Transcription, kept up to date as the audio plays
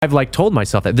I've like told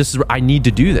myself that I need to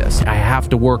do this. I have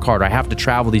to work hard. I have to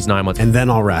travel these 9 months. And then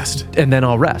I'll rest.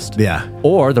 Yeah.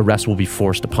 Or the rest will be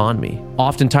forced upon me.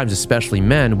 Oftentimes, especially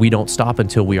men, we don't stop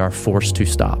until we are forced to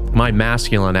stop. My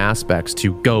masculine aspects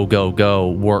to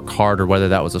go, work harder, whether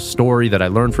that was a story that I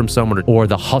learned from someone or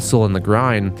the hustle and the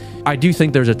grind. I do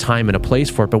think there's a time and a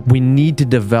place for it, but we need to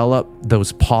develop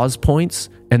those pause points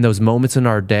and those moments in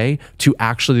our day to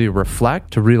actually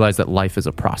reflect, to realize that life is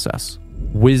a process.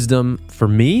 Wisdom for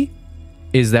me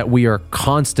is that we are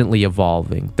constantly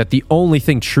evolving, that the only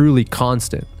thing truly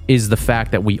constant is the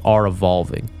fact that we are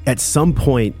evolving. At some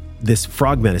point, this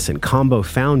frog medicine combo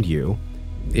found you.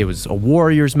 It was a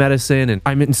warrior's medicine, and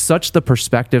I'm in such the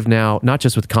perspective now, not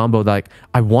just with combo, like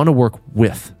I want to work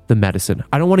with the medicine.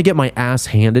 I don't want to get my ass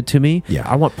handed to me. Yeah.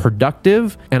 I want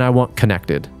productive and I want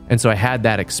connected. And so I had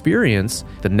that experience.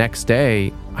 The next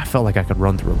day, I felt like I could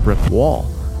run through a brick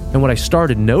wall. And what I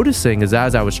started noticing is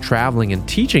as I was traveling and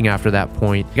teaching after that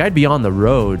point, I'd be on the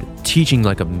road teaching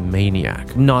like a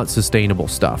maniac, not sustainable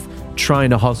stuff,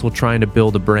 trying to hustle, trying to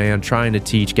build a brand, trying to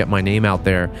teach, get my name out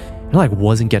there. And I like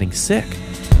wasn't getting sick.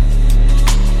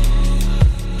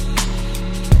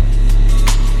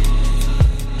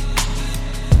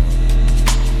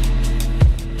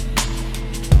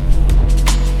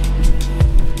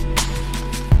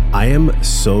 I am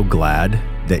so glad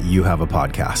that you have a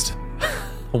podcast.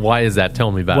 Why is that?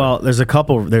 Tell me about it.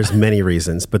 Well, there's many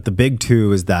reasons, but the big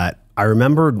two is that I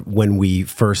remember when we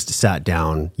first sat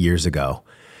down years ago,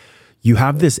 you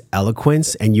have this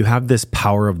eloquence and you have this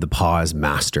power of the pause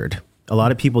mastered. A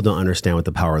lot of people don't understand what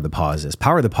the power of the pause is.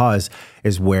 Power of the pause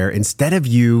is where instead of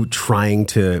you trying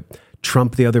to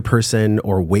trump the other person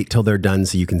or wait till they're done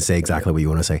so you can say exactly what you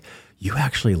want to say, you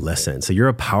actually listen. So you're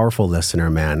a powerful listener,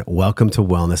 man. Welcome to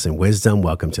Wellness and Wisdom.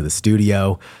 Welcome to the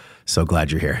studio. So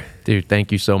glad you're here. Dude,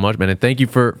 thank you so much, man. And thank you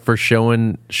for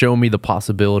showing me the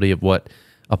possibility of what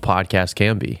a podcast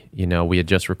can be. You know, we had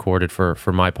just recorded for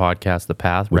my podcast, The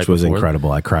Path. Which was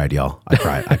incredible. I cried, y'all. I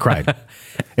cried.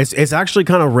 It's actually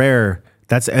kind of rare.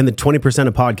 And the 20%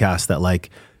 of podcasts that like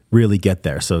really get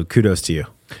there. So kudos to you.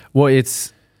 Well,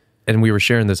 and we were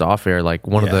sharing this off air, like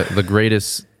one of the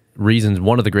greatest reasons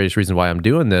why I'm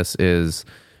doing this is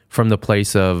from the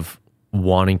place of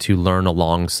wanting to learn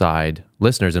alongside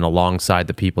listeners and alongside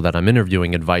the people that I'm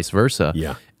interviewing and vice versa.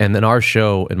 Yeah. And then our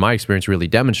show, in my experience, really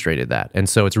demonstrated that. And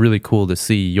so it's really cool to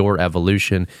see your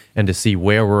evolution and to see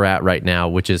where we're at right now,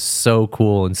 which is so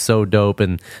cool and so dope.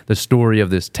 And the story of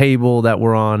this table that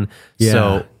we're on. Yeah.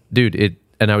 So, dude,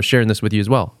 and I was sharing this with you as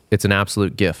well. It's an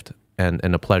absolute gift and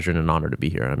a pleasure and an honor to be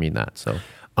here. I mean that. So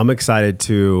I'm excited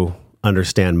to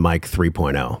understand Mike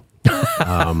 3.0.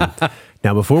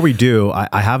 Now, before we do,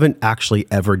 I haven't actually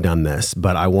ever done this,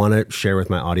 but I want to share with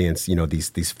my audience,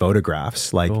 these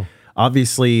photographs. Like, cool.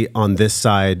 Obviously, on this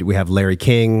side, we have Larry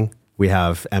King, we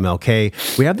have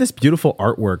MLK, we have this beautiful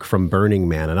artwork from Burning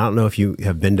Man. And I don't know if you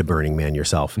have been to Burning Man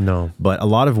yourself. No. But a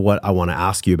lot of what I want to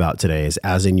ask you about today is,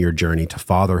 as in your journey to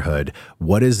fatherhood,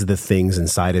 what is the things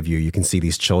inside of you? You can see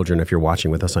these children, if you're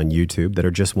watching with us on YouTube, that are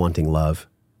just wanting love,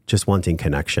 just wanting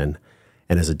connection.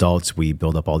 And as adults, we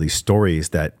build up all these stories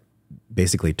that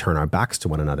basically turn our backs to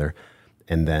one another.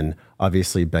 And then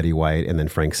obviously Betty White and then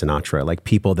Frank Sinatra, like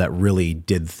people that really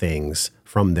did things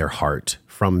from their heart,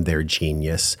 from their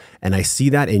genius. And I see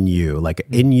that in you. Like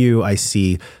in you, I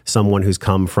see someone who's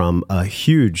come from a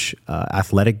huge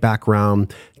athletic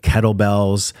background,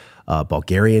 kettlebells,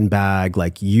 Bulgarian bag.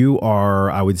 Like you are,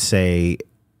 I would say,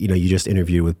 you just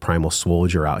interviewed with Primal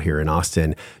Soldier out here in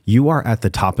Austin. You are at the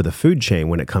top of the food chain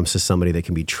when it comes to somebody that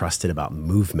can be trusted about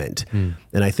movement.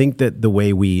 And I think that the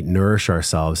way we nourish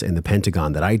ourselves in the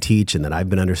Pentagon that I teach and that I've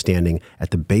been understanding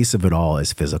at the base of it all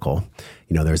is physical.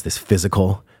 There's this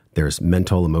physical, there's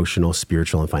mental, emotional,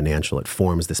 spiritual, and financial. It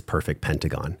forms this perfect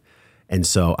pentagon. And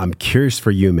so I'm curious for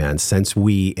you, man, since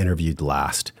we interviewed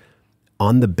last,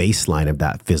 on the baseline of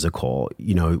that physical,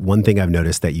 one thing I've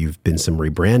noticed that you've been some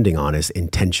rebranding on is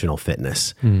intentional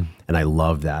fitness. And I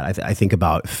love that. I think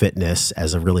about fitness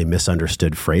as a really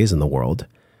misunderstood phrase in the world.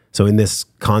 So in this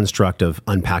construct of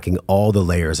unpacking all the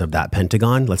layers of that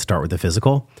pentagon, let's start with the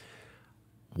physical.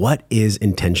 What is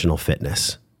intentional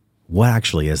fitness? What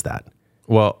actually is that?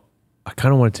 Well, I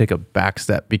kind of want to take a back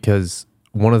step because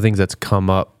one of the things that's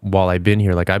come up while I've been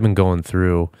here, like I've been going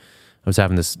through, I was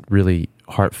having this really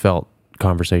heartfelt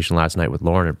conversation last night with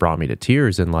Lauren. It brought me to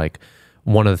tears. And like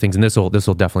one of the things, and this will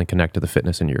definitely connect to the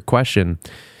fitness into your question,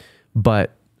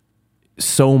 but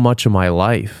so much of my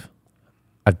life,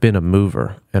 I've been a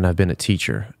mover and I've been a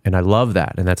teacher, and I love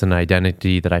that. And that's an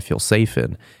identity that I feel safe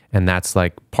in. And that's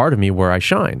like part of me where I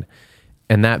shine.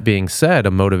 And that being said,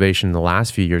 a motivation in the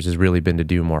last few years has really been to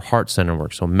do more heart-centered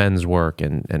work. So men's work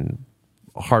and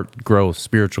heart growth,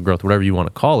 spiritual growth, whatever you want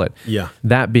to call it. Yeah.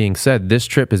 That being said, this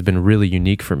trip has been really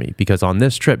unique for me because on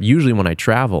this trip, usually when I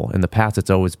travel, in the past it's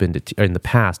always been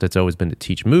to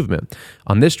teach movement.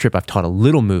 On this trip, I've taught a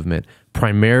little movement,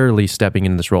 primarily stepping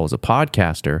into this role as a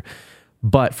podcaster.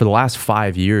 But for the last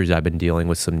 5 years, I've been dealing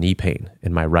with some knee pain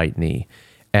in my right knee.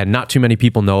 And not too many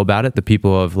people know about it. The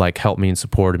people who have like helped me and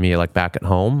supported me like back at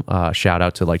home, shout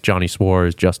out to like Johnny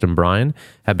Swartz, Justin Bryan,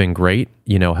 have been great,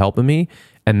 helping me.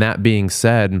 And that being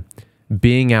said,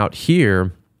 being out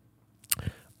here,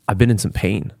 I've been in some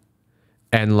pain.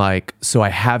 And so I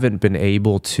haven't been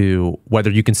able to, whether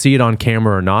you can see it on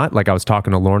camera or not, like I was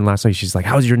talking to Lauren last night, she's like,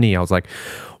 how's your knee? I was like,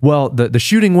 well, the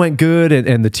shooting went good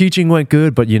and the teaching went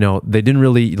good, but they didn't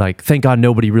really thank God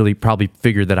nobody really probably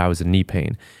figured that I was in knee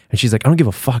pain. And she's like, I don't give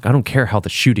a fuck. I don't care how the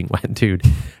shooting went, dude.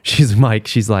 She's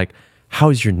like,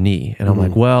 how's your knee? And I'm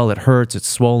like, well, it hurts. It's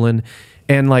swollen.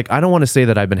 And I don't want to say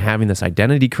that I've been having this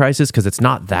identity crisis because it's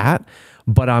not that,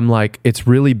 but I'm like, it's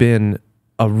really been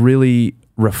a really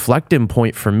reflecting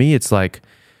point for me. It's like,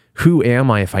 who am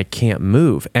I if I can't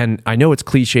move? And I know it's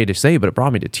cliche to say, but it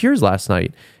brought me to tears last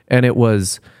night. And it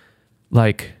was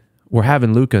like, we're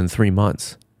having Luca in 3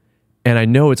 months. And I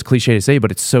know it's cliche to say,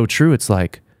 but it's so true. It's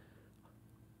like,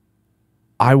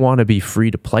 I want to be free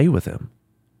to play with him.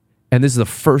 And this is the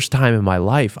first time in my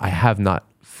life I have not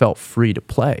felt free to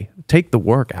play. Take the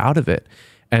work out of it.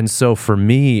 And so for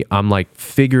me, I'm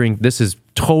this is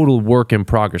total work in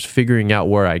progress, figuring out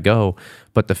where I go.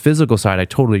 But the physical side, I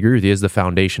totally agree with you, is the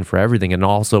foundation for everything, and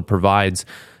also provides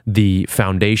the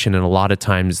foundation and a lot of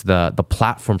times the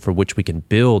platform for which we can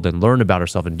build and learn about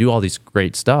ourselves and do all these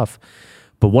great stuff.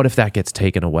 But what if that gets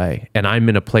taken away? And I'm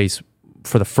in a place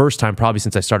for the first time probably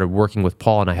since I started working with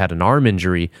Paul, and I had an arm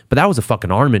injury, but that was a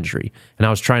fucking arm injury, and I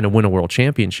was trying to win a world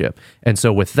championship. And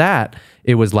so with that,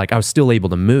 it was like I was still able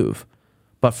to move.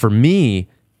 But for me,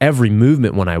 every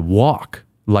movement when I walk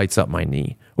lights up my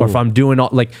knee. Or if I'm doing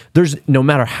there's no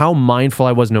matter how mindful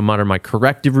I was, no matter my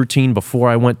corrective routine before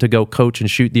I went to go coach and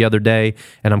shoot the other day,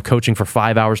 and I'm coaching for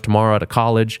 5 hours tomorrow at a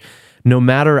college, no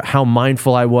matter how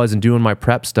mindful I was and doing my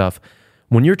prep stuff,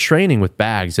 when you're training with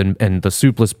bags and the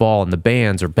soupless ball and the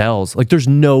bands or bells, there's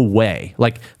no way.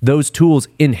 Those tools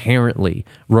inherently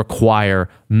require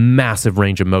massive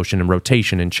range of motion and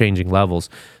rotation and changing levels.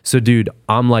 So dude,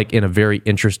 I'm in a very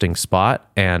interesting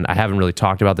spot, and I haven't really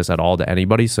talked about this at all to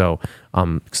anybody. So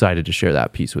I'm excited to share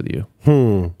that piece with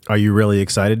you. Are you really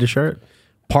excited to share it?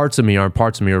 Parts of me are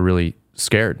really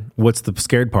scared. What's the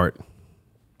scared part?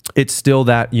 It's still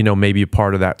that, maybe a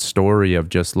part of that story of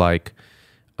just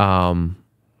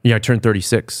I turned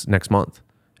 36 next month.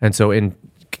 And so in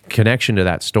connection to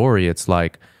that story, it's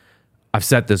like, I've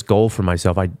set this goal for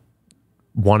myself. I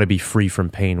want to be free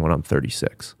from pain when I'm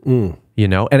 36, And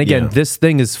again, this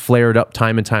thing is flared up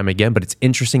time and time again, but it's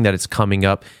interesting that it's coming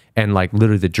up and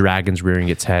literally the dragon's rearing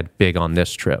its head big on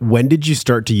this trip. When did you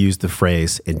start to use the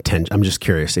phrase intention? I'm just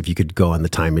curious if you could go on the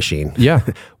time machine. Yeah.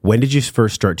 When did you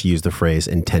first start to use the phrase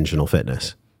intentional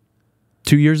fitness?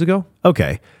 2 years ago.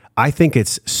 Okay. I think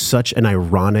it's such an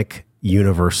ironic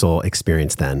universal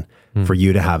experience then for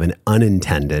you to have an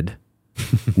unintended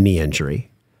knee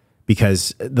injury,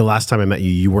 because the last time I met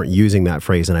you, you weren't using that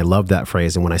phrase, and I loved that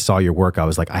phrase. And when I saw your work, I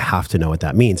was like, I have to know what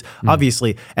that means.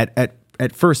 Obviously,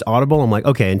 at first audible, I'm like,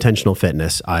 okay, intentional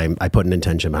fitness. I put an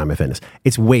intention behind my fitness.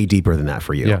 It's way deeper than that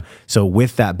for you. Yeah. So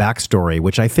with that backstory,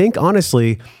 which I think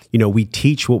honestly, we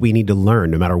teach what we need to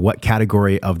learn, no matter what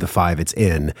category of the 5 it's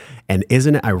in. And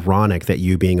isn't it ironic that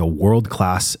you being a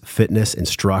world-class fitness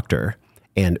instructor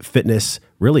and fitness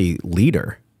really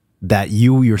leader, that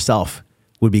you yourself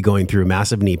would be going through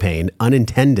massive knee pain,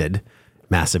 unintended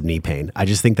massive knee pain? I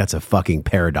just think that's a fucking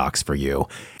paradox for you.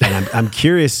 And I'm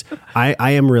curious, I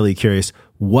am really curious,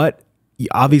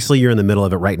 obviously you're in the middle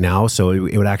of it right now, so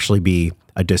it would actually be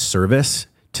a disservice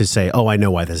to say, oh, I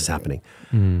know why this is happening,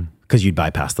 because you'd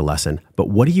bypass the lesson. But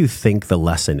what do you think the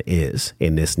lesson is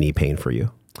in this knee pain for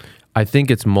you? I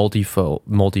think it's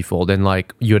multifold. And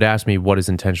you had asked me, what is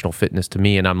intentional fitness to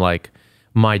me? And I'm like,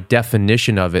 my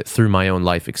definition of it through my own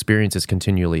life experience is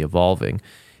continually evolving.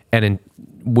 And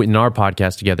in our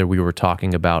podcast together, we were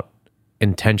talking about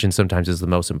intention sometimes is the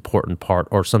most important part,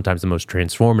 or sometimes the most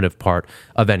transformative part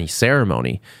of any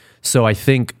ceremony. So I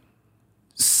think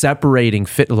separating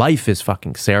life is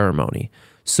fucking ceremony.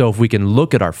 So if we can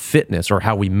look at our fitness or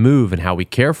how we move and how we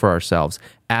care for ourselves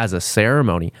as a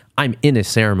ceremony, I'm in a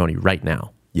ceremony right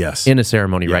now. Yes. in a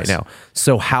ceremony right Yes. now.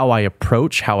 So how I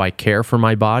approach, how I care for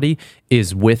my body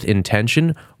is with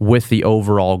intention, with the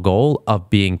overall goal of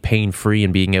being pain-free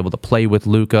and being able to play with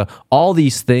Luca. All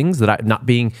these things that not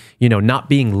being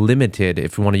limited,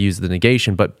 if you want to use the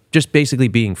negation, but just basically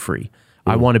being free.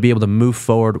 I want to be able to move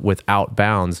forward without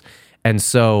bounds. And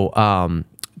so,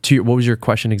 what was your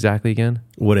question exactly again?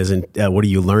 What are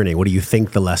you learning? What do you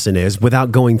think the lesson is?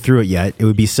 Without going through it yet, it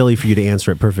would be silly for you to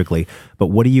answer it perfectly. But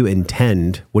what do you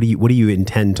intend? What do you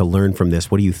intend to learn from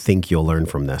this? What do you think you'll learn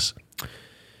from this?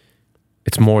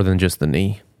 It's more than just the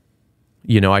knee.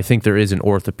 I think there is an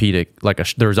orthopedic,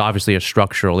 there's obviously a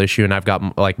structural issue, and I've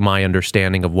got like my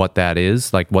understanding of what that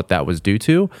is, like what that was due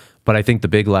to. But I think the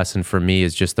big lesson for me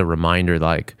is just the reminder,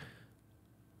 like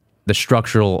the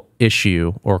structural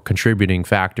issue or contributing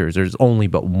factors, there's only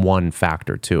but one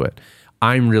factor to it.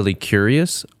 I'm really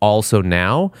curious also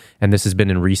now, and this has been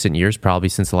in recent years, probably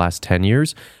since the last 10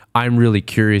 years, I'm really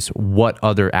curious what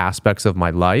other aspects of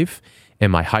my life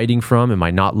am I hiding from? Am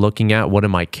I not looking at? What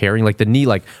am I carrying? Like the knee,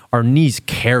 like our knees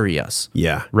carry us.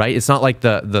 Yeah. Right? It's not like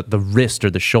the wrist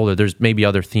or the shoulder. There's maybe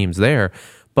other themes there,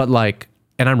 but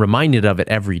and I'm reminded of it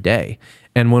every day.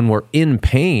 And when we're in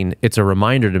pain, it's a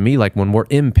reminder to me, like when we're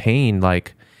in pain,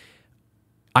 like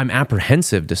I'm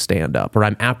apprehensive to stand up, or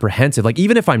I'm apprehensive. Like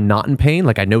even if I'm not in pain,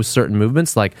 like I know certain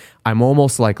movements, like I'm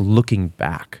almost like looking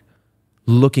back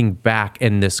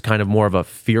in this kind of more of a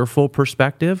fearful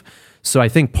perspective. So I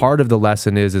think part of the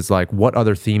lesson is like what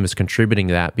other theme is contributing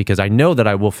to that, because I know that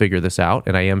I will figure this out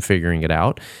and I am figuring it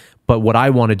out. But what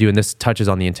I want to do, and this touches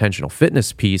on the intentional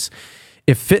fitness piece,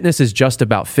 if fitness is just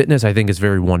about fitness, I think it's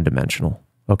very one-dimensional.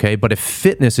 Okay. But if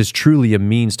fitness is truly a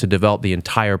means to develop the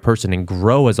entire person and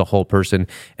grow as a whole person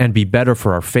and be better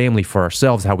for our family, for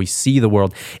ourselves, how we see the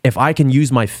world, if I can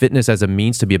use my fitness as a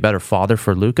means to be a better father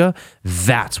for Luca,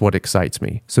 that's what excites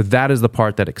me. So that is the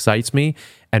part that excites me.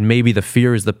 And maybe the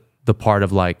fear is the part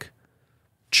of like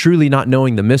truly not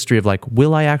knowing the mystery of like,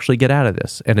 will I actually get out of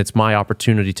this? And it's my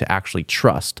opportunity to actually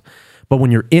trust. But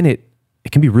when you're in it,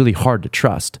 it can be really hard to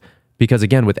trust. Because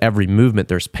again, with every movement,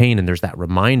 there's pain and there's that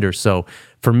reminder. So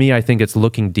for me, I think it's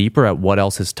looking deeper at what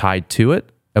else is tied to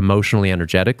it, emotionally,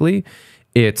 energetically.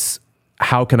 It's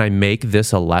how can I make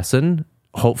this a lesson,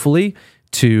 hopefully,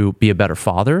 to be a better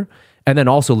father, and then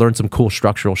also learn some cool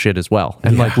structural shit as well.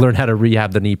 And like learn how to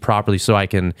rehab the knee properly so I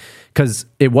can, because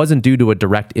it wasn't due to a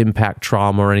direct impact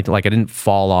trauma or anything. Like I didn't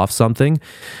fall off something.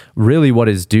 Really what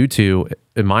is due to,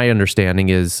 in my understanding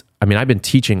is, I've been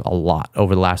teaching a lot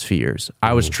over the last few years.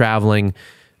 I was traveling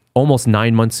almost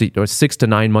 9 months, or 6 to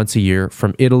 9 months a year,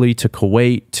 from Italy to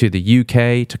Kuwait to the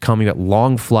UK to coming at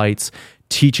long flights,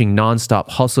 teaching nonstop,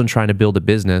 hustling, trying to build a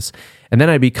business. And then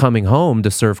I'd be coming home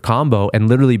to serve combo and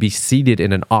literally be seated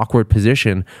in an awkward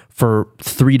position for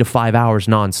 3 to 5 hours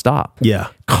nonstop. Yeah.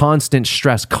 Constant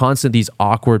stress, constant these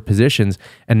awkward positions,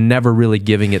 and never really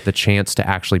giving it the chance to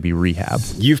actually be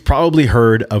rehabbed. You've probably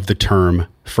heard of the term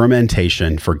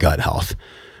fermentation for gut health.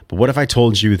 But what if I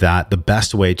told you that the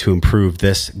best way to improve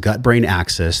this gut-brain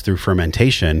axis through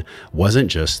fermentation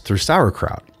wasn't just through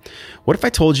sauerkraut? What if I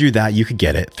told you that you could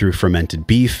get it through fermented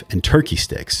beef and turkey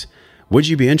sticks? Would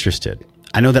you be interested?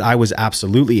 I know that I was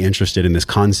absolutely interested in this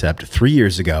concept 3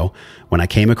 years ago when I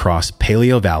came across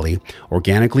Paleo Valley,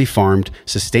 organically farmed,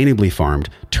 sustainably farmed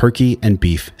turkey and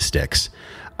beef sticks.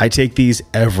 I take these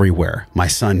everywhere. My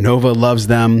son Nova loves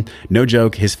them. No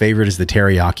joke, his favorite is the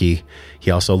teriyaki. He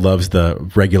also loves the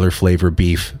regular flavor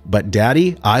beef. But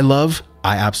Daddy, I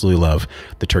absolutely love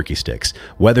the turkey sticks.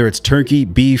 Whether it's turkey,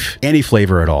 beef, any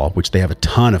flavor at all, which they have a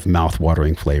ton of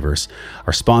mouth-watering flavors.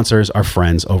 Our sponsors, our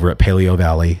friends over at Paleo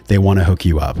Valley, they want to hook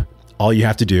you up. All you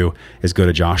have to do is go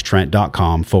to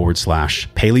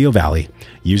joshtrent.com/Paleo Valley.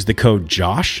 Use the code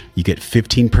JOSH. You get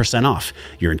 15% off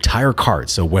your entire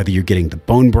cart. So whether you're getting the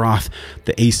bone broth,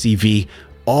 the ACV,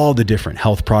 all the different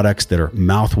health products that are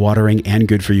mouth-watering and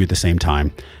good for you at the same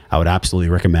time, I would absolutely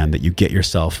recommend that you get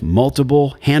yourself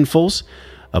multiple handfuls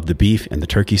of the beef and the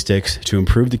turkey sticks to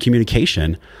improve the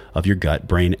communication of your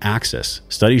gut-brain axis.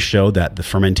 Studies show that the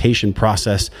fermentation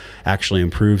process actually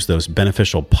improves those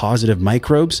beneficial positive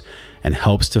microbes and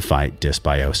helps to fight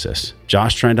dysbiosis.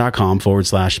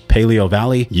 joshtrent.com/Paleo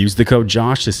Valley. Use the code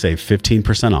JOSH to save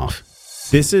 15% off.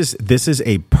 This is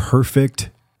a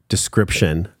perfect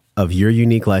description of your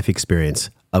unique life experience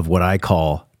of what I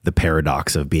call the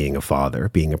paradox of being a father,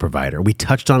 being a provider. We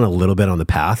touched on a little bit on the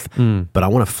path, but I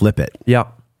want to flip it. Yeah.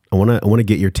 I want to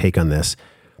get your take on this.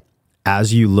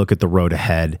 As you look at the road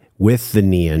ahead with the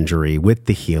knee injury, with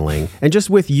the healing, and just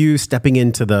with you stepping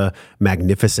into the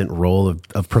magnificent role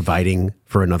of providing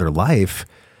for another life,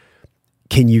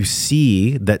 can you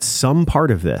see that some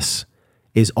part of this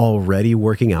is already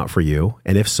working out for you?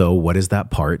 And if so, what is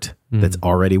that part that's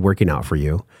already working out for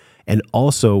you? And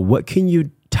also, what can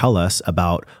you tell us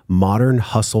about modern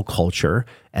hustle culture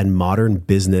and modern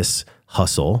business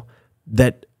hustle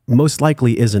that most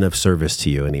likely isn't of service to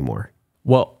you anymore?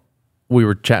 Well, we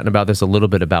were chatting about this a little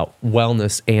bit about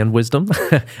wellness and wisdom,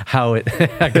 how it,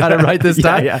 I got it right this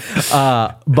time.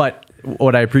 But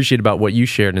what I appreciate about what you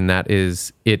shared in that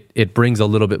is it brings a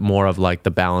little bit more of like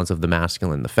the balance of the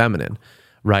masculine and the feminine,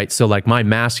 right? So like my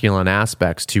masculine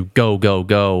aspects to go,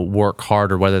 work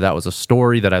harder, whether that was a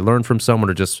story that I learned from someone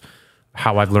or just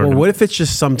how I've learned. Well, what if it's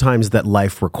just sometimes that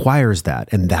life requires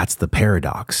that, and that's the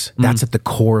paradox? That's at the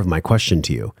core of my question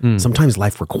to you. Sometimes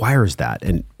life requires that,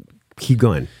 and keep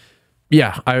going.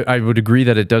 Yeah, I would agree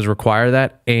that it does require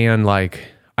that. And like,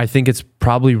 I think it's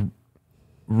probably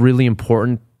really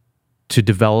important to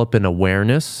develop an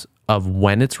awareness of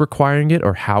when it's requiring it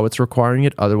or how it's requiring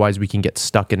it. Otherwise we can get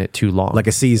stuck in it too long. Like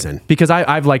a season. Because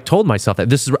I've like told myself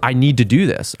that I need to do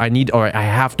this. Or I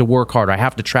have to work hard. I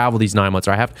have to travel these 9 months,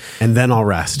 or I have. And then I'll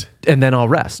rest.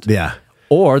 Yeah.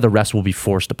 Or the rest will be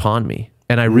forced upon me.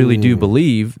 And I really do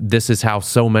believe this is how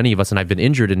so many of us, and I've been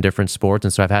injured in different sports,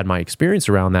 and so I've had my experience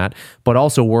around that, but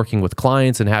also working with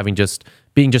clients and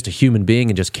being just a human being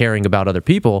and just caring about other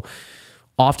people.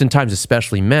 Oftentimes,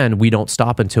 especially men, we don't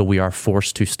stop until we are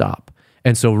forced to stop.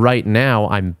 And so right now,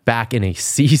 I'm back in a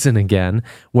season again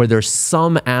where there's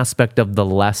some aspect of the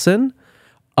lesson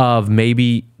of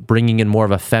maybe bringing in more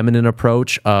of a feminine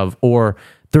approach or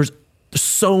there's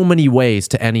so many ways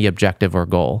to any objective or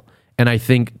goal. And I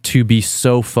think to be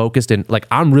so focused and like,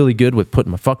 I'm really good with putting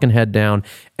my fucking head down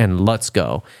and let's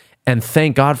go. And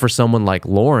thank God for someone like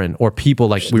Lauren or people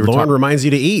like we were talking. Lauren reminds you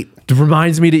to eat.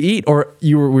 Reminds me to eat. Or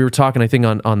we were talking, I think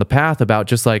on the path about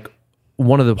just like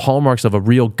one of the hallmarks of a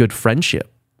real good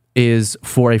friendship is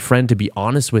for a friend to be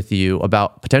honest with you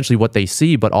about potentially what they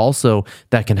see, but also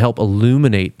that can help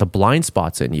illuminate the blind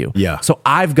spots in you. Yeah. So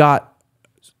I've got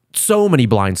so many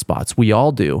blind spots. We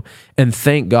all do. And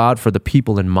thank God for the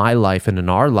people in my life and in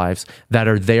our lives that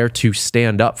are there to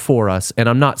stand up for us. And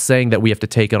I'm not saying that we have to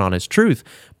take it on as truth,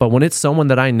 but when it's someone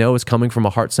that I know is coming from a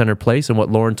heart-centered place, and what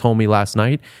Lauren told me last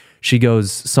night, she goes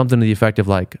something to the effect of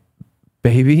like,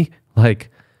 baby, like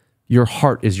your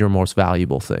heart is your most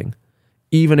valuable thing.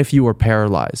 Even if you were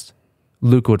paralyzed,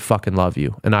 Luke would fucking love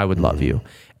you and I would love you.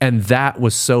 And that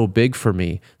was so big for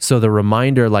me. So the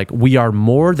reminder, like we are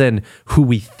more than who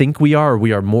we think we are, or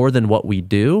we are more than what we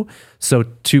do. So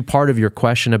to part of your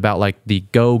question about like the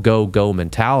go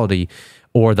mentality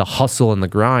or the hustle and the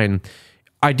grind,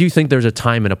 I do think there's a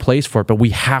time and a place for it, but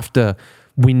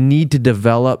we need to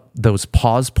develop those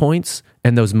pause points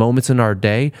and those moments in our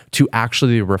day to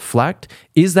actually reflect.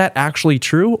 Is that actually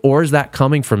true? Or is that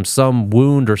coming from some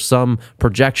wound or some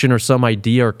projection or some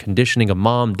idea or conditioning of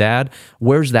mom, dad?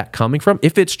 Where's that coming from?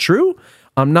 If it's true,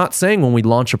 I'm not saying when we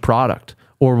launch a product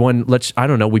or when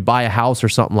we buy a house or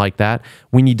something like that,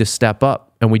 we need to step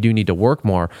up and we do need to work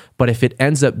more. But if it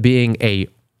ends up being a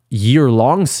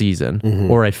year-long season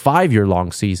or a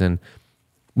 5-year-long season,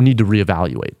 we need to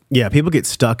reevaluate. Yeah, people get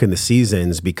stuck in the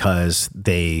seasons because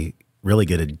they really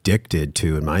get addicted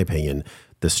to, in my opinion,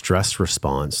 the stress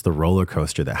response, the roller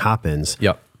coaster that happens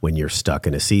when you're stuck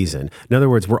in a season. In other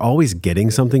words, we're always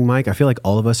getting something, Mike. I feel like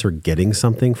all of us are getting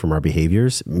something from our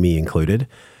behaviors, me included,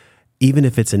 even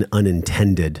if it's an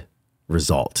unintended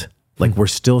result. Like we're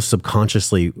still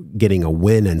subconsciously getting a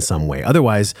win in some way.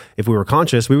 Otherwise, if we were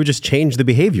conscious, we would just change the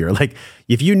behavior. Like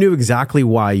if you knew exactly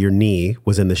why your knee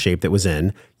was in the shape that was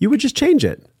in, you would just change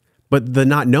it. But the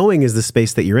not knowing is the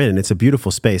space that you're in. And it's a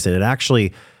beautiful space. And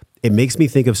it makes me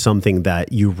think of something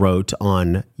that you wrote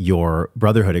on your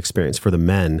brotherhood experience for the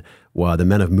Men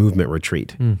of Movement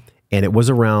retreat. And it was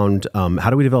around how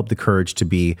do we develop the courage to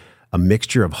be a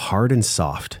mixture of hard and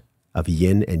soft, of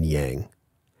yin and yang.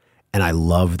 And I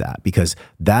love that because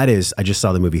that is, I just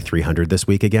saw the movie 300 this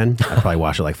week again. I probably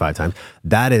watched it like 5 times.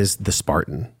 That is the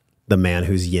Spartan, the man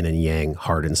who's yin and yang,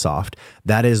 hard and soft.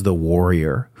 That is the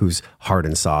warrior who's hard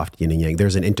and soft, yin and yang.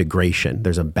 There's an integration.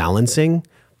 There's a balancing.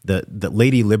 The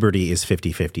Lady Liberty is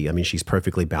 50-50. I mean, she's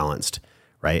perfectly balanced,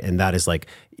 right? And that is like,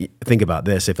 think about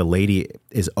this. If a lady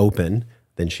is open,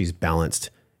 then she's balanced.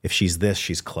 If she's this,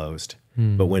 she's closed.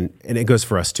 But and it goes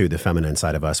for us too, the feminine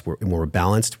side of us, when we're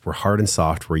balanced, we're hard and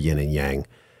soft, we're yin and yang.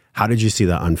 How did you see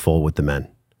that unfold with the men?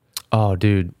 Oh,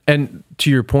 dude. And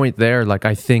to your point there, like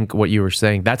I think what you were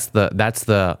saying, that's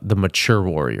the mature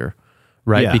warrior,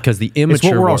 right? Yeah. Because the immature, it's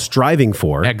what we're all striving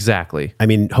for. Exactly. I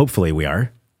mean, hopefully we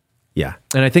are. Yeah.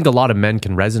 And I think a lot of men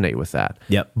can resonate with that.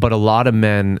 Yep. But a lot of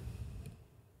men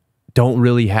don't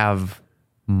really have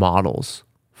models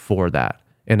for that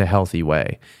in a healthy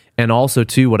way. And also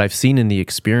too, what I've seen in the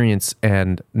experience,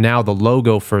 and now the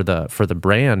logo for the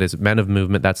brand is Men of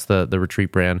Movement. That's the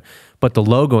retreat brand. But the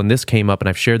logo, and this came up, and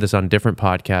I've shared this on different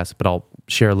podcasts, but I'll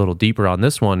share a little deeper on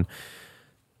this one.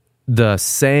 The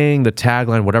saying, the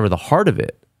tagline, whatever, the heart of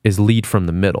it is lead from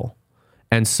the middle.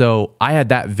 And so I had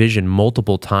that vision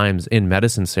multiple times in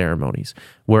medicine ceremonies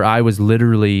where I was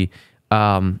literally,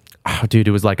 it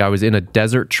was like I was in a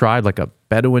desert tribe, like a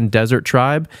Bedouin desert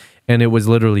tribe. And it was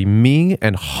literally me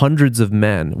and hundreds of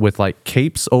men with like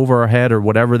capes over our head or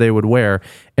whatever they would wear,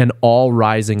 and all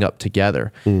rising up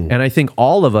together. And I think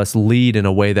all of us lead in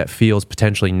a way that feels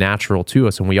potentially natural to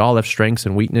us. And we all have strengths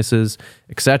and weaknesses,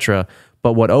 etc.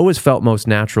 But what always felt most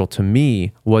natural to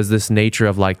me was this nature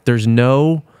of like, there's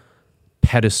no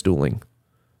pedestaling.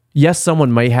 Yes,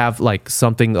 someone may have like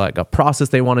something like a process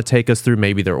they want to take us through.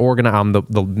 Maybe they're organized. I'm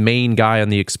the main guy on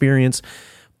the experience.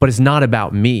 But it's not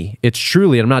about me. It's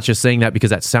truly, and I'm not just saying that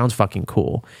because that sounds fucking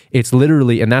cool. It's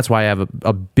literally, and that's why I have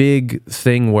a big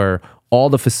thing where all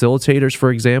the facilitators,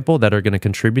 for example, that are going to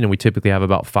contribute, and we typically have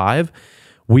about 5,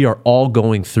 we are all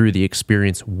going through the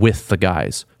experience with the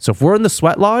guys. So if we're in the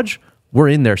sweat lodge, we're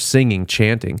in there singing,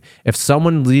 chanting. If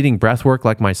someone leading breath work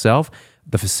like myself,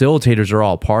 the facilitators are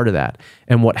all part of that.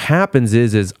 And what happens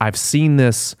is I've seen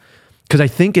this, because I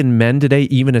think in men today,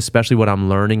 even especially what I'm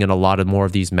learning in a lot of more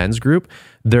of these men's group,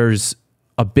 there's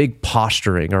a big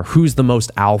posturing or who's the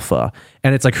most alpha.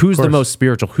 And it's like, who's the most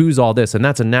spiritual? Who's all this? And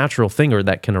that's a natural thing or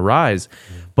that can arise.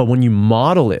 But when you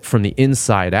model it from the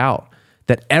inside out,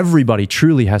 that everybody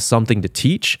truly has something to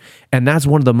teach. And that's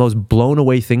one of the most blown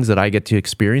away things that I get to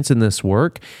experience in this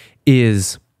work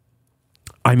is,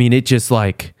 I mean, it just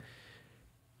like,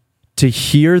 to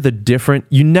hear the different,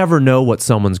 you never know what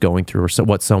someone's going through or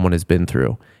what someone has been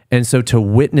through. And so to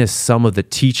witness some of the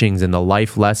teachings and the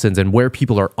life lessons and where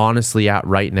people are honestly at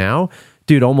right now,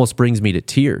 dude, almost brings me to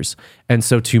tears. And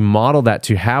so to model that,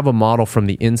 to have a model from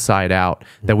the inside out,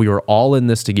 that we were all in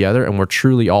this together and we're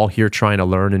truly all here trying to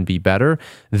learn and be better,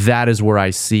 that is where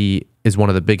I see is one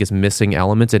of the biggest missing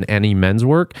elements in any men's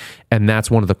work. And that's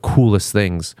one of the coolest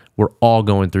things. We're all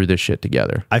going through this shit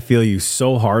together. I feel you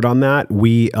so hard on that.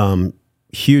 We,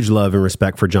 huge love and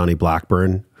respect for Johnny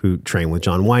Blackburn, who trained with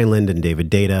John Wineland and David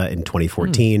Data in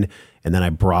 2014. And then I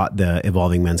brought the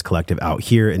Evolving Men's Collective out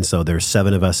here. And so there's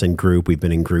 7 of us in group. We've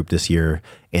been in group this year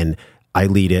and I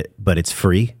lead it, but it's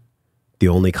free. The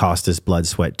only cost is blood,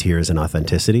 sweat, tears, and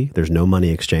authenticity. There's no money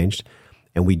exchanged.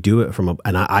 And we do it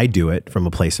I do it from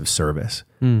a place of service.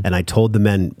 And I told the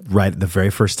men right the very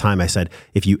first time, I said,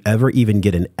 if you ever even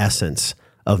get an essence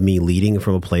of me leading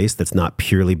from a place that's not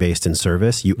purely based in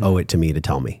service, you owe it to me to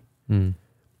tell me. And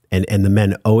the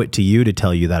men owe it to you to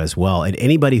tell you that as well. And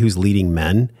anybody who's leading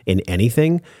men in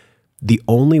anything, the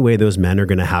only way those men are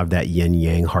going to have that yin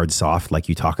yang hard soft, like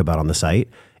you talk about on the site,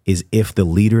 is if the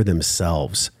leader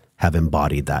themselves have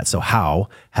embodied that. So how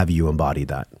have you embodied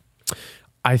that?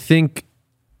 I think,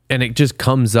 and it just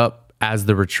comes up as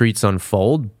the retreats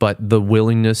unfold, but the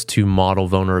willingness to model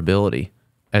vulnerability.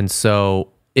 And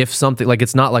so if something, like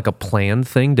it's not like a planned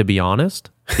thing, to be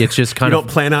honest, it's just kind of... You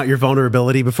don't plan out your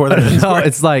vulnerability before that? No,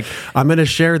 it's like... I'm going to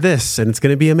share this and it's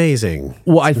going to be amazing.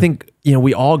 Well, I think,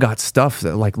 we all got stuff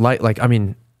that like, I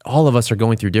mean, all of us are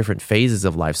going through different phases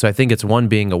of life. So I think it's one,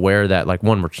 being aware that like,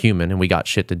 one, we're human and we got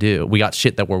shit to do. We got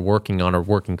shit that we're working on or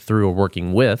working through or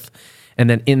working with. And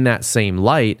then in that same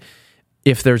light,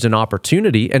 if there's an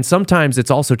opportunity, and sometimes it's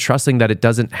also trusting that it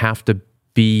doesn't have to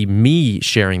be me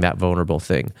sharing that vulnerable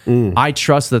thing. I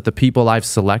trust that the people I've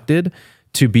selected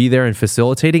to be there and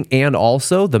facilitating, and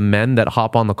also the men that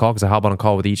hop on the call, because I hop on a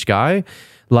call with each guy,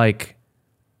 like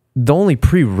the only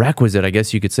prerequisite, I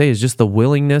guess you could say, is just the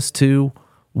willingness to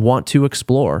want to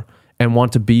explore and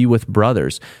want to be with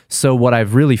brothers. So what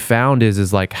I've really found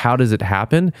is like, how does it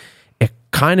happen? It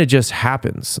kind of just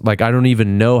happens. Like, I don't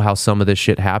even know how some of this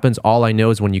shit happens. All I know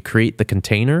is when you create the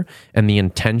container and the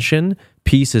intention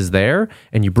piece is there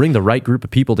and you bring the right group of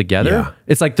people together,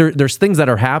 it's like there's things that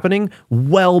are happening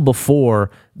well before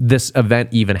this event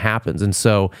even happens. And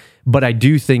so, but I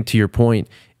do think, to your point,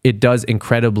 it does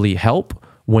incredibly help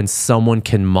when someone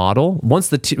can model. Once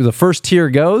the first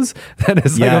tier goes, then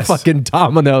it's like a fucking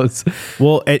dominoes.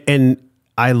 Well, and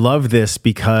I love this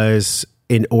because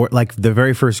like the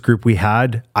very first group we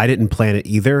had, I didn't plan it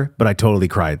either, but I totally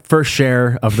cried. First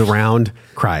share of the round,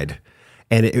 cried.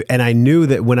 And I knew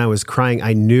that when I was crying,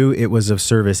 I knew it was of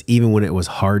service, even when it was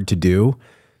hard to do.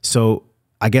 So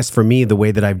I guess for me, the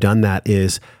way that I've done that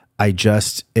is I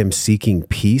just am seeking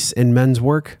peace in men's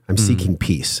work. I'm seeking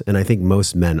peace. And I think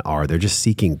most men are. They're just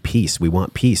seeking peace. We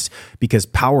want peace because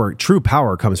true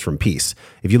power comes from peace.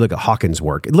 If you look at Hawkins'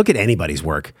 work, look at anybody's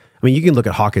work. I mean, you can look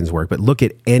at Hawkins' work, but look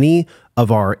at any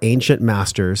of our ancient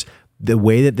masters. The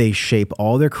way that they shape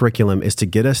all their curriculum is to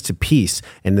get us to peace.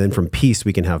 And then from peace,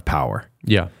 we can have power.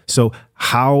 Yeah. So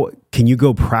how can you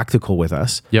go practical with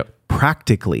us? Yep.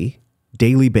 Practically,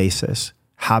 daily basis,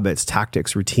 habits,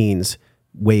 tactics, routines,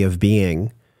 way of being.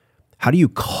 How do you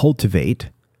cultivate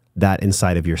that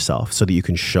inside of yourself so that you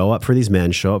can show up for these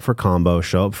men, show up for combo,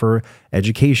 show up for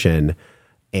education,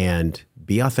 and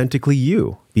be authentically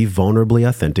you, be vulnerably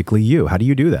authentically you? How do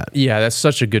you do that? Yeah, that's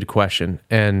such a good question.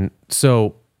 And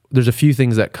so there's a few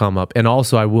things that come up. And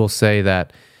also I will say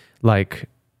that like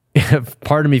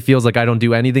part of me feels like I don't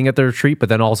do anything at the retreat, but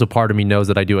then also part of me knows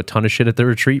that I do a ton of shit at the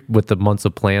retreat with the months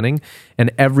of planning.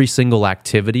 And every single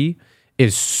activity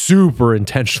is super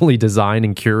intentionally designed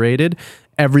and curated.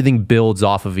 Everything builds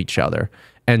off of each other.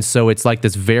 And so it's like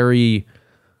this very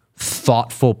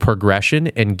thoughtful progression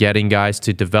in getting guys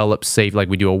to develop safe. Like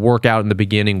we do a workout in the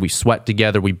beginning, we sweat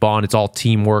together, we bond. It's all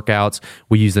team workouts.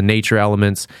 We use the nature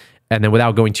elements. And then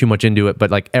without going too much into it, but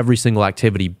like every single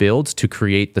activity builds to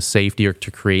create the safety or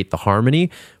to create the harmony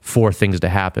for things to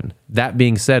happen. That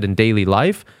being said, in daily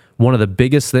life, one of the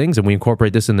biggest things, and we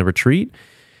incorporate this in the retreat,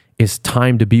 is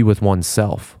time to be with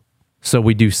oneself. So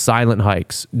we do silent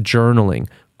hikes, journaling,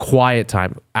 quiet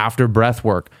time, after breath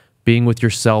work, being with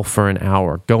yourself for an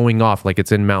hour, going off like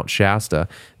it's in Mount Shasta.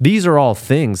 These are all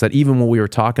things that even when we were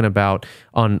talking about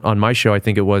on my show, I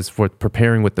think it was for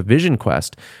preparing with the Vision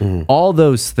Quest, all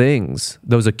those things,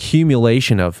 those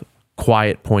accumulation of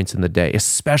quiet points in the day,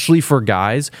 especially for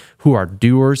guys who are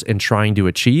doers and trying to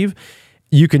achieve,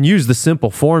 you can use the simple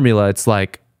formula. It's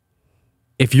like,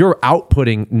 if you're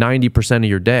outputting 90% of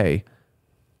your day,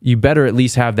 you better at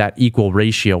least have that equal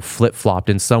ratio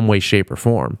flip-flopped in some way, shape, or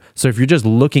form. So if you're just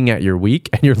looking at your week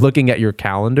and you're looking at your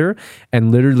calendar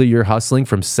and literally you're hustling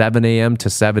from 7 a.m. to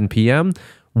 7 p.m.,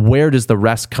 where does the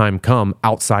rest time come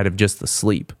outside of just the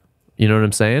sleep? You know what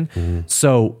I'm saying? Mm-hmm.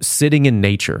 So sitting in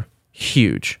nature,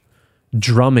 huge.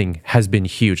 Drumming has been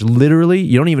huge. Literally,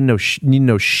 you don't even need to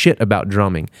know shit about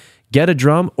drumming. Get a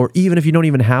drum, or even if you don't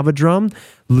even have a drum,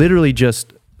 literally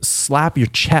just slap your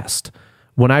chest.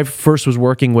 When I first was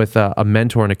working with a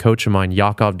mentor and a coach of mine,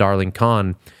 Yakov Darling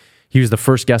Khan, he was the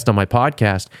first guest on my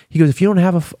podcast. He goes, if you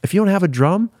don't have a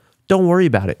drum, don't worry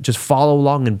about it. Just follow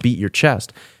along and beat your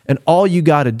chest. And all you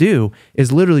got to do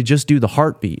is literally just do the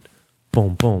heartbeat.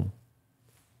 Boom, boom,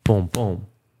 boom, boom,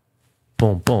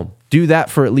 boom, boom. Do that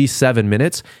for at least 7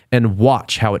 minutes and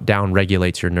watch how it down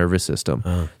regulates your nervous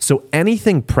system. So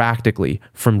anything practically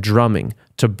from drumming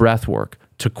to breath work,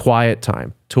 to quiet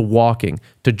time, to walking,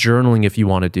 to journaling if you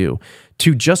want to do,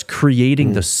 to just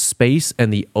creating the space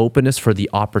and the openness for the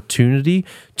opportunity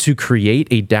to create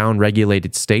a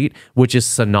down-regulated state, which is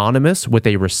synonymous with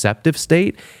a receptive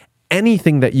state.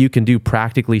 Anything that you can do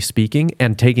practically speaking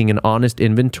and taking an honest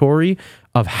inventory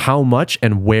of how much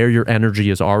and where your energy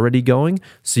is already going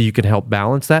so you can help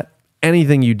balance that,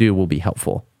 anything you do will be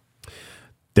helpful.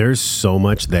 There's so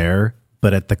much there,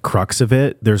 but at the crux of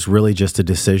it, there's really just a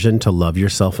decision to love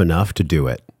yourself enough to do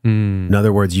it. In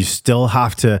other words, you still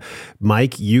have to,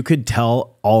 Mike, you could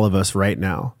tell all of us right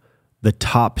now, the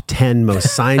top 10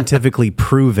 most scientifically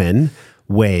proven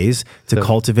ways to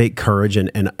cultivate courage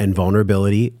and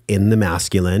vulnerability in the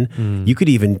masculine. You could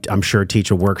even, I'm sure,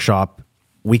 teach a workshop.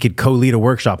 We could co-lead a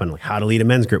workshop on like how to lead a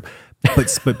men's group.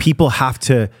 But people have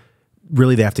to,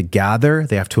 really, they have to gather,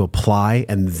 they have to apply,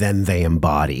 and then they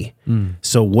embody.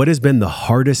 So what has been the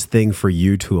hardest thing for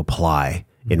you to apply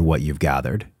in what you've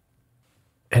gathered?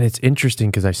 And it's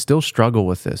interesting because I still struggle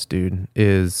with this, dude,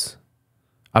 is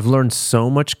I've learned so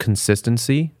much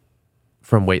consistency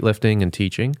from weightlifting and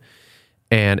teaching.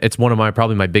 And it's one of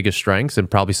probably my biggest strengths,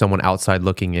 and probably someone outside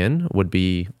looking in would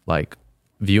be like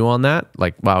view on that.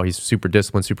 Like, wow, he's super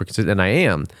disciplined, super consistent. And I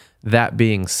am. That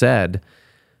being said,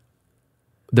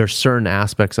 there's certain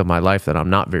aspects of my life that I'm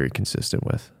not very consistent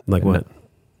with. Like what?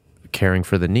 Caring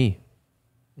for the knee.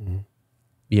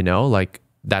 You know, like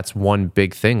that's one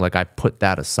big thing. Like I put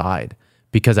that aside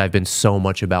because I've been so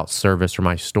much about service, or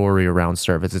my story around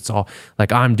service. It's all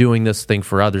like I'm doing this thing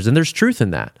for others. And there's truth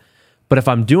in that. But if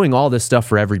I'm doing all this stuff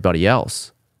for everybody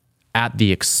else at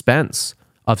the expense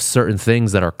of certain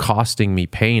things that are costing me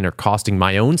pain or costing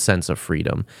my own sense of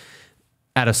freedom,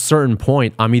 at a certain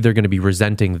point, I'm either going to be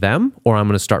resenting them or I'm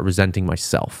going to start resenting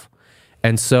myself.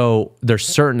 And so there's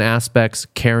certain aspects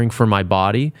caring for my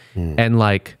body. And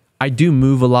like, I do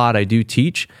move a lot, I do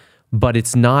teach, but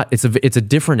it's a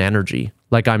different energy.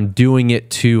 Like I'm doing it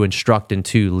to instruct and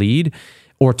to lead.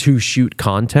 or to shoot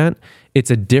content,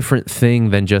 it's a different thing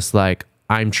than just like,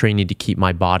 I'm training to keep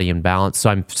my body in balance.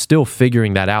 So I'm still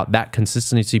figuring that out, that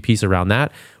consistency piece around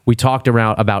that. We talked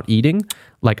about eating.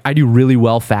 Like, I do really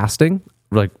well fasting.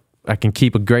 Like, I can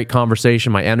keep a great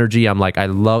conversation, my energy. I'm like,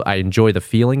 I enjoy the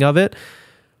feeling of it.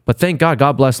 But thank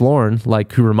God bless Lauren,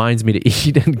 like, who reminds me to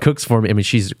eat and cooks for me. I mean,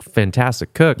 she's a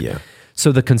fantastic cook. Yeah.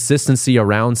 So the consistency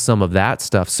around some of that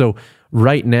stuff. So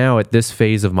right now at this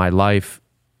phase of my life,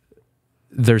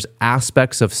 there's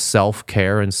aspects of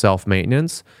self-care and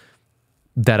self-maintenance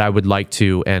that I would like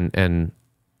to and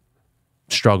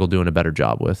struggle doing a better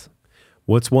job with.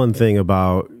 What's one thing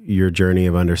about your journey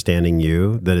of understanding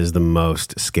you that is the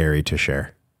most scary to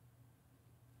share?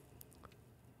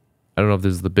 I don't know if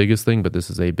this is the biggest thing, but this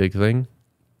is a big thing.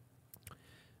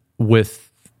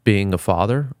 With being a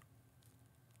father,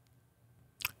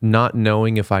 not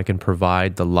knowing if I can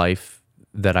provide the life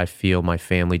that I feel my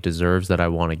family deserves, that I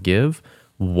want to give,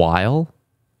 while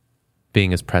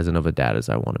being as present of a dad as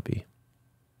I want to be.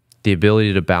 The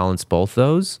ability to balance both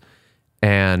those,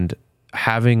 and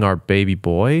having our baby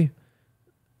boy,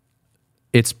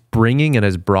 it's bringing and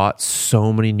has brought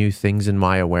so many new things in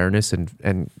my awareness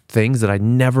and things that I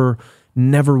never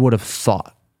would have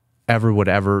thought would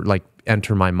ever like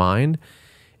enter my mind.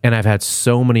 And I've had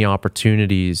so many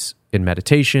opportunities in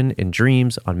meditation, in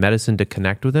dreams, on medicine to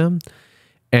connect with him.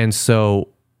 And so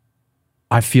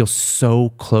I feel so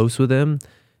close with him.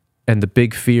 And the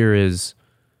big fear is,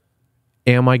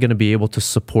 am I going to be able to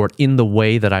support in the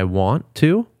way that I want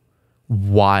to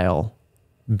while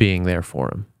being there for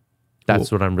him?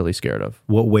 That's what I'm really scared of.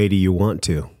 What way do you want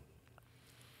to?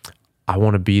 I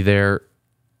want to be there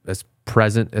as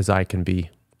present as I can be.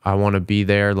 I want to be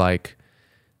there, like,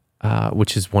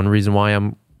 which is one reason why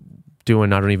I'm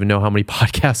doing, I don't even know how many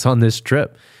podcasts on this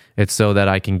trip. It's so that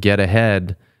I can get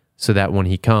ahead so that when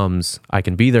he comes, I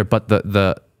can be there. But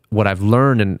the what I've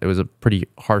learned, and it was a pretty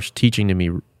harsh teaching to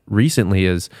me recently,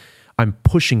 is I'm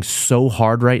pushing so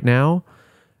hard right now,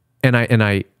 and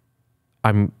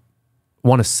I'm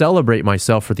want to celebrate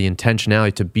myself for the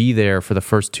intentionality to be there for the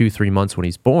first 2-3 months when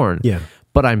he's born. Yeah.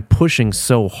 But I'm pushing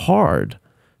so hard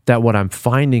that what I'm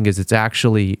finding is it's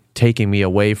actually taking me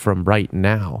away from right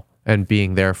now and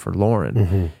being there for Lauren.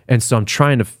 Mm-hmm. And so I'm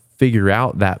trying to figure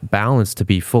out that balance, to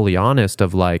be fully honest,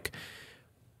 of like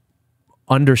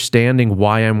understanding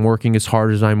why I'm working as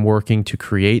hard as I'm working to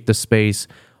create the space,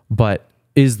 but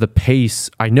is the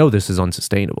pace, I know this is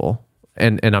unsustainable,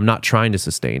 and I'm not trying to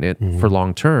sustain it for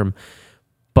long term.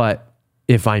 But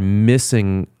if I'm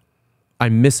missing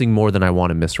more than I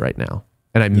want to miss right now.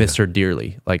 And I miss her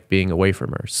dearly, like being away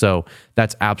from her. So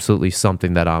that's absolutely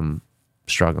something that I'm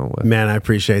struggling with. Man, I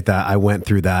appreciate that. I went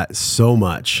through that so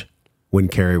much when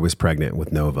Carrie was pregnant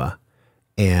with Nova.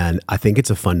 And I think it's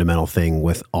a fundamental thing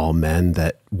with all men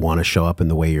that want to show up in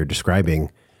the way you're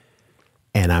describing.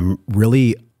 And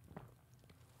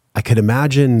I could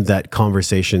imagine that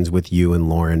conversations with you and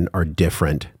Lauren are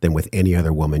different than with any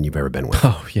other woman you've ever been with.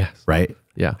 Oh, yes. Right?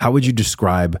 Yeah. How would you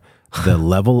describe the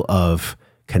level of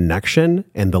connection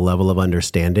and the level of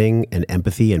understanding and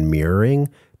empathy and mirroring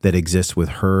that exists with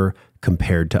her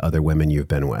compared to other women you've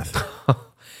been with?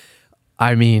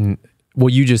 I mean, well,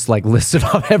 you just like listed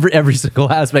off every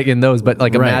single aspect in those, but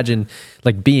like imagine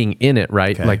like being in it,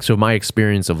 right? Okay. Like, so my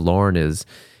experience of Lauren is,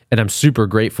 and I'm super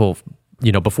grateful,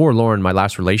 you know, before Lauren, my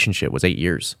last relationship was 8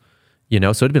 years, you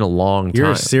know, so it'd been a long time.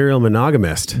 You're a serial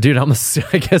monogamist. Dude,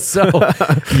 I guess so,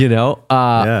 you know?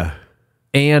 Yeah.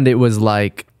 And it was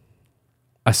like,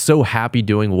 I'm so happy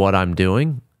doing what I'm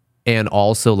doing. And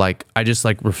also like, I just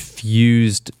like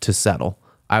refused to settle.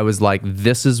 I was like,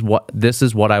 this is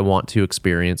what I want to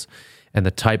experience and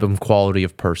the type of quality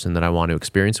of person that I want to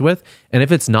experience with. And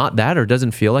if it's not that or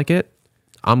doesn't feel like it,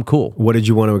 I'm cool. What did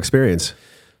you want to experience?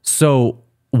 So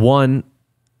one,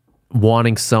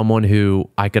 wanting someone who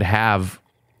I could have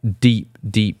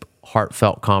deep,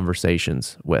 heartfelt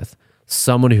conversations with.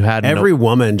 Someone who had every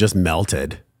woman just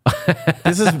melted.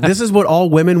 This is what all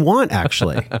women want,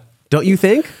 actually. Don't you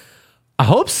think? I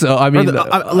hope so. I mean,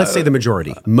 let's say the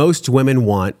majority. Most women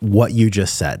want what you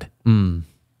just said.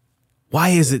 Why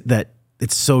is it that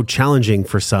it's so challenging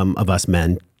for some of us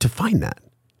men to find that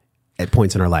at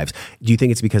points in our lives? Do you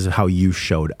think it's because of how you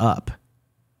showed up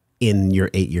in your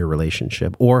 8-year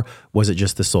relationship, or was it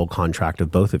just the soul contract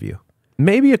of both of you?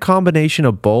 Maybe a combination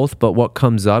of both, but what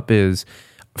comes up is,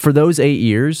 for those 8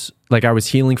 years, like I was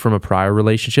healing from a prior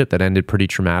relationship that ended pretty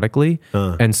traumatically.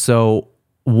 And so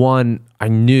one, I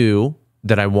knew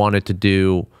that I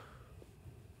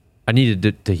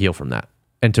needed to heal from that.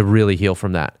 and to really heal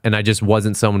from that. And I just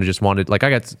wasn't someone who just wanted, like, I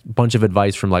got a bunch of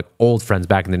advice from like old friends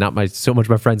back in the, not so much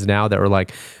my friends now, that were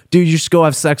like, dude, you just go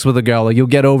have sex with a girl, like, you'll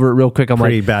get over it real quick. I'm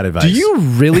Pretty like, bad advice. do you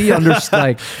really understand?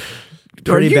 Like,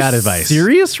 Pretty are you bad advice.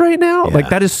 Serious right now? Yeah. Like,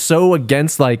 that is so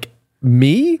against like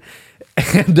me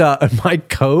and my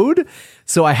code.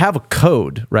 So I have a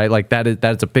code, right? Like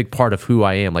that's a big part of who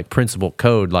I am, like principle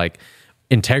code, like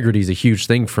integrity is a huge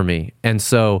thing for me. And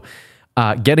so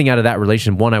getting out of that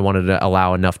relation, one, I wanted to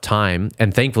allow enough time.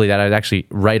 And thankfully that had actually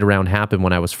right around happened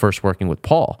when I was first working with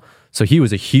Paul. So he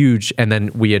was a huge, and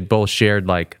then we had both shared,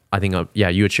 like, I think,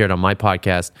 you had shared on my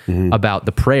podcast about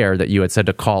the prayer that you had said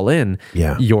to call in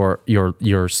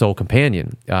your soul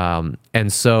companion.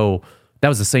 And so that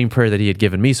was the same prayer that he had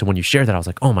given me. So when you shared that, I was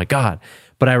like, oh my God.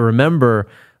 But I remember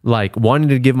like wanting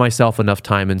to give myself enough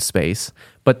time and space.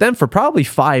 But then for probably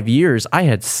 5 years, I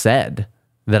had said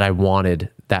that I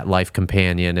wanted that life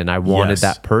companion and I wanted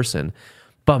that person.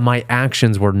 But my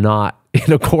actions were not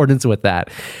in accordance with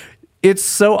that. It's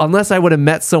so, unless I would have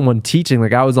met someone teaching,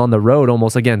 like I was on the road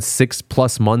almost, again,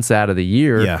 6+ months out of the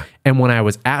year. Yeah. And when I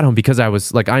was at home, because I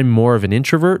was like, I'm more of an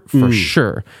introvert for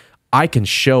sure. I can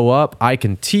show up, I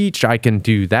can teach, I can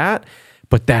do that.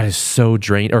 But that is so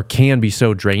draining, or can be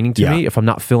so draining to me if I'm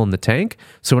not filling the tank.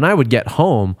 So when I would get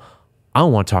home, I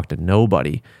don't want to talk to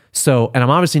nobody. So, and I'm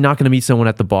obviously not going to meet someone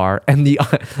at the bar. And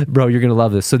bro, you're going to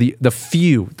love this. So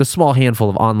the small handful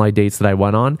of online dates that I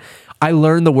went on, I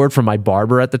learned the word from my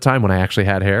barber at the time when I actually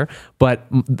had hair, but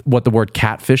what the word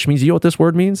catfish means. You know what this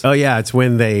word means? Oh yeah. It's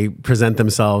when they present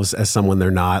themselves as someone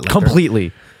they're not. Like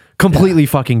completely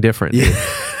fucking different. Yeah.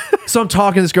 So I'm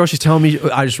talking to this girl, she's telling me,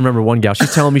 I just remember one gal,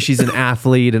 she's telling me she's an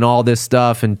athlete and all this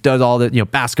stuff and does all the,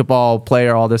 basketball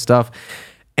player, all this stuff.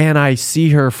 And I see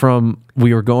her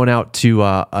we were going out to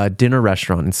a dinner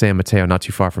restaurant in San Mateo, not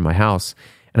too far from my house.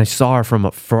 And I saw her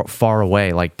from far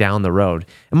away, like down the road.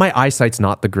 And my eyesight's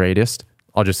not the greatest.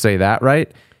 I'll just say that, right?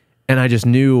 And I just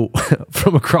knew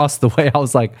from across the way, I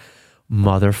was like,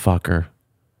 motherfucker,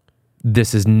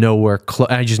 this is nowhere close.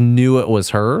 I just knew it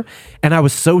was her. And I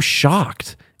was so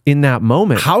shocked in that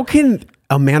moment. How can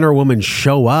a man or a woman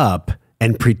show up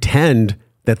and pretend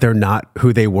that they're not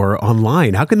who they were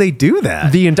online? How can they do that?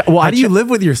 How do you live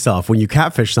with yourself when you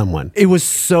catfish someone? It was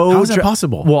so... How is that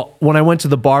possible? Well, when I went to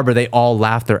the barber, they all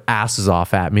laughed their asses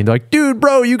off at me. They're like, dude,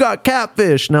 bro, you got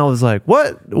catfish. And I was like,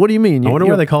 what? What do you mean? I wonder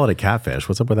why they call it a catfish.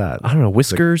 What's up with that? I don't know.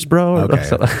 Whiskers, bro?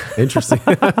 Okay. Interesting.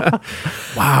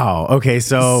 Wow. Okay,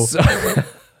 so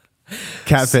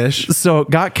catfish. So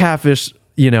got catfish...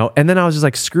 and then I was just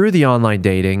like, screw the online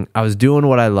dating. I was doing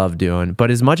what I love doing.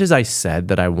 But as much as I said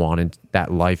that I wanted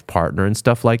that life partner and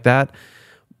stuff like that,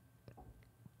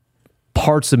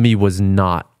 parts of me was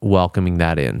not welcoming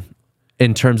that in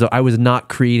terms of, I was not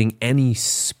creating any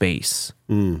space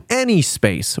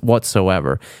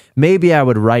whatsoever. Maybe I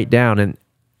would write down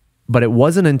but it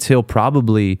wasn't until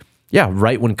probably,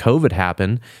 right when COVID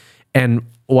happened. And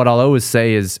what I'll always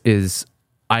say is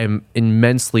I am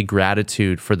immensely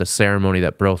gratitude for the ceremony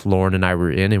that both Lauren and I were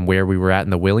in and where we were at in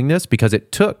the willingness, because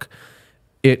it took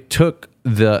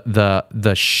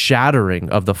the shattering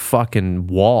of the fucking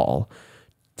wall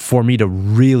for me to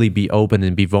really be open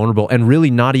and be vulnerable and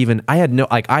really not even, I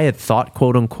had thought,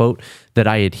 quote unquote, that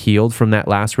I had healed from that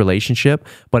last relationship,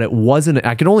 but it wasn't,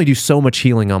 I could only do so much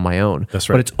healing on my own. That's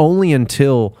right. But it's only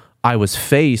until I was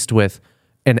faced with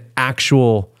an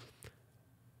actually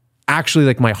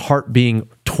like my heart being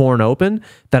torn open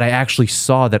that I actually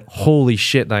saw that, holy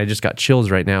shit, and I just got chills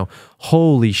right now.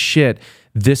 Holy shit,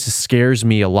 this scares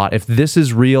me a lot. If this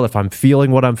is real, if I'm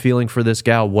feeling what I'm feeling for this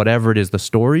gal, whatever it is, the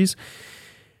stories,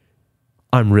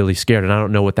 I'm really scared and I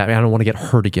don't know what that means. I don't want to get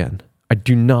hurt again. I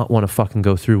do not want to fucking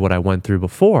go through what I went through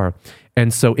before.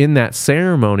 And so in that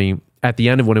ceremony, at the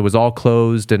end of when it was all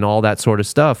closed and all that sort of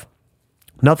stuff,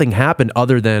 nothing happened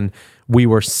other than we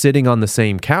were sitting on the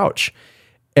same couch.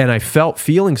 And I felt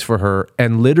feelings for her,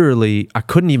 and literally I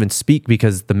couldn't even speak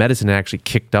because the medicine had actually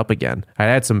kicked up again. I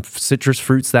had some citrus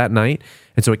fruits that night,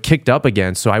 and so it kicked up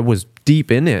again. So I was deep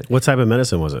in it. What type of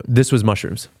medicine was it? This was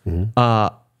mushrooms.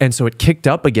 And so it kicked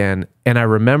up again. And I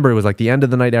remember it was like the end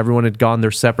of the night, everyone had gone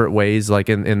their separate ways, like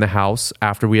in the house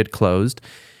after we had closed.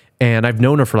 And I've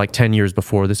known her for like 10 years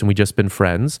before this, and we just been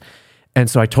friends. And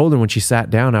so I told her when she sat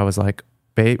down, I was like,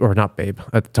 babe, or not babe,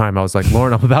 at the time, I was like,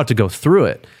 Lauren, I'm about to go through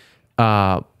it.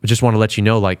 I just want to let you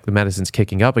know, like, the medicine's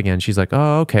kicking up again. She's like,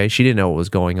 oh, okay. She didn't know what was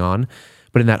going on.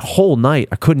 But in that whole night,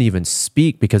 I couldn't even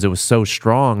speak because it was so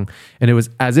strong. And it was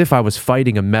as if I was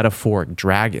fighting a metaphoric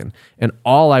dragon. And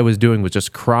all I was doing was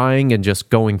just crying and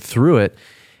just going through it.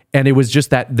 And it was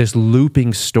just this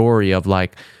looping story of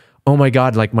like, oh my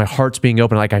God, like my heart's being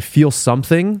open. Like I feel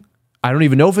something. I don't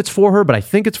even know if it's for her, but I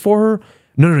think it's for her.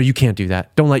 No, you can't do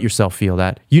that. Don't let yourself feel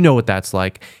that. You know what that's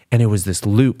like. And it was this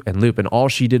loop, and all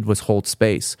she did was hold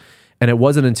space. And it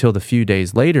wasn't until the few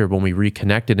days later when we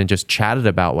reconnected and just chatted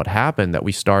about what happened that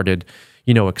we started,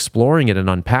 exploring it and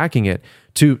unpacking it.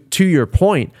 To your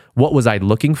point, what was I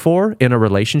looking for in a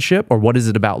relationship, or what is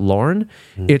it about Lauren?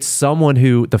 It's someone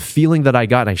who, the feeling that I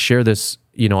got, and I share this,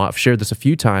 I've shared this a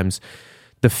few times,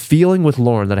 the feeling with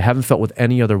Lauren that I haven't felt with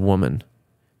any other woman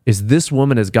is this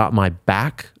woman has got my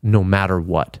back no matter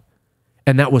what.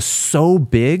 And that was so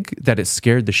big that it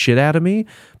scared the shit out of me.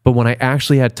 But when I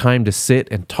actually had time to sit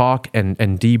and talk and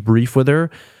debrief with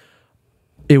her,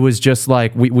 it was just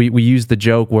like we used the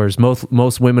joke, whereas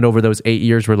most women over those 8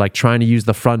 years were like trying to use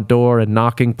the front door and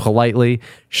knocking politely.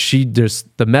 She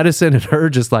just, the medicine in her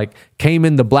just like came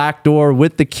in the black door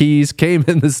with the keys, came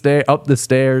in up the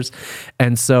stairs.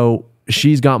 And so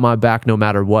she's got my back no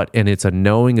matter what. And it's a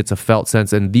knowing, it's a felt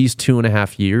sense. And these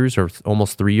 2.5 years or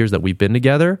almost 3 years that we've been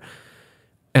together,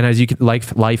 and as you can,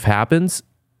 life happens,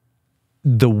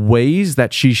 the ways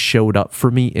that she showed up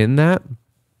for me in that,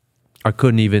 I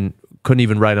couldn't even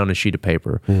write on a sheet of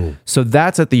paper. So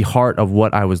that's at the heart of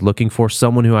what I was looking for.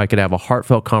 Someone who I could have a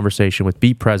heartfelt conversation with,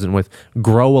 be present with,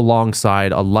 grow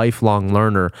alongside, a lifelong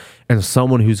learner, and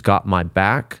someone who's got my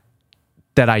back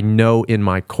that I know in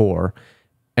my core.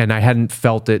 And I hadn't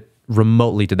felt it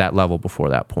remotely to that level before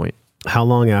that point. How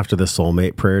long after the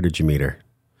soulmate prayer did you meet her?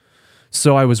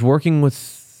 So I was working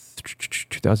with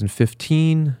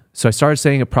 2015. So I started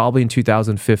saying it probably in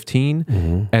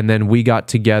 2015. And then we got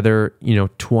together,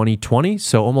 2020.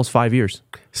 So almost 5 years.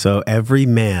 So every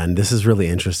man, this is really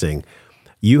interesting.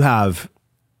 You have,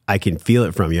 I can feel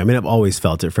it from you. I mean, I've always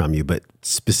felt it from you, but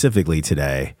specifically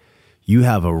today, you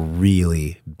have a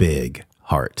really big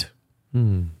heart.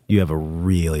 You have a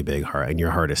really big heart, and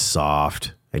your heart is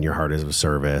soft, and your heart is of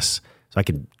service. So I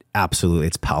can absolutely,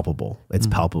 it's palpable. It's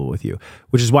palpable with you,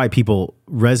 which is why people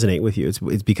resonate with you.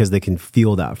 It's because they can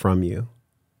feel that from you.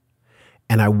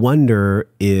 And I wonder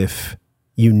if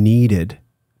you needed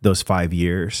those 5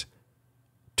 years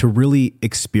to really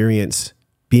experience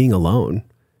being alone,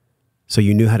 so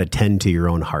you knew how to tend to your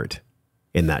own heart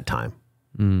in that time.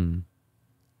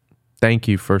 Thank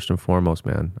you, first and foremost,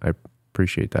 man. I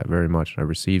appreciate that very much. I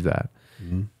received that.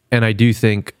 And I do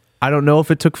think, I don't know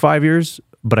if it took 5 years,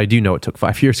 but I do know it took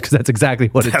 5 years, because that's exactly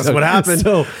what it took. That's what happened.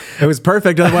 So it was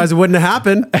perfect. Otherwise it wouldn't have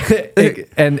happened.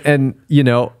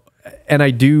 And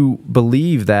I do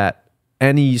believe that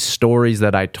any stories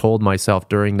that I told myself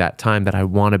during that time that I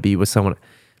want to be with someone,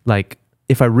 like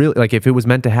if it was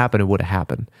meant to happen, it would have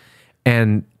happened.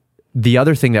 And the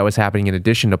other thing that was happening in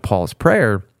addition to Paul's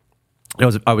prayer,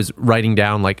 I was writing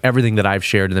down like everything that I've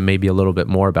shared, and then maybe a little bit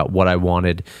more about what I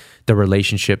wanted the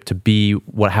relationship to be,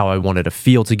 how I wanted to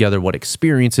feel together, what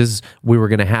experiences we were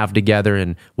going to have together,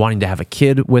 and wanting to have a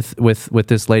kid with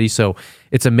this lady. So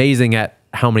it's amazing at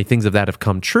how many things of that have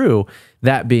come true.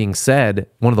 That being said,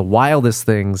 one of the wildest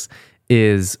things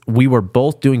is we were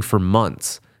both doing for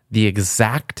months the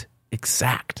exact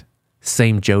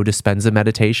same Joe Dispenza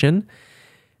meditation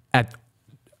at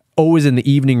always in the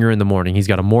evening or in the morning. He's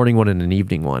got a morning one and an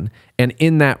evening one. And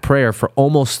in that prayer for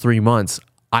almost 3 months,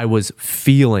 I was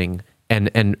feeling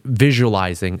and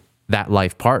visualizing that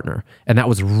life partner. And that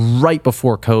was right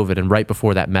before COVID and right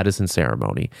before that medicine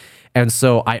ceremony. And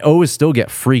so I always still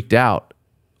get freaked out.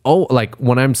 Oh, like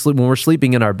when we're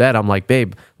sleeping in our bed, I'm like,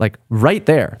 babe, like right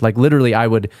there, like literally I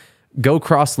would go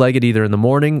cross-legged either in the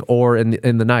morning or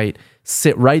in the night,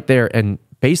 sit right there and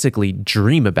basically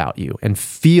dream about you and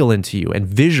feel into you and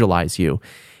visualize you.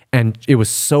 And it was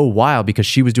so wild because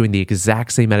she was doing the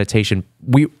exact same meditation.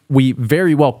 We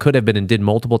very well could have been and did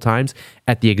multiple times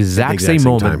at the exact same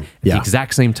moment, the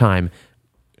exact same time,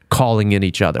 calling in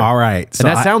each other. All right. So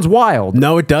and that sounds wild.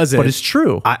 No, it doesn't. But it's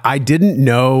true. I didn't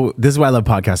know, this is why I love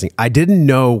podcasting. I didn't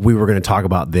know we were going to talk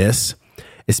about this,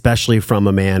 especially from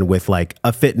a man with like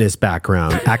a fitness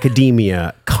background,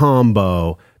 academia,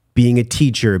 combo, being a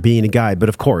teacher, being a guide. But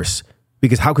of course,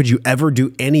 because how could you ever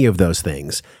do any of those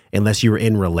things unless you were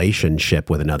in relationship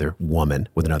with another woman,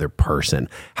 with another person?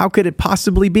 How could it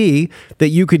possibly be that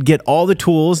you could get all the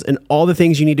tools and all the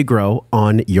things you need to grow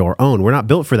on your own? We're not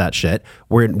built for that shit.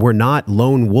 We're not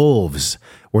lone wolves.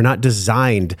 We're not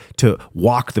designed to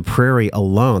walk the prairie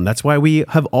alone. That's why we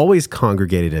have always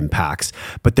congregated in packs.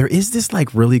 But there is this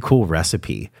like really cool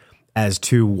recipe as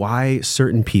to why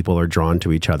certain people are drawn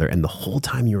to each other. And the whole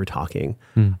time you were talking,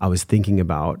 I was thinking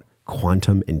about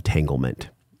quantum entanglement.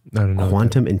 I don't know.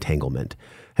 Quantum entanglement.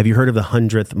 Have you heard of the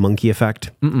 100th monkey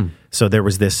effect? So there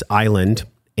was this island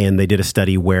and they did a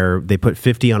study where they put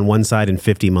 50 on one side and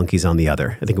 50 monkeys on the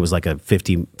other. I think it was like a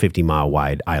 50 mile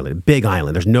wide island, a big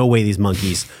island. There's no way these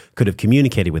monkeys could have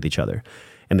communicated with each other.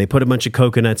 And they put a bunch of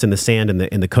coconuts in the sand,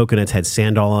 and the coconuts had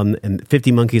sand all on, and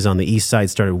 50 monkeys on the east side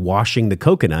started washing the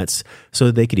coconuts so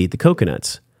that they could eat the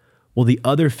coconuts. Well, the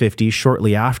other 50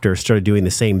 shortly after started doing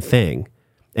the same thing.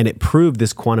 And it proved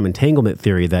this quantum entanglement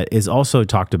theory that is also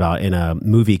talked about in a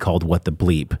movie called What the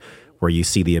Bleep, where you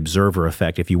see the observer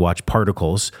effect. If you watch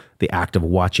particles, the act of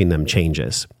watching them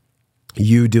changes.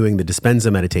 You doing the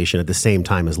Dispenza meditation at the same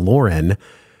time as Lauren,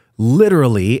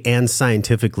 literally and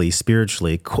scientifically,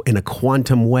 spiritually, in a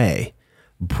quantum way,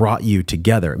 brought you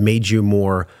together, made you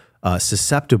more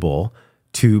susceptible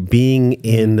to being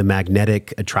in the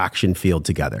magnetic attraction field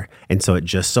together. And so it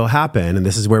just so happened, and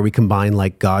this is where we combine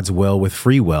like God's will with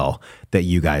free will, that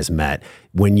you guys met.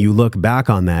 When you look back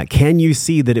on that, can you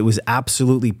see that it was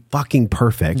absolutely fucking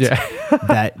perfect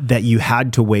that you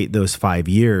had to wait those 5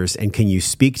 years? And can you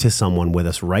speak to someone with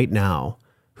us right now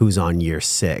who's on year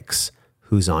 6,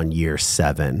 who's on year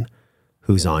 7,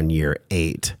 who's on year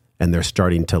 8, and they're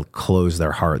starting to close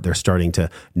their heart. They're starting to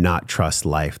not trust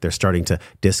life. They're starting to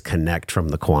disconnect from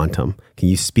the quantum. Can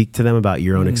you speak to them about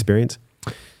your own experience?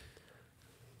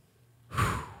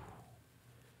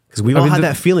 Because we've all had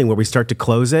that feeling where we start to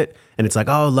close it and it's like,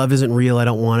 oh, love isn't real. I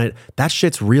don't want it. That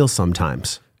shit's real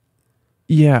sometimes.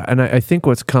 Yeah. And I think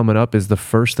what's coming up is the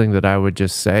first thing that I would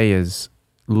just say is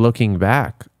looking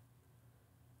back.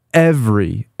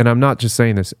 And I'm not just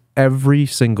saying this, every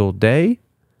single day,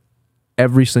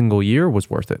 every single year was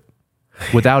worth it.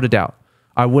 Without a doubt.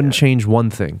 I wouldn't change one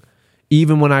thing.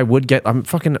 Even when I would get,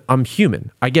 I'm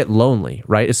human. I get lonely,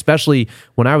 right? Especially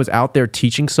when I was out there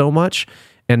teaching so much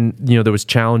and, there was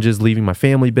challenges leaving my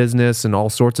family business and all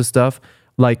sorts of stuff.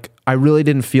 Like, I really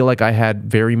didn't feel like I had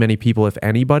very many people, if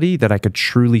anybody, that I could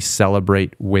truly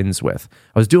celebrate wins with.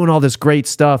 I was doing all this great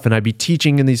stuff and I'd be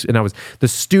teaching in these, and the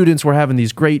students were having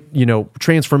these great,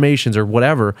 transformations or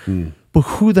whatever. But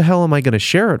who the hell am I going to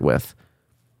share it with?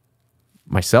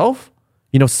 Myself?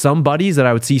 Some buddies that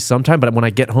I would see sometime, but when I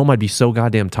get home, I'd be so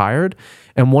goddamn tired.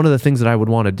 And one of the things that I would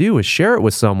want to do is share it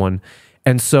with someone.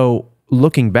 And so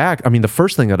looking back, the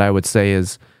first thing that I would say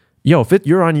is, if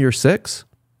you're on year 6,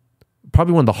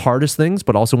 probably one of the hardest things,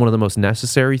 but also one of the most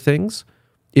necessary things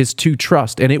is to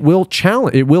trust. And it will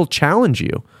challenge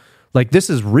you. Like, this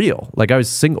is real. Like, I was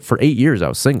single for 8 years. I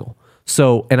was single.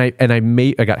 So, I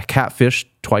got catfished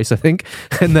twice, I think.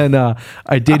 And then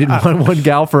I dated one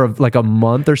gal for like a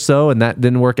month or so, and that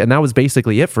didn't work. And that was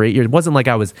basically it for 8 years. It wasn't like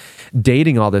I was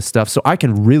dating all this stuff. So I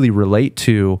can really relate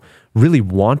to really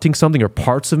wanting something or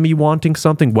parts of me wanting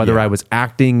something, whether I was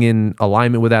acting in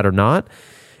alignment with that or not,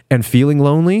 and feeling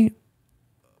lonely.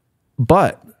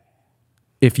 But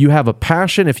if you have a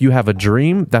passion, if you have a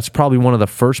dream, that's probably one of the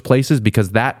first places,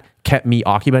 because that kept me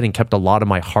occupied and kept a lot of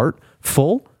my heart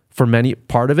full for many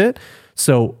part of it.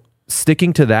 So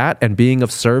sticking to that and being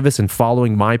of service and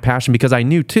following my passion, because I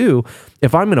knew too,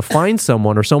 if I'm going to find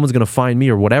someone or someone's going to find me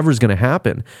or whatever's going to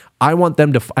happen, I want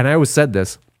them to, and I always said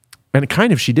this, and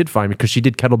kind of she did find me because she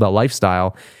did Kettlebell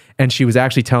Lifestyle. And she was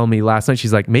actually telling me last night,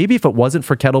 she's like, maybe if it wasn't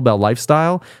for Kettlebell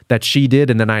Lifestyle that she did,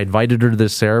 and then I invited her to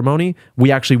this ceremony,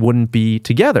 we actually wouldn't be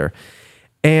together.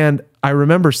 And I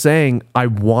remember saying, I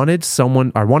wanted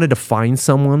to find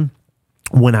someone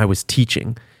when I was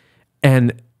teaching.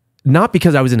 And not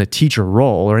because I was in a teacher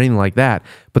role or anything like that,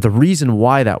 but the reason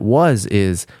why that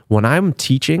is when I'm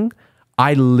teaching,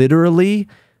 I literally,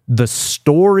 the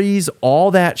stories,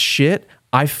 all that shit,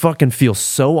 I fucking feel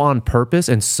so on purpose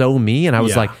and so me. And I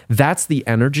was like, that's the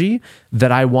energy that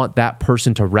I want that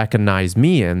person to recognize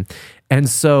me in. And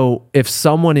so if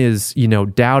someone is,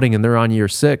 doubting and they're on year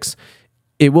 6,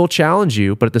 it will challenge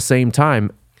you. But at the same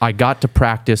time, I got to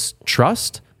practice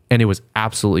trust, and it was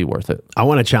absolutely worth it. I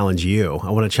want to challenge you.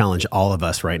 I want to challenge all of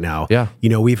us right now. Yeah.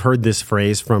 We've heard this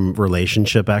phrase from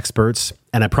relationship experts,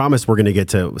 and I promise we're going to get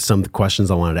to some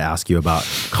questions I wanted to ask you about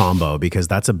combo, because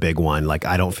that's a big one. Like,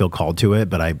 I don't feel called to it,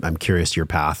 but I'm curious your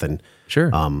path, and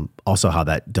sure. Also how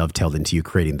that dovetailed into you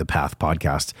creating the Path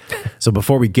podcast. So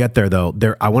before we get there though,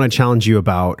 I want to challenge you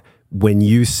about when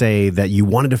you say that you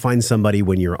wanted to find somebody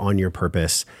when you're on your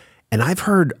purpose. And I've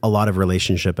heard a lot of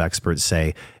relationship experts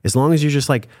say, as long as you're just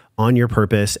like on your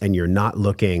purpose and you're not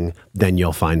looking, then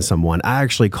you'll find someone. I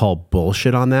actually call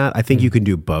bullshit on that. I think you can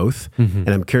do both. And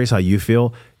I'm curious how you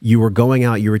feel. You were going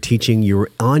out, you were teaching, you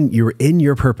were in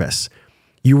your purpose.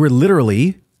 You were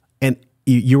literally, and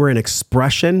you were an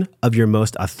expression of your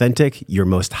most authentic, your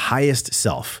most highest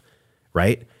self,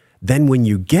 right? Then when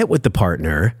you get with the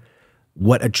partner,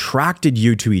 what attracted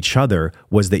you to each other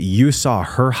was that you saw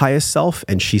her highest self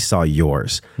and she saw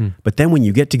yours. But then when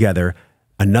you get together,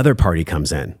 another party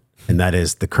comes in, and that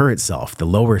is the current self, the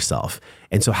lower self.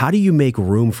 And so how do you make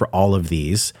room for all of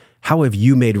these? How have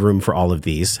you made room for all of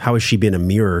these? How has she been a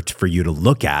mirror for you to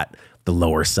look at the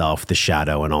lower self, the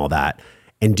shadow, and all that?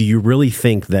 And do you really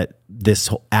think that this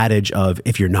whole adage of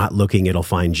if you're not looking, it'll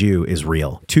find you is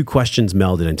real? Two questions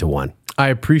melded into one. I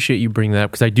appreciate you bringing that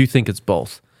up because I do think it's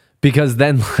both. Because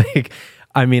then, like,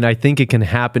 I mean, I think it can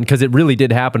happen because it really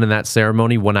did happen in that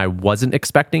ceremony when I wasn't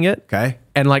expecting it. Okay.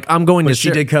 And like, I'm going But to...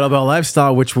 she did Kettlebell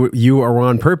Lifestyle, which you are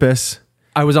on purpose.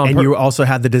 I was on And you also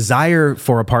had the desire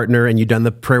for a partner, and you done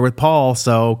the prayer with Paul.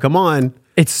 So come on.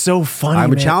 It's so funny,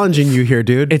 I'm man. challenging you here,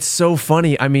 dude. It's so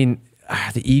funny. I mean,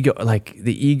 the ego.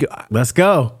 Let's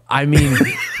go. I mean,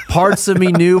 parts of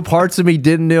me knew, parts of me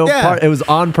didn't know. Yeah. It was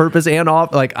on purpose and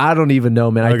off. Like, I don't even know,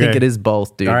 man. I think Okay. it is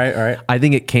both, dude. All right. I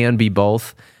think it can be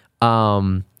both.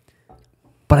 But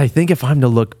I think if I'm to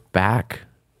look back,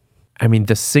 I mean,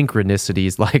 the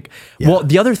synchronicities, like, well,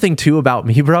 the other thing too about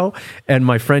me, bro, and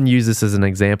my friend used this as an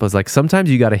example, is like, sometimes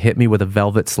you got to hit me with a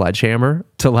velvet sledgehammer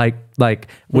to like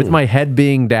with my head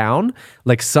being down,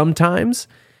 like sometimes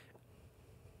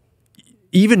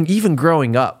even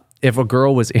growing up, if a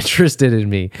girl was interested in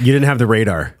me, You didn't have the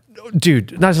radar. dude,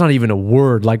 that's not even a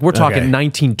word. Like, we're talking Okay.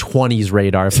 1920s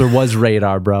radar, if there was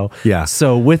radar, bro. Yeah.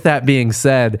 So with that being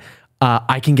said,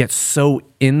 I can get so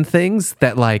in things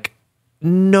that like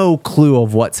no clue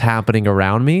of what's happening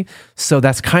around me. So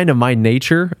that's kind of my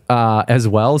nature as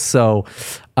well. So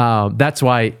that's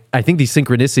why I think these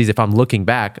synchronicities, if I'm looking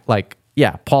back, like,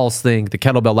 yeah, Paul's thing, the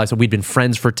Kettlebell Lifestyle, we'd been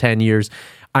friends for 10 years.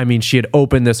 I mean, she had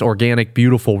opened this organic,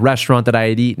 beautiful restaurant that I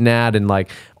had eaten at and like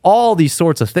all these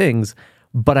sorts of things.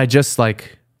 But I just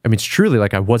like, I mean, it's truly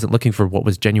like I wasn't looking for what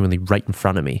was genuinely right in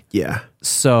front of me. Yeah.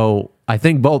 So I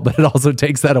think both, but it also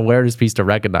takes that awareness piece to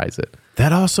recognize it.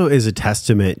 That also is a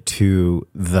testament to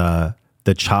the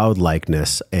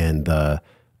childlikeness and the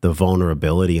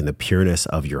vulnerability and the pureness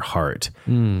of your heart.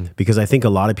 Because I think a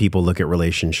lot of people look at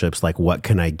relationships like, what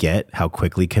can I get? How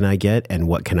quickly can I get? And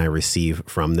what can I receive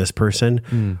from this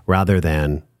person? Rather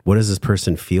than, what does this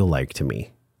person feel like to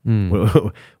me?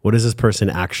 What does this person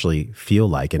actually feel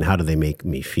like? And how do they make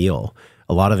me feel?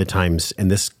 A lot of the times, and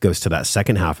this goes to that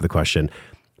second half of the question,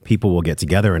 people will get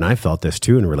together, and I felt this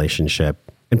too in a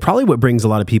relationship. And probably what brings a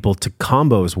lot of people to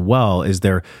combo as well is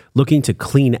they're looking to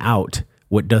clean out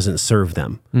what doesn't serve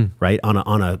them, right? On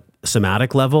a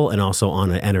somatic level and also on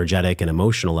an energetic and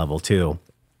emotional level too,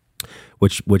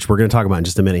 which we're going to talk about in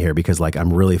just a minute here, because like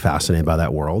I'm really fascinated by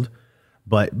that world.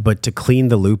 But to clean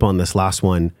the loop on this last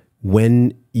one,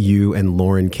 when you and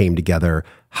Lauren came together,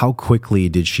 how quickly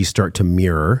did she start to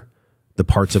mirror the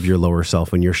parts of your lower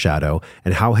self and your shadow?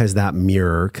 And how has that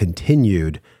mirror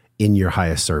continued in your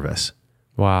highest service?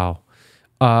 Wow.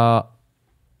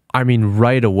 I mean,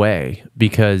 right away,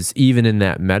 because even in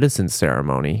that medicine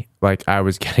ceremony, like I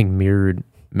was getting mirrored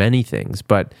many things,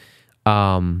 but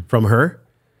From her?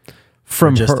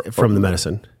 from Just her, from the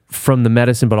medicine? from the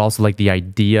medicine, but also like the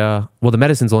idea. Well, the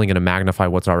medicine's only going to magnify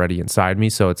what's already inside me,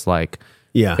 so it's like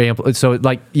Yeah. So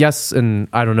like yes, and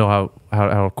I don't know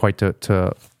how quite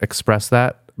to express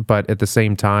that, but at the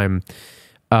same time,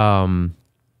 I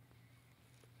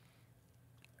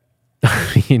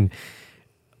mean,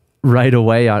 right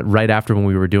away, right after when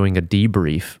we were doing a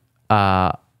debrief,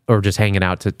 or just hanging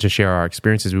out to share our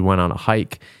experiences, we went on a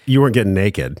hike. You weren't getting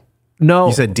naked. No,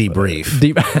 You said debrief.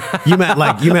 deep. You meant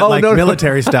like no.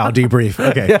 military style debrief.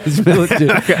 Okay. Yes,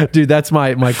 dude, that's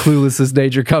my cluelessest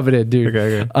nature coming in, dude.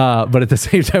 Okay. But at the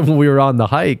same time, when we were on the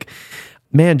hike,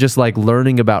 man, just like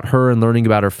learning about her and learning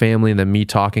about her family, and then me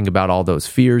talking about all those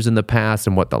fears in the past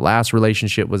and what the last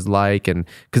relationship was like. And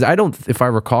because if I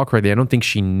recall correctly, I don't think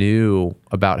she knew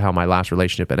about how my last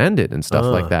relationship had ended and stuff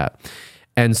like that.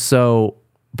 And so,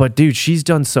 but dude, she's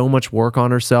done so much work on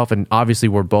herself, and obviously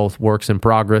we're both works in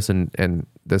progress and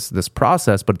this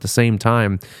process, but at the same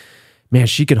time, man,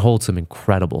 she can hold some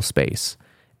incredible space.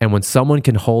 And when someone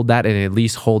can hold that and at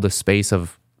least hold a space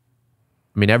of,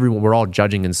 I mean, we're all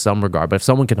judging in some regard, but if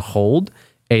someone can hold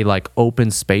a like open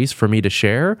space for me to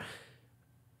share,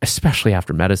 especially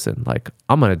after medicine, like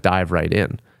I'm going to dive right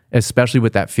in, especially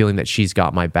with that feeling that she's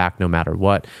got my back no matter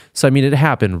what. So, I mean, it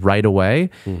happened right away.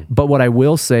 But what I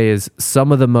will say is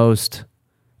some of the most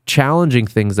challenging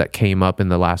things that came up in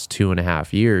the last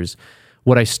 2.5 years,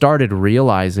 what I started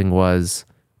realizing was,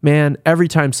 man, every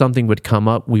time something would come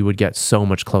up, we would get so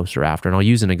much closer after. And I'll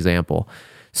use an example.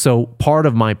 So part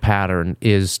of my pattern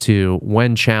is to,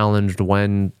 when challenged,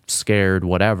 when scared,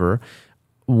 whatever,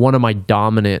 one of my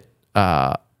dominant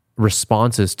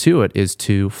responses to it is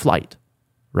to flight,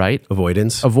 right?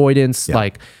 Avoidance.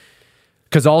 Like,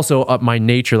 because also my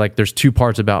nature, like there's two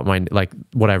parts about my, like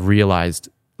what I've realized,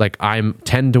 like I'm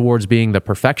tend towards being the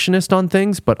perfectionist on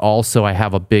things, but also I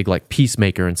have a big like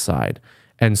peacemaker inside.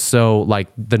 And so like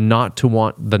the not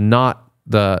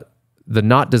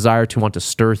desire to want to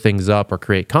stir things up or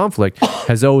create conflict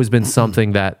has always been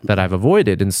something that I've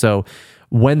avoided. And so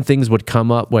when things would come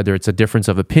up, whether it's a difference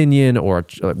of opinion or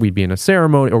we'd be in a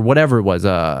ceremony or whatever it was,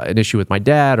 an issue with my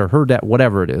dad or her dad,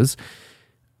 whatever it is,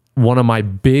 one of my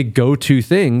big go-to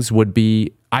things would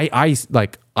be I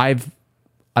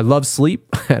love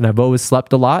sleep and I've always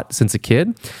slept a lot since a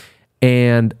kid,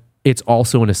 and it's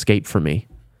also an escape for me.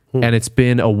 And it's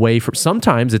been a way for,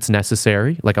 sometimes it's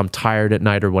necessary, like I'm tired at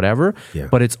night or whatever,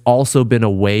 but it's also been a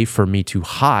way for me to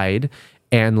hide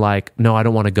and like, no, I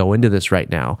don't want to go into this right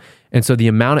now. And so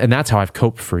and that's how I've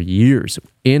coped for years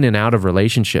in and out of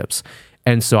relationships.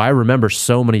 And so I remember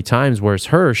so many times, whereas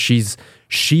her, she's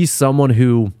someone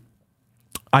who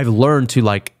I've learned to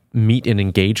like meet and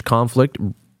engage conflict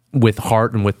with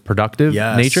heart and with productive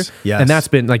nature. And that's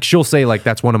been like, she'll say like,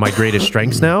 that's one of my greatest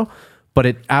strengths now. But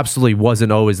it absolutely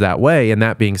wasn't always that way. And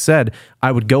that being said,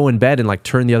 I would go in bed and like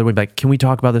turn the other way, like, can we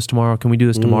talk about this tomorrow? Can we do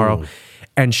this tomorrow?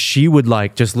 And she would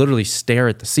like just literally stare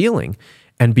at the ceiling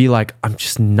and be like, I'm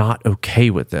just not okay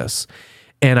with this.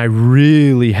 And I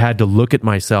really had to look at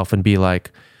myself and be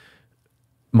like,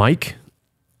 Mike,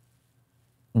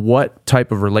 what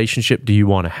type of relationship do you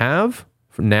want to have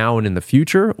for now and in the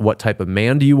future? What type of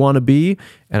man do you want to be?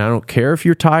 And I don't care if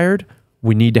you're tired.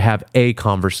 We need to have a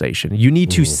conversation. You need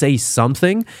to say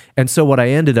something. And so what I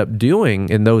ended up doing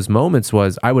in those moments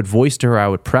was I would voice to her, I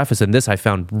would preface, and this I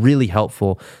found really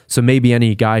helpful. So maybe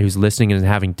any guy who's listening and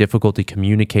having difficulty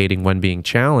communicating when being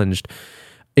challenged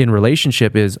in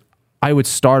relationship is I would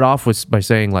start off by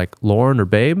saying like, Lauren or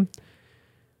babe,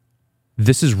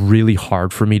 this is really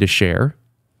hard for me to share.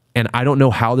 And I don't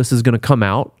know how this is going to come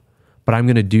out, but I'm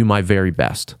going to do my very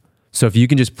best. So if you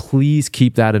can just please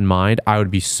keep that in mind, I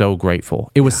would be so grateful.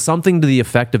 It was something to the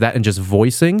effect of that and just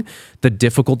voicing the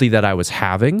difficulty that I was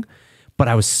having, but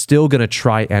I was still going to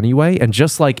try anyway. And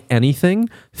just like anything,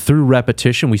 through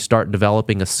repetition, we start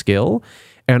developing a skill.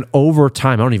 And over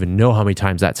time, I don't even know how many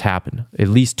times that's happened, at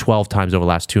least 12 times over the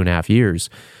last 2.5 years.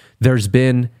 There's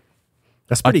been...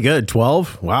 That's pretty good.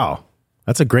 12? Wow.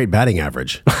 That's a great batting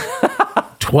average.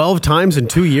 12 times in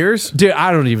 2 years? Dude,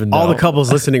 I don't even know. All the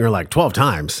couples listening are like, 12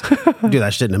 times? Do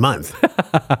that shit in a month.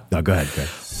 No, go ahead.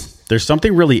 There's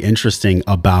something really interesting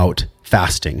about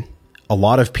fasting. A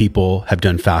lot of people have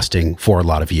done fasting for a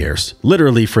lot of years.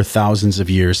 Literally for thousands of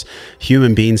years,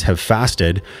 human beings have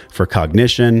fasted for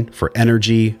cognition, for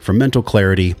energy, for mental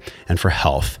clarity, and for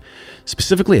health.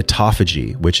 Specifically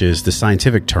autophagy, which is the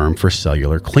scientific term for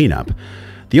cellular cleanup.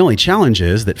 The only challenge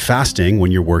is that fasting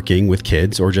when you're working with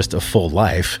kids or just a full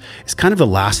life is kind of the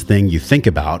last thing you think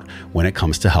about when it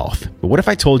comes to health. But what if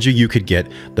I told you you could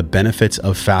get the benefits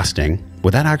of fasting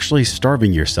without actually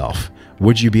starving yourself?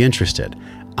 Would you be interested?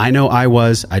 I know I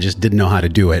was. I just didn't know how to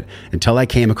do it until I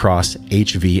came across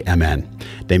HVMN.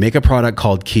 They make a product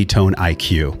called Ketone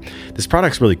IQ. This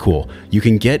product's really cool. You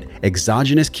can get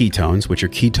exogenous ketones, which are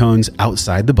ketones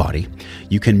outside the body.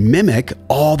 You can mimic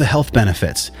all the health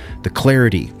benefits, the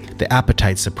clarity, the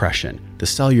appetite suppression, the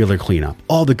cellular cleanup,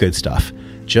 all the good stuff,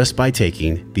 just by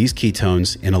taking these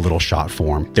ketones in a little shot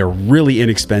form. They're really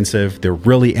inexpensive. They're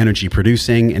really energy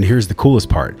producing. And here's the coolest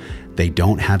part. They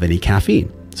don't have any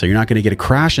caffeine. So you're not going to get a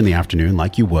crash in the afternoon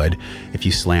like you would if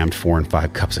you slammed 4 and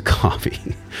 5 cups of coffee.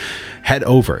 Head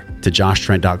over to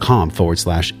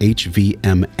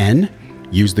joshtrent.com/HVMN.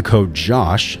 Use the code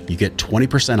JOSH. You get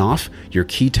 20% off your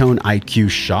Ketone IQ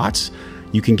shots.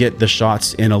 You can get the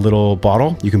shots in a little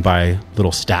bottle. You can buy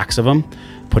little stacks of them,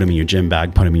 put them in your gym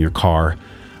bag, put them in your car.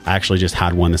 I actually just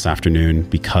had one this afternoon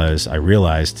because I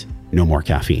realized no more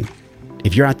caffeine.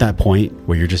 If you're at that point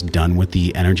where you're just done with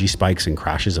the energy spikes and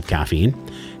crashes of caffeine,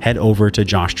 head over to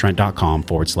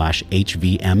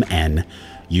joshtrent.com/HVMN.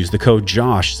 Use the code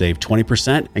JOSH, save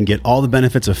 20%, and get all the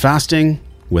benefits of fasting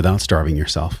without starving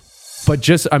yourself. But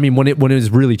just, I mean, when it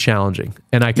was really challenging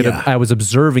and I was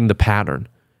observing the pattern.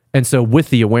 And so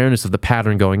with the awareness of the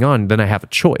pattern going on, then I have a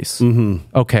choice.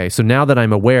 Okay, so now that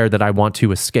I'm aware that I want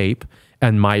to escape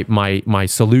and my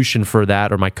solution for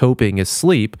that or my coping is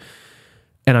sleep,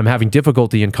 and I'm having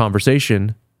difficulty in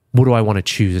conversation, what do I want to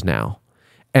choose now?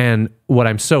 And what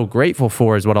I'm so grateful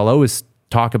for is what I'll always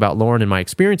talk about Lauren and my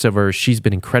experience of her. She's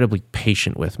been incredibly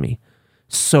patient with me.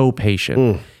 So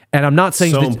patient. And I'm not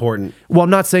saying... So important. Well,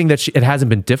 I'm not saying that it hasn't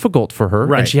been difficult for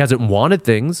her and she hasn't wanted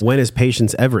things. When is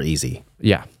patience ever easy?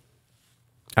 Yeah.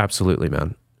 Absolutely,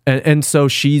 man. And so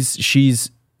she's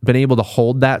been able to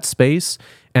hold that space.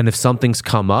 And if something's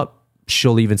come up,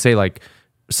 she'll even say like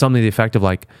something to the effect of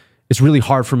like, It's really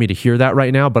hard for me to hear that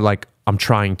right now, but like I'm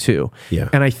trying to. Yeah.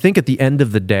 And I think at the end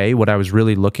of the day, what I was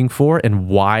really looking for and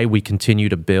why we continue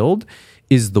to build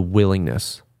is the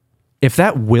willingness. If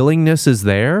that willingness is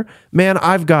there, man,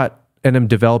 I've got and I'm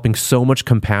developing so much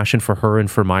compassion for her and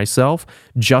for myself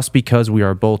just because we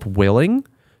are both willing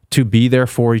to be there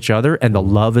for each other and the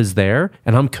love is there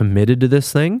and I'm committed to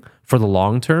this thing for the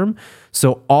long term.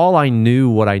 So all I knew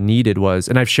what I needed was,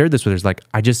 and I've shared this with her, is like,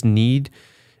 I just need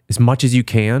as much as you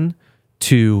can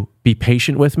to be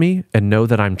patient with me and know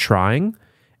that I'm trying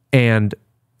and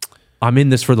I'm in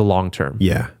this for the long term.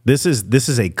 Yeah. This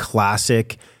is a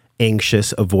classic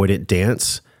anxious avoidant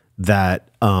dance that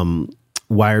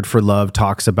Wired for Love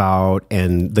talks about,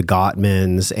 and the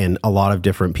Gottmans and a lot of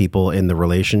different people in the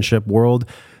relationship world.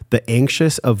 The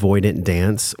anxious avoidant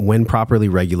dance, when properly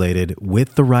regulated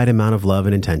with the right amount of love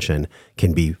and intention,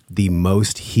 can be the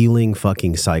most healing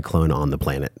fucking cyclone on the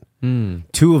planet.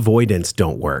 Two avoidants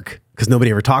don't work because nobody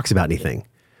ever talks about anything.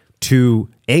 Two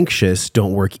anxious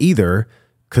don't work either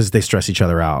because they stress each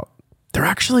other out. There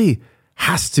actually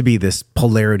has to be this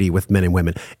polarity with men and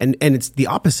women. And it's the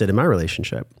opposite in my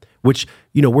relationship, which,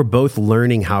 you know, we're both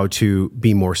learning how to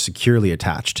be more securely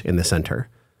attached in the center.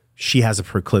 She has a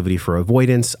proclivity for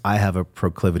avoidance. I have a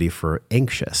proclivity for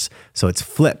anxious. So it's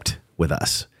flipped with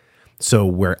us. So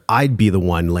where I'd be the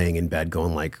one laying in bed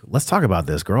going like, let's talk about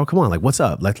this, girl. Come on. Like, what's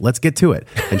up? Let's get to it.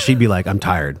 And she'd be like, I'm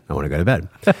tired. I want to go to bed.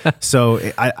 So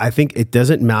I think it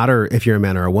doesn't matter if you're a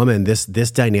man or a woman. This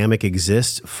dynamic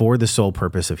exists for the sole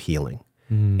purpose of healing.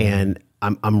 And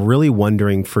I'm really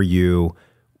wondering for you,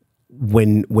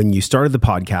 when you started the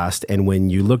podcast and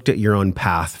when you looked at your own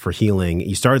path for healing,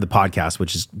 you started the podcast,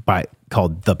 which is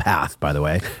called The Path, by the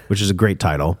way, which is a great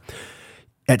title.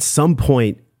 At some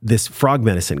point, this frog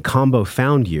medicine combo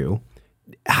found you.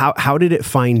 How did it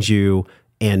find you?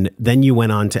 And then you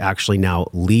went on to actually now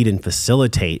lead and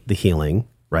facilitate the healing,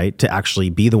 right? To actually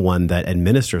be the one that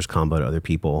administers combo to other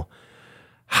people.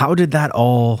 How did that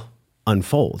all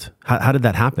unfold? How did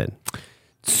that happen?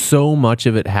 So much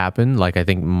of it happened. Like, I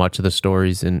think much of the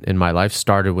stories in my life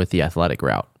started with the athletic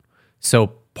route.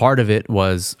 So part of it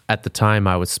was, at the time,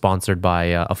 I was sponsored by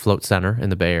a float center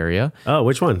in the Bay Area. Oh,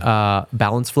 which one?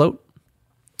 Balance Float.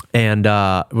 And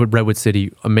Redwood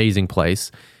City, amazing place.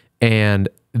 And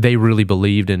they really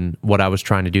believed in what I was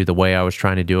trying to do, the way I was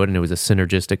trying to do it. And it was a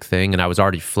synergistic thing. And I was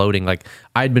already floating. Like,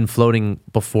 I'd been floating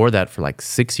before that for like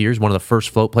 6 years. One of the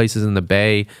first float places in the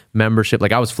Bay, membership.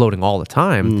 Like, I was floating all the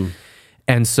time.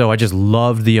 And so I just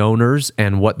loved the owners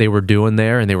and what they were doing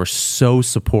there. And they were so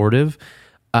supportive.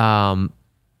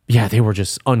 They were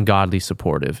just ungodly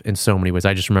supportive in so many ways.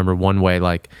 I just remember one way,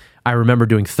 like, I remember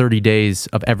doing 30 days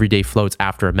of everyday floats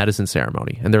after a medicine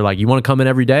ceremony. And they're like, you want to come in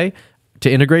every day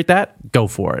to integrate that? Go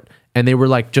for it. And they were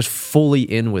like just fully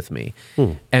in with me.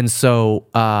 And so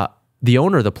the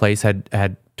owner of the place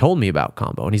had told me about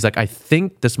combo. And he's like, I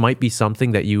think this might be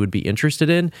something that you would be interested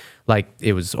in. Like,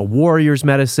 it was a warrior's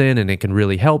medicine and it can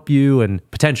really help you and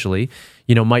potentially,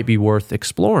 you know, might be worth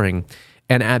exploring.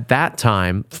 And at that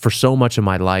time, for so much of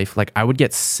my life, like, I would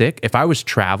get sick if I was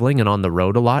traveling and on the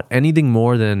road a lot. Anything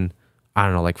more than, I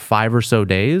don't know, like 5 or so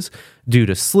days, due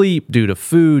to sleep, due to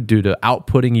food, due to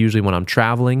outputting, usually when I'm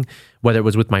traveling, whether it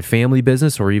was with my family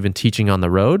business or even teaching on the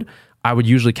road, I would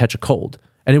usually catch a cold.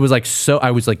 And it was like, so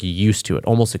I was like used to it,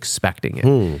 almost expecting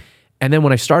it. And then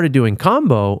when I started doing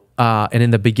combo, and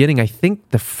in the beginning, I think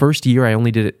the first year I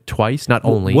only did it twice, not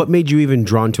only. What made you even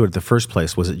drawn to it in the first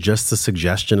place? Was it just the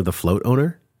suggestion of the float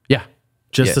owner? Yeah.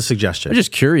 Just the suggestion? I'm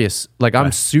just curious. Like,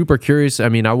 I'm super curious. I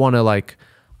mean, I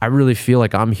really feel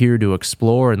like I'm here to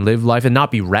explore and live life and not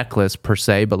be reckless per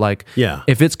se, but like,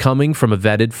 if it's coming from a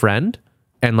vetted friend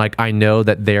and like, I know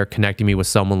that they're connecting me with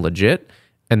someone legit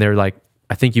and they're like,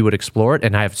 I think you would explore it.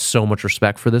 And I have so much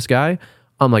respect for this guy.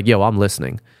 I'm like, yo, I'm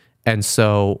listening. And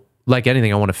so, like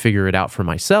anything, I want to figure it out for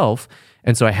myself.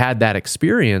 And so I had that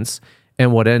experience.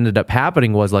 And what ended up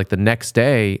happening was, like, the next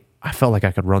day, I felt like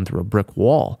I could run through a brick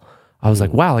wall. I was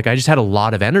like, wow, like, I just had a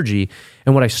lot of energy.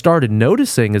 And what I started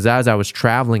noticing is, as I was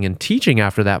traveling and teaching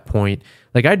after that point,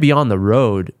 like, I'd be on the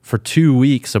road for 2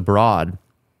 weeks abroad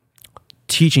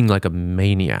teaching like a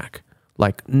maniac.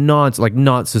 Like,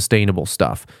 not sustainable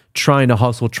stuff, trying to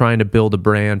hustle, trying to build a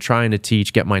brand, trying to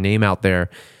teach, get my name out there.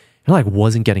 And I, like,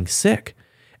 wasn't getting sick.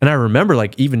 And I remember,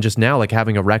 like, even just now, like,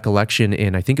 having a recollection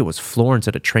in, I think it was Florence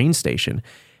at a train station.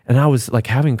 And I was like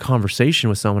having a conversation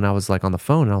with someone. I was like on the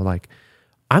phone and I was like,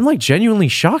 I'm like genuinely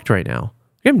shocked right now.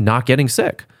 Like, I'm not getting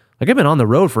sick. Like, I've been on the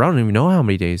road for I don't even know how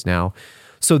many days now.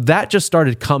 So that just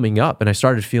started coming up and I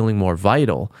started feeling more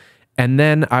vital. And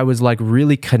then I was like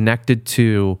really connected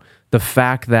to the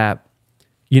fact that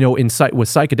with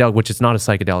psychedelic, which is not a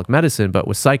psychedelic medicine, but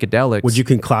with psychedelics, Would you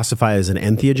can classify as an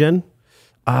entheogen?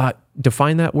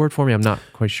 define that word for me? I'm not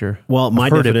quite sure. Well, my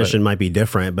I've heard definition might be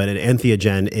different, but an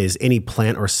entheogen is any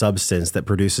plant or substance that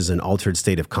produces an altered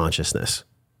state of consciousness.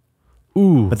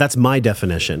 Ooh. But that's my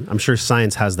definition. I'm sure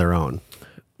science has their own.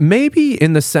 Maybe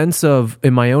in the sense of,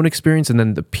 in my own experience, and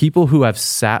then the people who have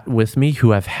sat with me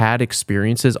who have had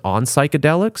experiences on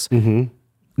psychedelics,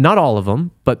 not all of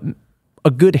them, but a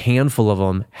good handful of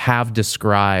them have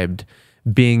described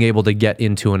being able to get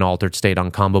into an altered state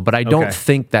on combo. But I don't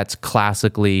think that's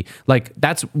classically, like,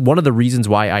 that's one of the reasons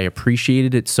why I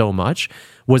appreciated it so much,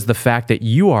 was the fact that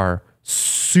you are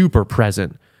super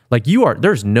present. Like,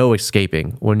 there's no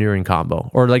escaping when you're in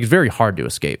combo, or like it's very hard to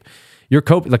escape. You're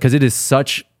coping, because it is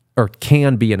such, or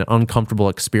can be, an uncomfortable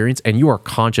experience, and you are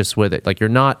conscious with it. Like, you're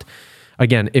not,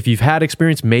 again, if you've had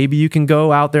experience, maybe you can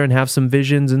go out there and have some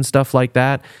visions and stuff like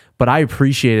that. But I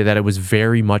appreciated that it was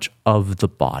very much of the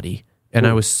body. And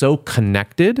I was so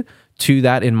connected to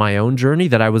that in my own journey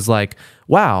that I was like,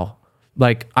 wow,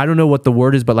 like, I don't know what the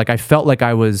word is, but like, I felt like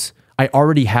I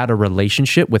already had a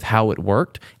relationship with how it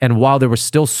worked. And while there was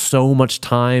still so much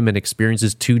time and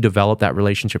experiences to develop that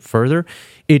relationship further,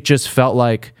 it just felt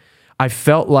like, I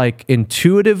felt like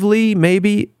intuitively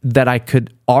maybe that I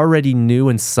could already knew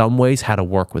in some ways how to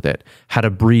work with it, how to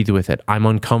breathe with it. I'm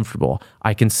uncomfortable.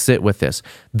 I can sit with this.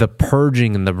 The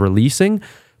purging and the releasing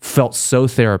felt so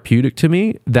therapeutic to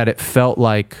me that it felt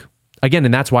like, again,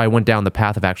 and that's why I went down the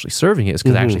path of actually serving it, is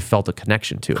because I actually felt a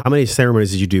connection to it. How many ceremonies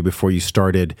did you do before you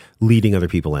started leading other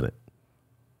people in it?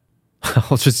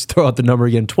 I'll just throw out the number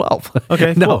again, 12.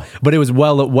 Okay, no, cool. but it was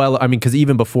well, I mean, because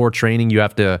even before training, you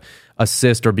have to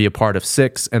assist or be a part of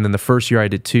 6. And then the first year I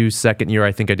did 2. Second year,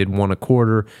 I think I did 1 a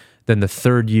quarter. Then the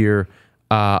third year,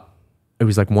 it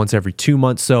was like once every 2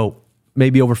 months. So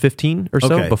maybe over 15 or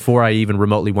so before I even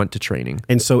remotely went to training.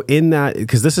 And so in that,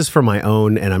 because this is for my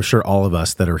own, and I'm sure all of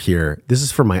us that are here, this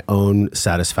is for my own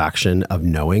satisfaction of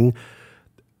knowing.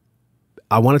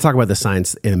 I want to talk about the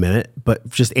science in a minute, but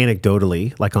just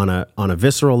anecdotally, like on a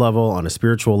visceral level, on a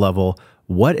spiritual level,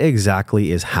 what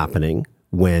exactly is happening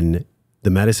when the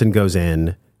medicine goes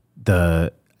in,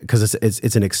 because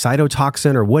it's an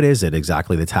excitotoxin, or what is it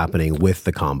exactly that's happening with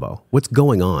the combo? What's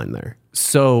going on there?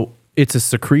 So it's a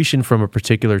secretion from a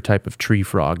particular type of tree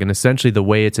frog. And essentially the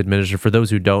way it's administered, for those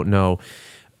who don't know,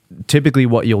 typically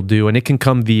what you'll do, and it can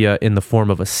come in the form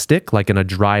of a stick, like in a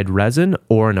dried resin,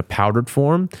 or in a powdered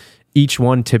form. Each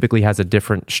one typically has a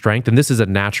different strength. And this is a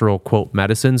natural, quote,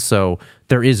 medicine. So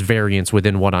there is variance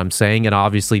within what I'm saying. And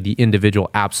obviously the individual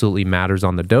absolutely matters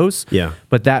on the dose. Yeah.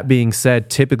 But that being said,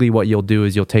 typically what you'll do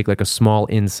is you'll take like a small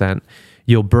incense,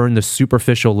 you'll burn the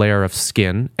superficial layer of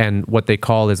skin. And what they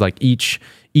call is like each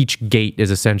gate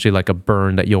is essentially like a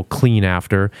burn that you'll clean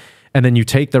after. And then you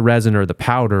take the resin or the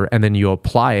powder and then you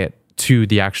apply it to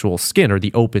the actual skin or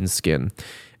the open skin.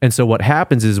 And so what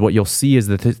happens is, what you'll see is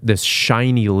that this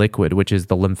shiny liquid, which is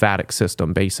the lymphatic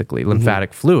system, basically,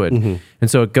 lymphatic fluid.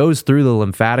 And so it goes through the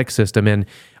lymphatic system. And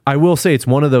I will say it's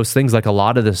one of those things, like a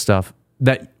lot of this stuff,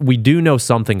 that we do know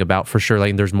something about for sure.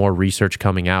 Like, there's more research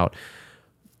coming out.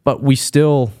 But we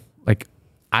still, like,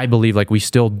 I believe, like, we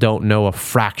still don't know a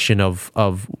fraction of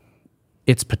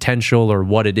its potential or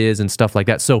what it is and stuff like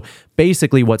that. So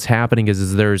basically what's happening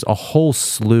is there's a whole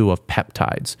slew of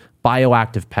peptides,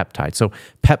 bioactive peptides. So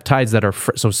peptides that are,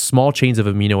 so small chains of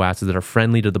amino acids that are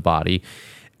friendly to the body.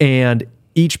 And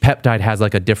each peptide has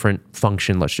like a different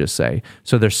function, let's just say.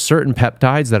 So there's certain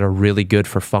peptides that are really good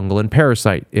for fungal and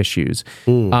parasite issues.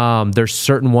 There's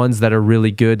certain ones that are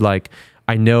really good, like,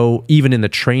 I know even in the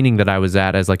training that I was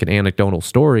at, as like an anecdotal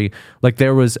story, like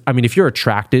there was, I mean, if you're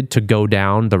attracted to go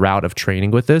down the route of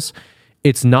training with this,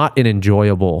 it's not an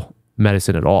enjoyable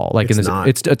medicine at all. Like,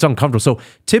 it's uncomfortable. So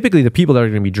typically the people that are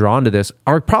going to be drawn to this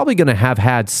are probably going to have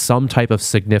had some type of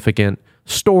significant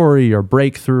story or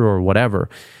breakthrough or whatever.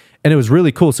 And it was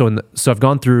really cool. So I've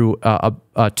gone through a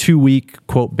 2-week,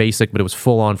 quote, basic, but it was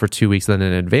full on for 2 weeks, then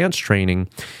an advanced training.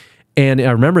 And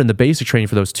I remember in the basic training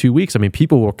for those 2 weeks, I mean,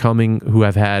 people were coming who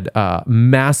have had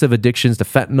massive addictions to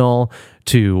fentanyl,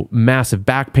 to massive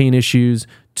back pain issues,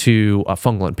 to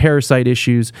fungal and parasite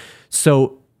issues.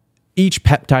 So each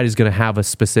peptide is going to have a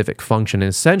specific function. And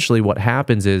essentially what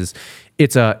happens is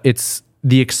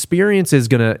the experience is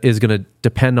gonna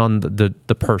depend on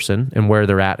the person and where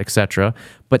they're at, etc.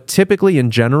 But typically in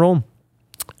general,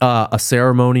 a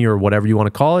ceremony, or whatever you want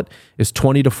to call it, is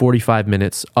 20 to 45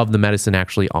 minutes of the medicine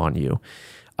actually on you.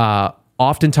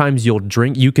 Oftentimes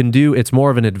it's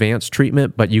more of an advanced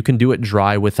treatment, but you can do it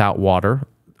dry without water.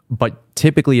 But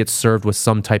typically it's served with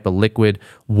some type of liquid,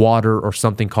 water, or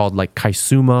something called like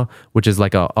kaisuma, which is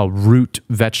like a root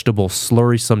vegetable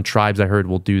slurry. Some tribes I heard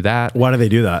will do that. Why do they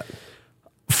do that?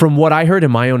 From what I heard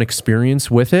in my own experience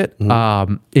with it,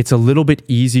 it's a little bit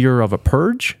easier of a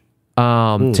purge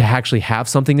to actually have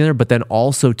something in there. But then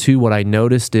also too, what I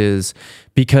noticed is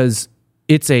because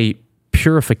it's a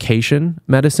purification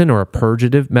medicine or a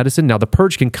purgative medicine. Now the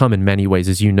purge can come in many ways,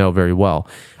 as you know very well.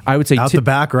 I would say out the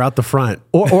back or out the front,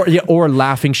 or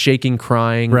laughing, shaking,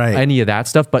 crying, right. Any of that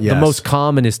stuff. But the most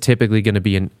common is typically going to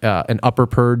be an upper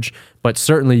purge. But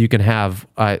certainly you can have.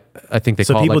 I think they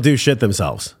call it. So people do shit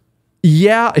themselves.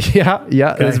 Yeah,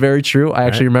 that's very true. I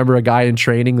actually remember a guy in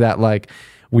training that like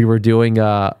we were doing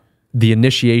the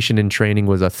initiation in training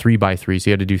was a 3x3. So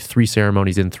you had to do 3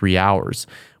 ceremonies in 3 hours,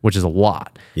 which is a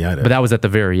lot. Yeah, but that was at the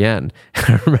very end.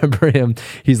 I remember him,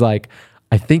 he's like,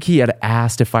 I think he had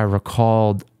asked if I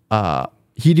recalled,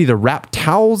 he'd either wrap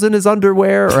towels in his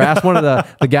underwear or asked one of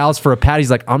the gals for a pad.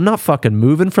 He's like, I'm not fucking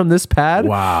moving from this pad.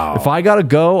 Wow. If I gotta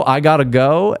go, I gotta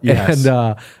go. Yes. And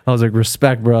I was like,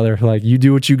 respect, brother. Like, you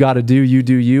do what you gotta do. You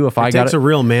do you. If it takes a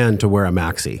real man to wear a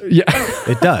maxi. Yeah.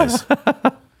 It does.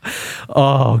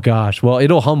 Oh gosh. Well,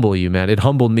 it'll humble you, man. It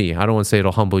humbled me. I don't want to say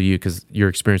it'll humble you because your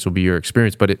experience will be your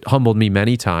experience, but it humbled me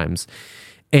many times.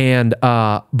 And,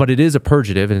 but it is a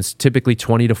purgative and it's typically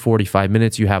 20 to 45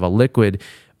 minutes. You have a liquid.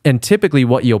 And typically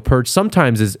what you'll purge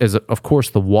sometimes is of course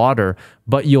the water,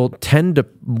 but you'll tend to,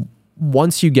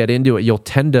 once you get into it, you'll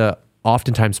tend to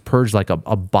oftentimes purge like a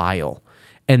bile.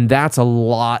 And that's a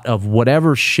lot of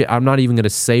whatever shit. I'm not even going to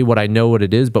say what I know what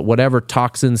it is, but whatever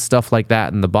toxins, stuff like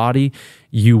that in the body,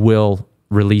 you will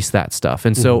release that stuff.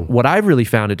 And so what I've really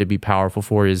found it to be powerful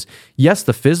for is, yes,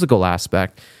 the physical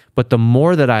aspect, but the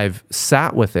more that I've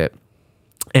sat with it,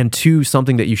 and two,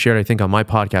 something that you shared, I think, on my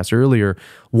podcast earlier,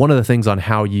 one of the things on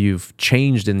how you've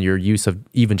changed in your use of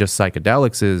even just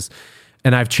psychedelics is,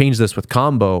 and I've changed this with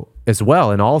Kambo as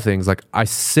well in all things, like I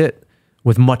sit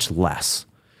with much less.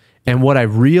 And what I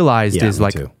realized is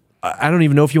like, I don't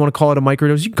even know if you want to call it a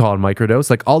microdose. You can call it a microdose.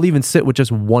 Like I'll even sit with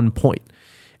just 1 point.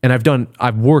 And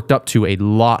I've worked up to a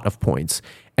lot of points.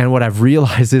 And what I've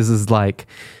realized is like,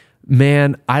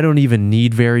 man, I don't even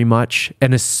need very much.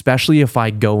 And especially if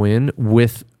I go in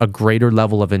with a greater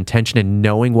level of intention and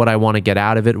knowing what I want to get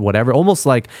out of it, whatever, almost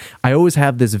like I always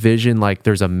have this vision, like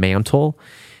there's a mantle.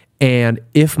 And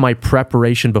if my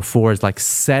preparation before is like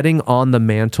setting on the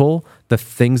mantle the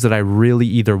things that I really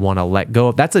either want to let go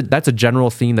of, that's a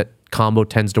general theme that Kambo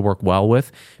tends to work well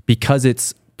with because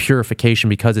it's purification,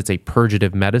 because it's a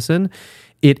purgative medicine.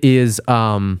 It is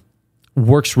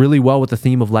works really well with the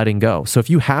theme of letting go. So if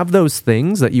you have those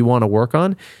things that you want to work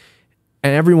on,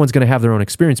 and everyone's going to have their own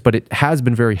experience, but it has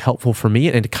been very helpful for me,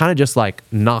 and it kind of just like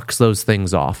knocks those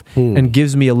things off and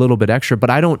gives me a little bit extra.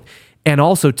 But I don't. And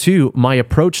also, too, my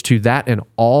approach to that and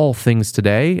all things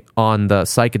today on the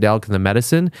psychedelic and the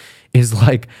medicine is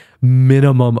like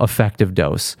minimum effective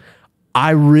dose.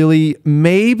 I really,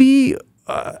 maybe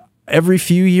every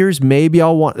few years, maybe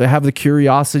I'll want to have the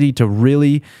curiosity to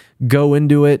really go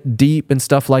into it deep and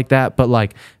stuff like that. But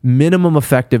like minimum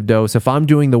effective dose, if I'm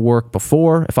doing the work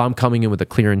before, if I'm coming in with a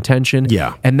clear intention,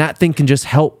 and that thing can just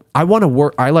help. I want to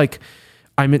work.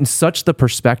 I'm in such the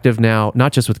perspective now,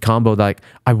 not just with Kambo, like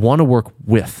I want to work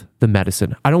with the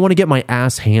medicine. I don't want to get my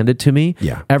ass handed to me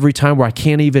every time where I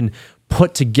can't even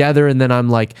put together. And then I'm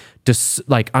like,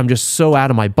 I'm just so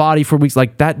out of my body for weeks.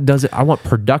 Like that doesn't, I want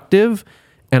productive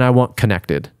and I want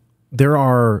connected. There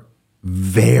are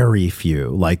very few,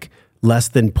 like less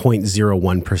than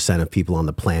 0.01% of people on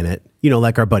the planet,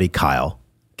 like our buddy Kyle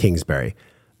Kingsbury,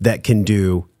 that can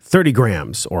do 30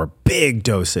 grams or big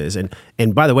doses.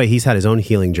 And by the way, he's had his own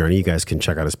healing journey. You guys can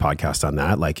check out his podcast on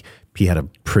that. Like he had a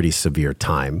pretty severe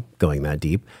time going that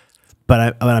deep.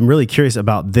 But I'm really curious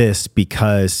about this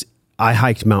because I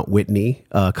hiked Mount Whitney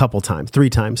a couple times, 3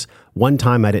 times. One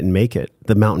time I didn't make it.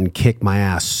 The mountain kicked my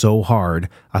ass so hard,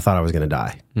 I thought I was going to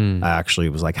die. I actually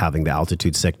was like having the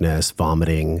altitude sickness,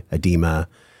 vomiting, edema.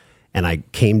 And I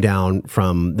came down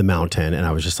from the mountain and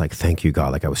I was just like, thank you,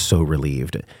 God. Like I was so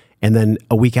relieved. And then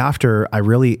a week after,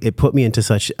 it put me into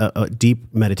such a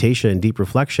deep meditation, deep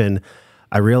reflection.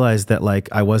 I realized that like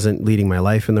I wasn't leading my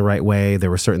life in the right way. There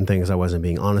were certain things I wasn't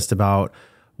being honest about.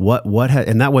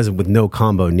 And that wasn't with no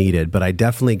Kambo needed, but I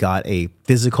definitely got a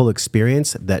physical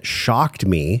experience that shocked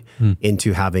me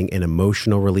into having an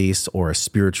emotional release or a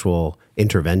spiritual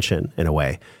intervention in a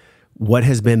way. What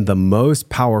has been the most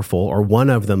powerful or one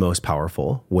of the most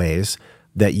powerful ways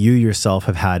that you yourself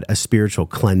have had a spiritual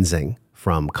cleansing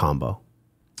from Kambo?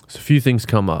 So a few things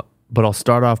come up, but I'll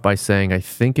start off by saying I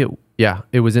think it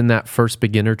was in that first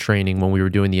beginner training when we were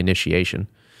doing the initiation.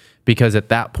 because at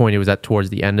that point it was towards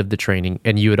the end of the training,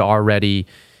 and you had already,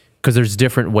 because there's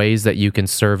different ways that you can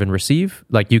serve and receive.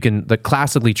 Like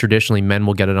classically, traditionally, men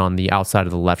will get it on the outside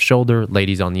of the left shoulder,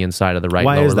 ladies on the inside of the right.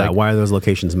 Why lower is that? leg. Why do those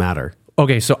locations matter?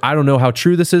 Okay, so I don't know how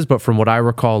true this is, but from what I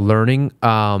recall learning,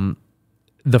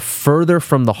 the further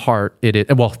from the heart it is,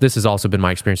 well, this has also been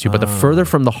my experience too, but the further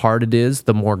from the heart it is,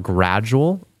 the more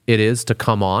gradual it is to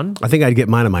come on. I think I'd get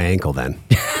mine on my ankle then.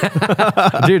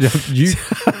 Dude,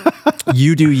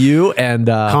 you do you, and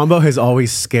Combo has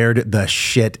always scared the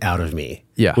shit out of me.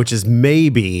 Yeah. Which is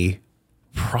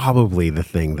probably the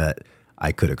thing that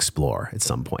I could explore at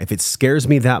some point. If it scares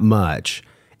me that much,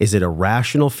 is it a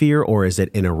rational fear or is it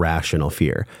an irrational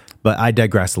fear? But I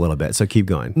digress a little bit, so keep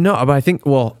going. No, but I think,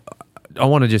 well, I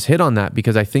want to just hit on that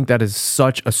because I think that is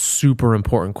such a super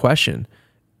important question.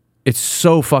 It's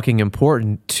so fucking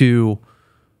important to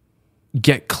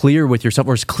get clear with yourself,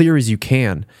 or as clear as you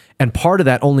can. And part of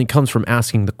that only comes from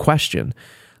asking the question.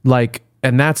 Like,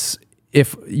 and that's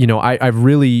if, I've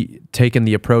really taken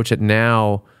the approach at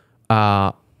now,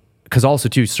 because also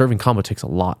too, serving combo takes a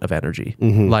lot of energy.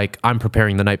 Like, I'm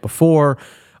preparing the night before,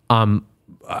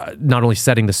 not only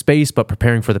setting the space, but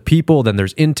preparing for the people. Then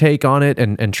there's intake on it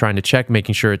and trying to check,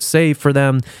 making sure it's safe for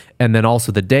them. And then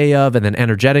also the day of, and then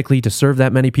energetically to serve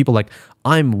that many people. Like,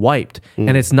 I'm wiped.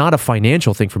 And it's not a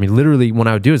financial thing for me. Literally, when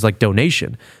I would do is like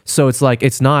donation. So it's like,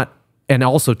 it's not, and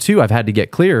also too, I've had to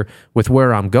get clear with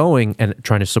where I'm going and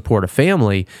trying to support a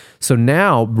family. So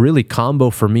now really combo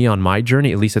for me on my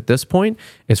journey, at least at this point,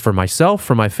 is for myself,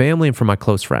 for my family, and for my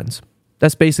close friends.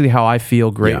 That's basically how I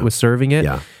feel great with serving it.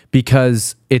 Yeah.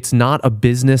 Because it's not a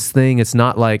business thing. It's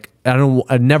not like,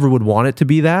 I never would want it to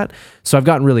be that. So I've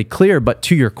gotten really clear, but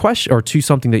to your question, or to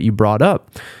something that you brought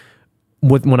up,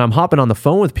 when I'm hopping on the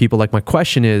phone with people, like my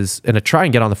question is, and I try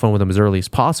and get on the phone with them as early as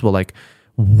possible, like,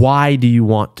 why do you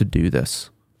want to do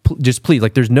this? Just please,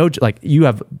 like, there's no, like, you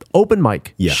have open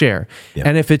mic, share. Yeah.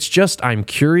 And if it's just, I'm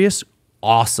curious,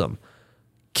 awesome.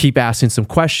 Keep asking some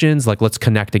questions, like, let's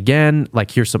connect again.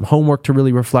 Like, here's some homework to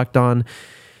really reflect on.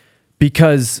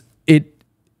 Because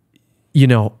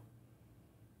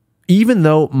even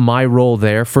though my role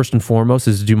there, first and foremost,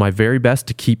 is to do my very best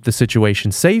to keep the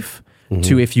situation safe,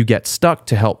 to, if you get stuck,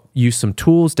 to help use some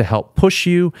tools to help push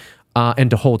you and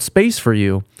to hold space for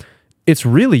you, it's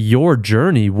really your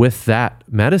journey with that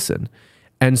medicine.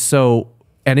 And so,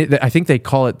 I think they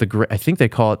call it the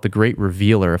great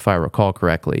revealer, if I recall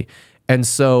correctly. And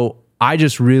so I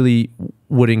just really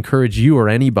would encourage you or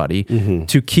anybody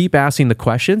to keep asking the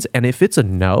questions. And if it's a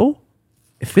no,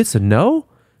 it's a no.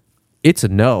 It's a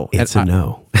no.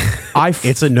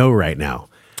 It's a no right now.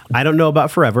 I don't know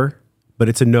about forever, but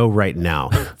it's a no right now.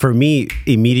 For me,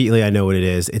 immediately I know what it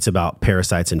is. It's about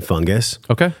parasites and fungus.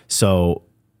 Okay. So,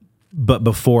 but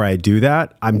before I do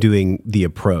that, I'm doing the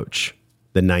approach,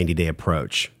 the 90-day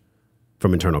approach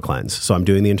from Internal Cleanse. So I'm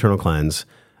doing the Internal Cleanse,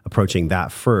 approaching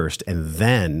that first, and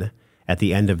then at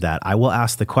the end of that, I will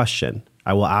ask the question.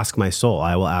 I will ask my soul.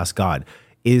 I will ask God,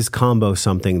 is combo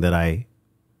something that I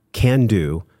can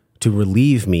do to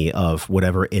relieve me of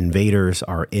whatever invaders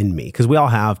are in me? Because we all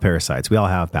have parasites. We all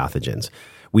have pathogens.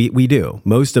 We do.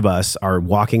 Most of us are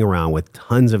walking around with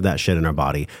tons of that shit in our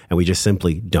body, and we just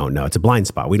simply don't know. It's a blind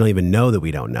spot. We don't even know that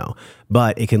we don't know.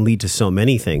 But it can lead to so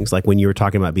many things. Like when you were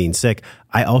talking about being sick,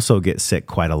 I also get sick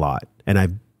quite a lot. And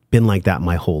I've been like that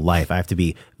my whole life. I have to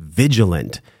be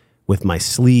vigilant with my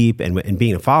sleep, and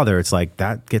being a father, it's like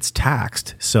that gets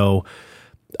taxed. So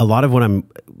a lot of what I'm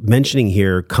mentioning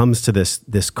here comes to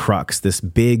this crux, this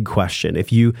big question.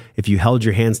 If you held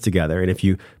your hands together and if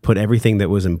you put everything that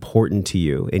was important to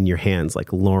you in your hands,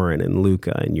 like Lauren and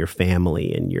Luca and your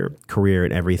family and your career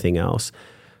and everything else,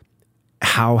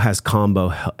 how has combo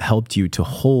helped you to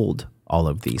hold all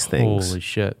of these things? Holy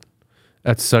shit.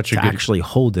 That's such a good... actually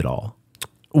hold it all.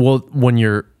 Well,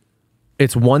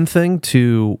 it's one thing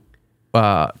to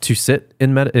sit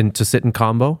in to sit in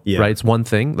combo, right? It's one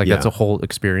thing, like that's a whole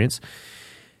experience,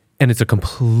 and it's a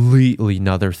completely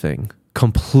another thing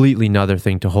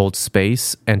to hold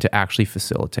space and to actually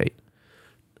facilitate.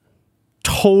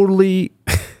 Totally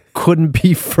couldn't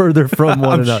be further from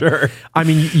one another. Sure. I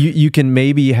mean, you can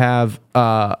maybe have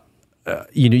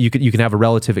you can have a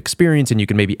relative experience, and you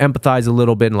can maybe empathize a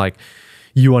little bit, and like,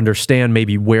 you understand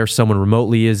maybe where someone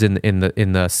remotely is in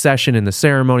the session, in the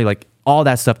ceremony, like all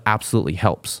that stuff absolutely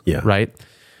helps. Yeah. Right.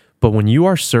 But when you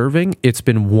are serving, it's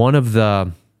been one of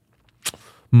the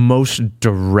most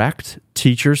direct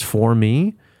teachers for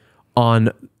me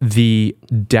on the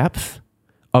depth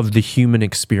of the human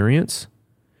experience,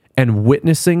 and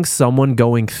witnessing someone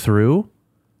going through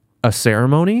a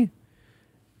ceremony.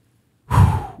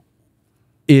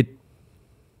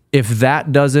 if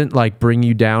that doesn't like bring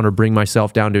you down or bring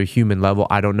myself down to a human level,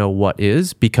 I don't know what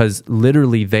is, because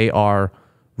literally they are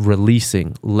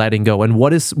releasing, letting go. And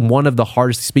what is one of the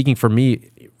hardest, speaking for me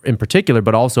in particular,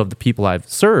 but also of the people I've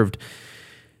served,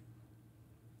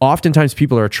 oftentimes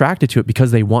people are attracted to it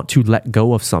because they want to let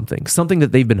go of something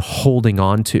that they've been holding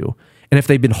on to. And if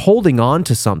they've been holding on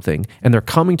to something and they're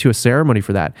coming to a ceremony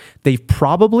for that, they've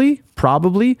probably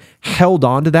held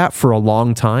on to that for a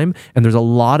long time. And there's a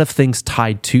lot of things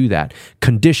tied to that.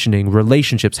 Conditioning,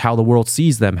 relationships, how the world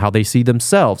sees them, how they see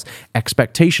themselves,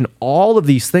 expectation, all of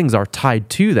these things are tied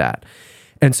to that.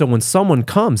 And so when someone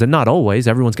comes, and not always,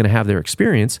 everyone's going to have their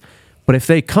experience, but if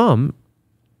they come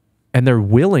and they're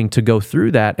willing to go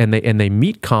through that and they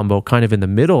meet Kambo kind of in the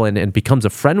middle and becomes a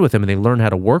friend with him and they learn how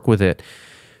to work with it,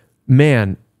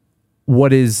 man,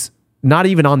 what is not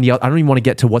even on the, I don't even want to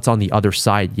get to what's on the other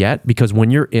side yet, because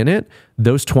when you're in it,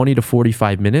 those 20 to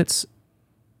 45 minutes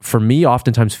for me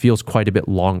oftentimes feels quite a bit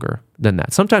longer than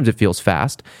that. Sometimes it feels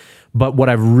fast, but what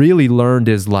I've really learned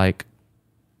is like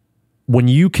when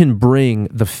you can bring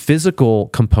the physical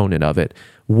component of it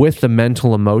with the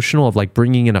mental, emotional of like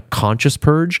bringing in a conscious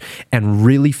purge and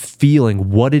really feeling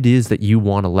what it is that you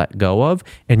want to let go of,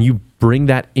 and you bring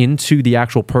that into the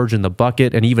actual purge in the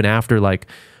bucket, and even after, like,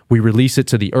 we release it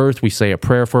to the earth, we say a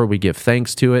prayer for it, we give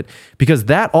thanks to it, because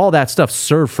all that stuff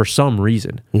served for some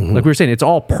reason. Mm-hmm. Like we were saying, it's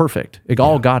all perfect. It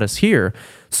all got us here.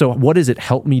 So what does it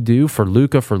help me do for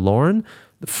Luca, for Lauren?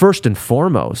 First and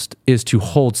foremost is to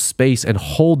hold space and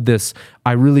hold this.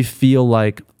 I really feel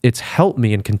like it's helped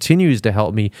me and continues to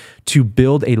help me to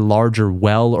build a larger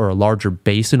well or a larger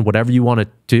basin, whatever you want to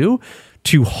do,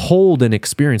 to hold an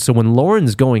experience. So when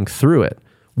Lauren's going through it,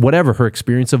 whatever her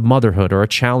experience of motherhood or a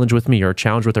challenge with me or a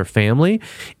challenge with her family,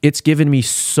 it's given me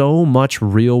so much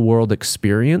real world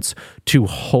experience to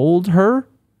hold her,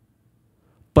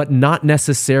 but not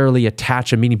necessarily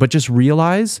attach a meaning, but just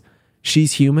realize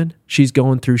she's human. She's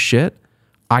going through shit.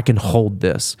 I can hold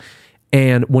this.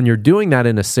 And when you're doing that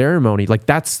in a ceremony, like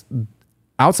that's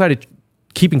outside of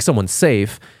keeping someone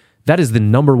safe, that is the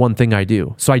number one thing I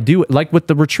do. So I do, like with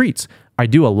the retreats, I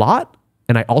do a lot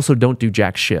and I also don't do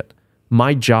jack shit.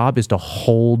 My job is to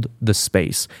hold the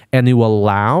space and to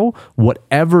allow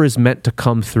whatever is meant to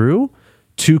come through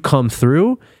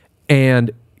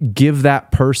and give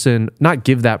that person, not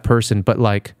give that person, but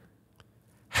like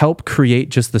help create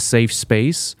just the safe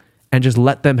space and just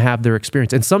let them have their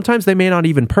experience. And sometimes they may not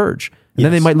even purge. And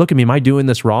then they might look at me, am I doing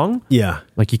this wrong? Yeah.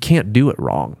 Like you can't do it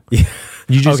wrong. Yeah.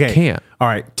 You just can't. All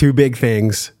right. Two big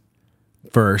things.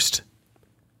 First,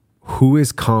 who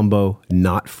is Kambo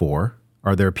not for?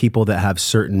 Are there people that have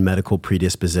certain medical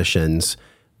predispositions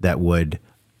that would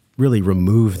really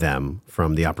remove them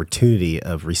from the opportunity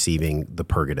of receiving the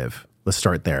purgative? Let's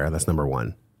start there. That's number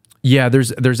one. Yeah,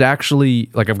 there's actually,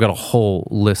 like, I've got a whole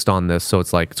list on this, so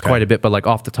it's like, it's quite a bit, but like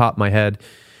off the top of my head,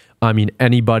 I mean,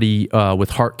 anybody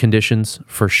with heart conditions,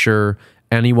 for sure.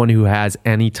 Anyone who has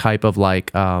any type of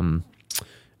like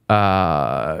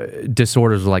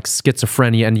disorders like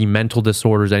schizophrenia, any mental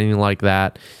disorders, anything like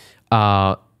that.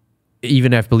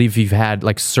 Even if I believe you've had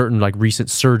like certain like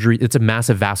recent surgery, it's a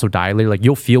massive vasodilator. Like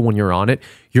you'll feel when you're on it,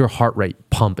 your heart rate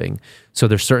pumping. So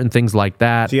there's certain things like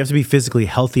that. So you have to be physically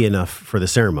healthy enough for the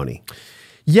ceremony.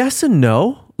 Yes and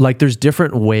no. Like there's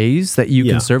different ways that you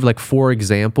can serve. Like for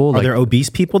example, are there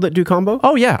obese people that do Kambo?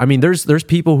 Oh yeah. I mean, there's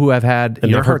people who have had,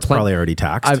 and their heart's probably already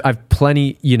taxed. I've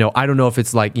plenty, I don't know if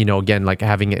it's like, again, like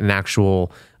having an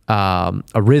actual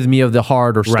arrhythmia of the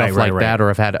heart or stuff like that, or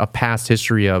I've had a past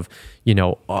history of,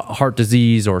 heart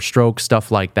disease or stroke,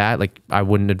 stuff like that. Like I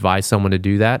wouldn't advise someone to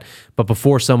do that. But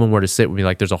before someone were to sit with me,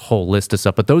 like there's a whole list of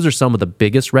stuff, but those are some of the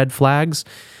biggest red flags.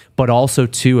 But also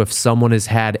too, if someone has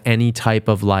had any type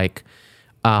of like,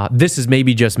 this is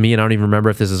maybe just me, and I don't even remember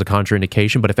if this is a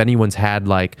contraindication, but if anyone's had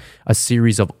like a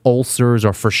series of ulcers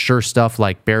or for sure stuff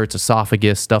like Barrett's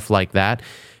esophagus, stuff like that,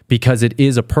 because it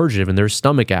is a purgative and there's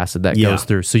stomach acid that goes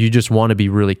through. So you just want to be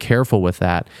really careful with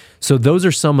that. So those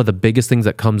are some of the biggest things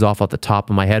that comes off the top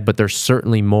of my head, but there's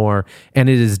certainly more, and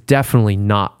it is definitely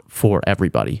not for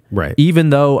everybody. Right.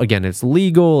 Even though, again, it's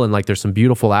legal and like there's some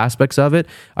beautiful aspects of it,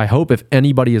 I hope if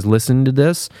anybody is listening to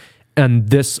this, and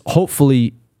this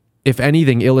hopefully, if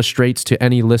anything, illustrates to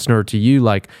any listener or to you,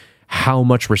 like how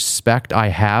much respect I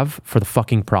have for the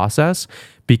fucking process,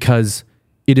 because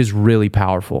it is really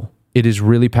powerful. It is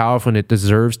really powerful and it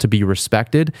deserves to be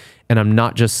respected. And I'm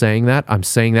not just saying that. I'm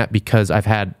saying that because I've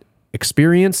had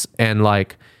experience, and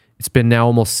like it's been now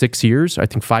almost 6 years, I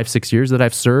think 5-6 years that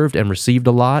I've served and received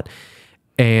a lot.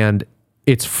 And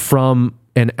it's from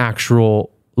an actual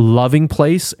loving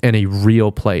place and a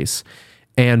real place.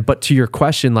 But to your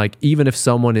question, like even if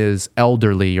someone is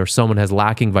elderly or someone has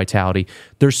lacking vitality,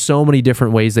 there's so many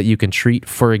different ways that you can treat.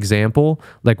 For example,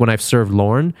 like when I've served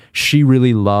Lauren, she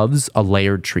really loves a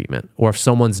layered treatment, or if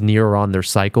someone's near or on their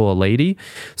cycle, a lady.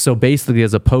 So basically,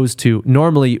 as opposed to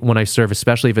normally when I serve,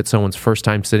 especially if it's someone's first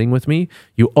time sitting with me,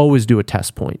 you always do a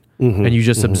test point and you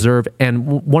just observe. And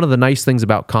one of the nice things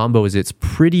about Kambo is it's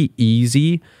pretty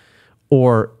easy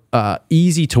or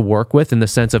easy to work with, in the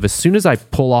sense of as soon as I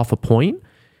pull off a point,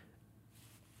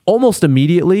 almost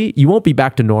immediately, you won't be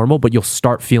back to normal, but you'll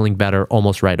start feeling better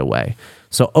almost right away.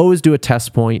 So always do a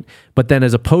test point, but then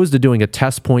as opposed to doing a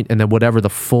test point and then whatever the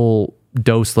full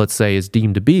dose, let's say, is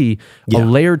deemed to be, a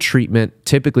layered treatment,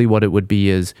 typically what it would be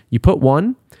is you put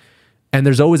one, and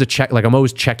there's always a check, like I'm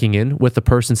always checking in with the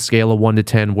person, scale of 1 to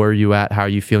 10, where are you at, how are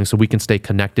you feeling, so we can stay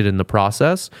connected in the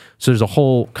process. So there's a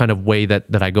whole kind of way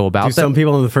that I go about that. Some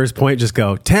people on the first point just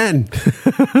go 10.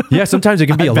 Yeah, sometimes it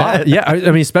can be a lot. Yeah,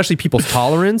 I mean, especially people's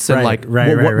tolerance and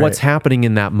what's happening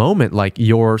in that moment, like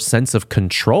your sense of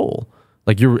control.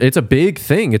 Like it's a big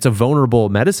thing. It's a vulnerable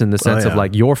medicine in the sense of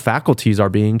like your faculties are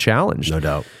being challenged. No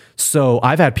doubt. So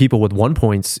I've had people with 1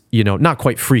 points, not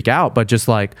quite freak out, but just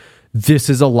like, this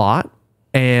is a lot.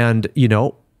 And,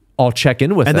 I'll check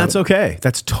in with them. And that's okay.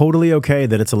 That's totally okay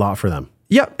that it's a lot for them.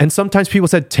 Yeah. And sometimes people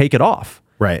said, take it off.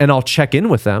 Right. And I'll check in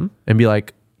with them and be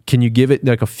like, can you give it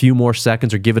like a few more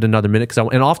seconds or give it another minute?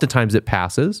 And oftentimes it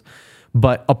passes.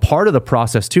 But a part of the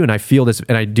process too, and I feel this,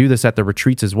 and I do this at the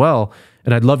retreats as well,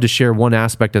 and I'd love to share one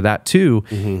aspect of that too,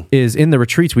 is in the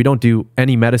retreats, we don't do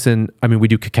any medicine. I mean, we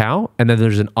do cacao, and then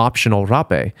there's an optional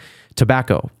rape,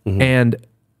 tobacco. And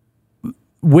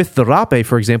with the rape,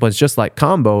 for example, it's just like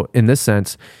Kambo in this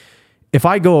sense. If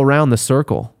I go around the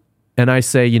circle and I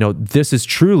say, this is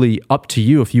truly up to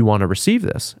you if you want to receive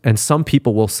this. And some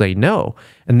people will say no.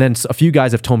 And then a few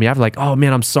guys have told me after, like, oh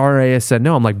man, I'm sorry I said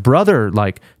no. I'm like, brother,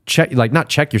 like check, like not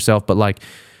check yourself, but like,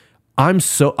 I'm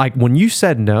so like, when you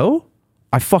said no,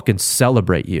 I fucking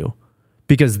celebrate you,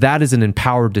 because that is an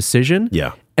empowered decision.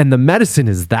 Yeah. And the medicine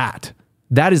is that.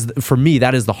 That is, for me,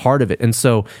 that is the heart of it. And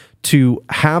so to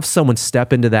have someone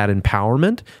step into that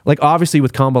empowerment, like obviously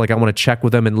with Kambo, like I want to check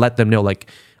with them and let them know, like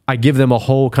I give them a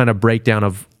whole kind of breakdown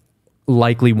of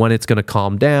likely when it's going to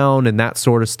calm down and that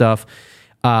sort of stuff.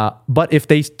 But if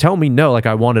they tell me no, like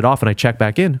I want it off and I check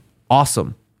back in,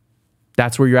 awesome.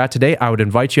 That's where you're at today. I would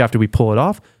invite you after we pull it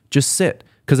off, just sit.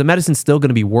 Because the medicine's still going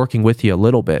to be working with you a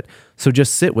little bit. So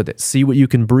just sit with it. See what you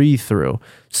can breathe through.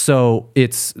 So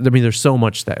there's so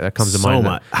much that comes to mind. So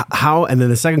much. How, and then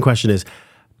the second question is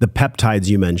the peptides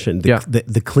you mentioned,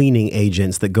 the cleaning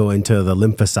agents that go into the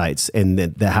lymphocytes and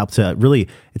that help to really,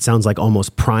 it sounds like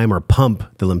almost prime or pump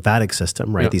the lymphatic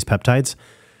system, right? These peptides.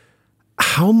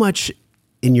 How much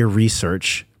in your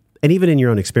research and even in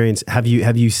your own experience have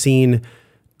you seen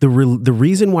the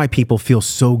reason why people feel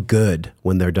so good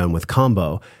when they're done with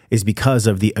Kambo is because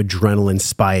of the adrenaline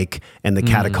spike and the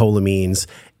catecholamines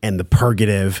and the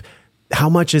purgative. How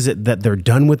much is it that they're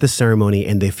done with the ceremony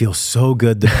and they feel so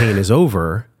good the pain is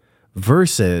over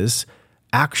versus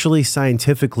actually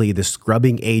scientifically the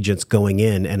scrubbing agents going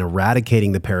in and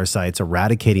eradicating the parasites,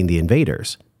 eradicating the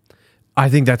invaders? I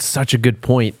think that's such a good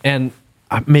point. And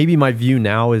maybe my view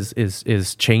now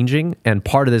is changing, and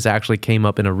part of this actually came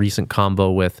up in a recent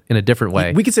Kambo in a different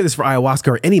way. We could say this for ayahuasca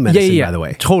or any medicine, by the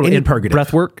way. Totally. Any purgative.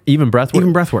 Even breath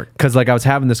work. Because like I was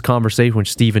having this conversation with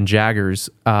Stephen Jaggers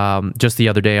just the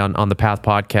other day on the Path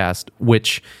podcast,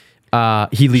 which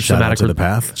he leads Shout out to the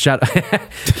Path.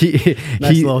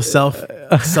 Nice little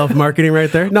self-marketing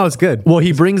right there. No, it's good. Well,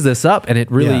 he brings this up, and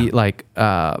it really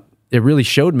it really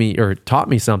showed me or taught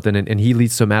me something, and he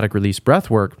leads somatic release breath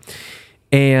work.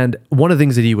 And one of the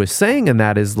things that he was saying in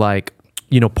that is like,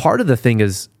 part of the thing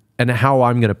is, and how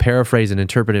I'm going to paraphrase and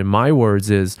interpret it in my words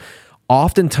is,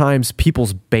 oftentimes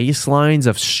people's baselines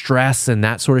of stress and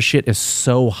that sort of shit is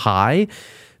so high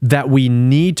that we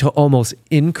need to almost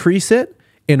increase it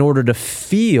in order to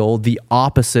feel the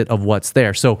opposite of what's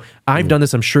there. So I've done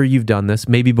this. I'm sure you've done this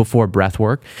maybe before breath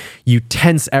work. You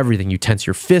tense everything. You tense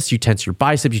your fists, you tense your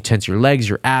biceps, you tense your legs,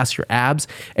 your ass, your abs,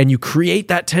 and you create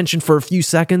that tension for a few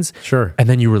seconds. Sure. And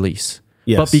then you release.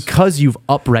 Yes. But because you've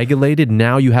upregulated,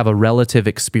 now you have a relative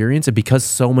experience. And because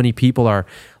so many people are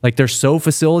like, they're so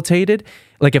facilitated.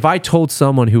 Like if I told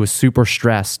someone who was super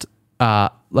stressed,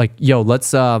 like, yo,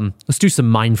 let's do some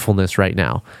mindfulness right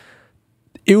now,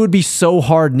 it would be so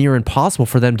hard, near impossible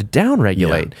for them to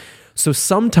downregulate. Yeah. So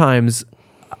sometimes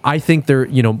I think they're,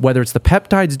 whether it's the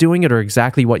peptides doing it or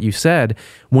exactly what you said,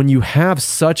 when you have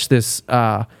such this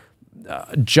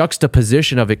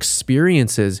juxtaposition of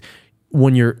experiences,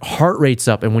 when your heart rate's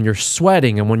up and when you're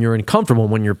sweating and when you're uncomfortable,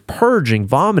 when you're purging,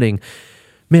 vomiting,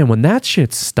 man, when that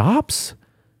shit stops,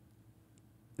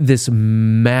 this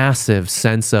massive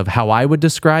sense of, how I would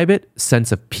describe it,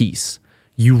 sense of peace.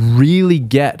 You really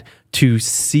get to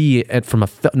see it from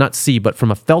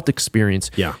from a felt experience.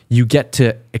 Yeah. You get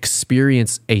to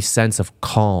experience a sense of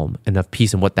calm and of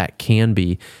peace and what that can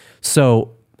be.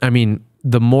 So, I mean,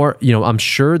 the more, I'm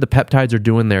sure the peptides are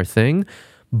doing their thing,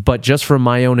 but just from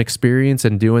my own experience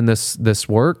and doing this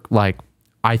work, like,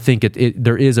 I think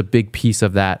there is a big piece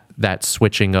of that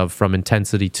switching from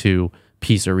intensity to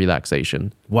peace or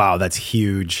relaxation. Wow, that's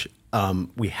huge.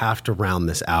 We have to round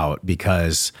this out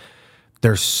because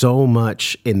there's so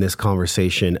much in this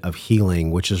conversation of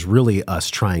healing, which is really us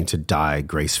trying to die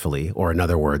gracefully, or in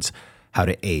other words, how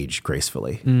to age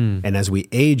gracefully. And as we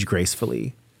age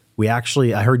gracefully,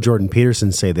 I heard Jordan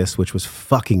Peterson say this, which was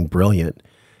fucking brilliant.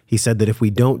 He said that if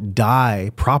we don't die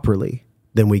properly,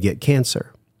 then we get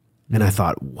cancer. And I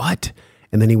thought, what?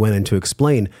 And then he went in to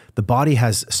explain the body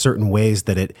has certain ways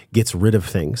that it gets rid of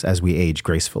things as we age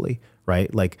gracefully,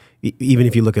 right? Like even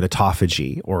if you look at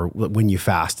autophagy or when you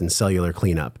fast and cellular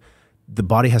cleanup, the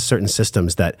body has certain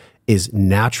systems that is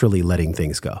naturally letting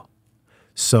things go.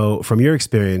 So from your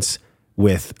experience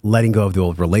with letting go of the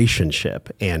old relationship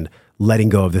and letting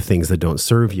go of the things that don't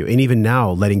serve you, and even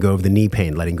now letting go of the knee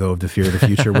pain, letting go of the fear of the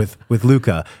future with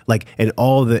Luca, like in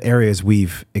all the areas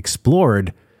we've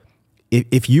explored,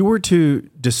 if you were to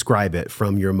describe it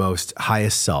from your most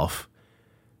highest self,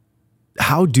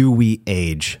 how do we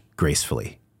age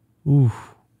gracefully? Ooh.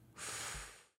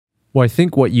 Well, I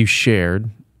think what you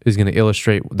shared is going to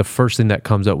illustrate the first thing that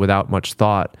comes up without much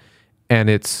thought, and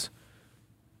it's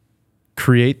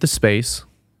create the space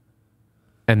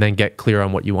and then get clear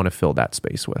on what you want to fill that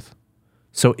space with.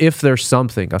 So if there's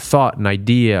something, a thought, an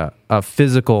idea, a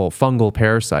physical fungal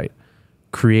parasite,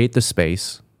 create the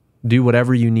space, do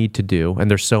whatever you need to do.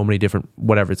 And there's so many different,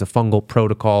 whatever, it's a fungal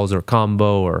protocols or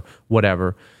combo or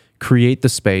whatever, create the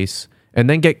space and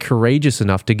then get courageous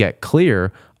enough to get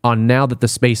clear on, now that the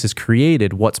space is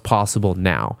created, what's possible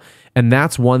now. And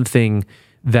that's one thing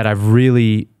that I've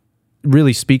really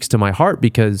speaks to my heart,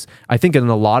 because I think in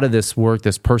a lot of this work,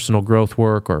 this personal growth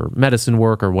work or medicine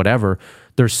work or whatever,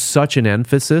 there's such an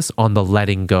emphasis on the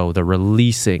letting go, the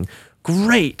releasing.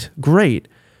 Great.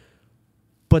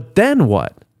 But then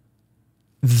what?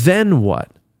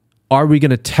 Are we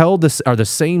going to tell this? Are the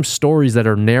same stories that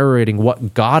are narrating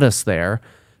what got us there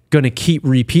going to keep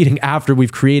repeating after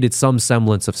we've created some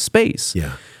semblance of space?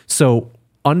 Yeah. So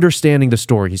understanding the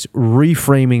stories,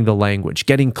 reframing the language,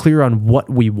 getting clear on what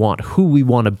we want, who we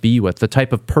want to be with, the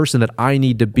type of person that I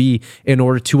need to be in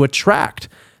order to attract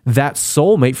that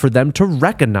soulmate, for them to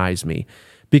recognize me.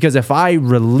 Because if I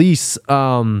release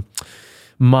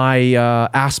my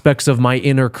aspects of my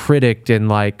inner critic and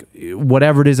like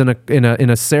whatever it is in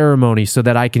a ceremony, so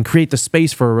that I can create the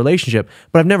space for a relationship,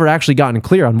 but I've never actually gotten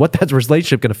clear on what that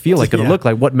relationship going to feel like, going to look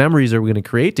like, what memories are we going to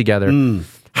create together?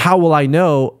 How will I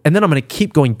know? And then I'm going to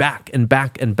keep going back and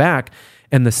back and back,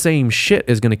 and the same shit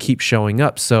is going to keep showing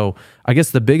up. So I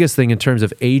guess the biggest thing in terms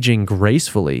of aging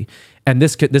gracefully, and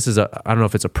this is I don't know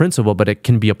if it's a principle, but it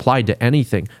can be applied to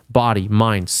anything, body,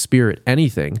 mind, spirit,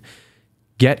 anything.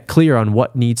 Get clear on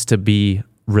what needs to be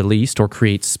released or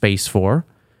create space for,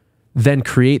 then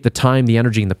create the time, the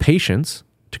energy, and the patience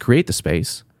to create the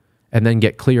space, and then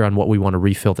get clear on what we want to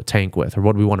refill the tank with, or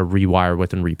what we want to rewire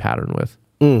with and repattern with.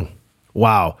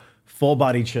 Wow. Full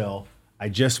body chill. I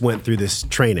just went through this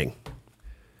training.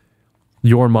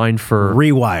 Your mind for...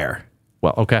 Rewire.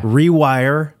 Well, okay.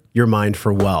 Rewire your mind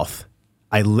for wealth.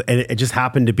 And it just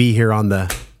happened to be here on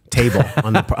the table,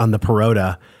 on the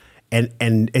Perota.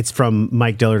 And it's from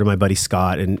Mike Dillard and my buddy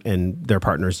Scott and their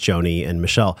partners Joni and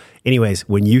Michelle. Anyways,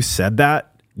 when you said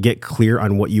that, get clear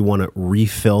on what you want to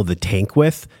refill the tank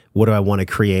with. What do I want to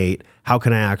create? How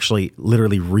can I actually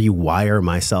literally rewire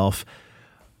myself?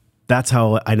 That's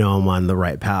how I know I'm on the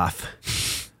right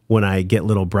path. When I get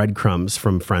little breadcrumbs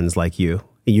from friends like you.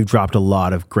 You've dropped a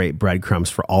lot of great breadcrumbs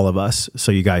for all of us.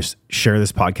 So you guys share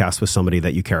this podcast with somebody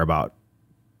that you care about,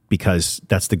 because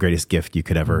that's the greatest gift you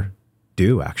could ever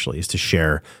do, actually, is to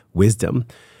share wisdom.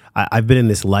 I've been in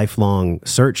this lifelong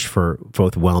search for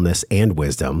both wellness and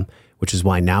wisdom, which is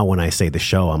why now when I say the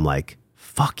show, I'm like,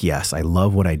 fuck yes, I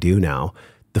love what I do now.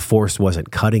 The force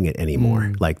wasn't cutting it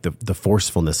anymore, like the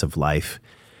forcefulness of life.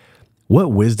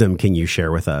 What wisdom can you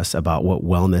share with us about what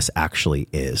wellness actually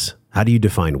is? How do you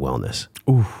define wellness?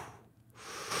 Ooh.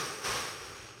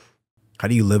 How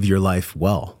do you live your life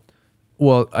well?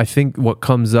 Well, I think what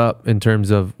comes up in terms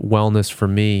of wellness for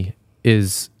me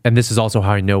is, and this is also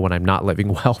how I know when I'm not living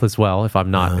well as well, if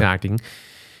I'm not acting,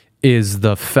 is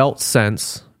the felt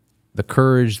sense, the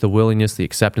courage, the willingness, the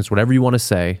acceptance, whatever you want to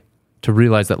say, to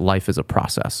realize that life is a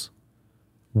process.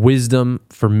 Wisdom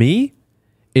for me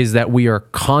is that we are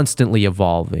constantly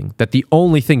evolving, that the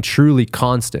only thing truly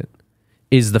constant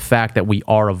is the fact that we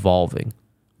are evolving.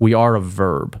 We are a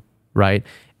verb, right?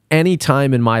 Any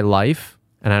time in my life,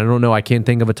 and I don't know, I can't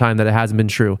think of a time that it hasn't been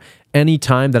true. Any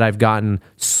time that I've gotten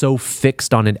so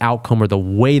fixed on an outcome or the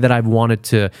way that I've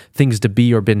wanted things to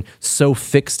be, or been so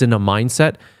fixed in a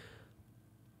mindset,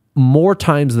 more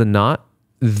times than not,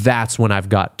 that's when I've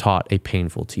got taught a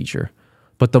painful teacher.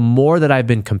 But the more that I've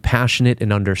been compassionate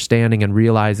and understanding and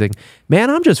realizing,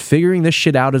 man, I'm just figuring this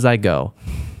shit out as I go.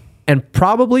 And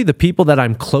probably the people that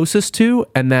I'm closest to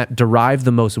and that derive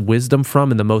the most wisdom from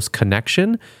and the most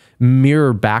connection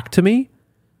mirror back to me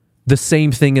the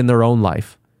same thing in their own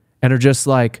life and are just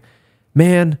like,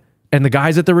 man, and the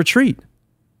guys at the retreat,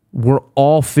 we're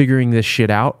all figuring this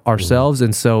shit out ourselves.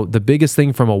 And so the biggest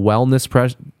thing from a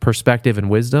wellness perspective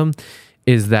and wisdom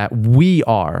is that we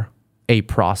are a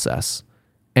process,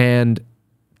 and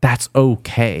that's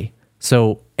okay.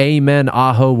 So amen,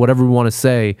 aho, whatever we want to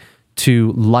say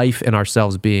to life and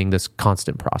ourselves being this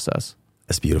constant process.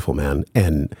 That's beautiful, man.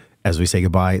 And as we say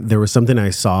goodbye, there was something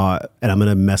I saw, and I'm going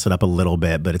to mess it up a little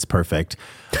bit, but it's perfect,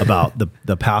 about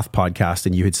the Path podcast.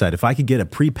 And you had said, if I could get a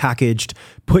prepackaged,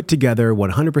 put together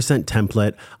 100%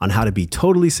 template on how to be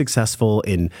totally successful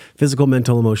in physical,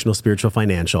 mental, emotional, spiritual,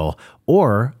 financial,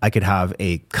 or I could have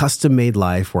a custom made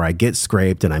life where I get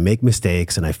scraped and I make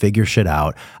mistakes and I figure shit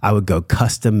out, I would go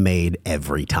custom made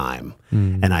every time.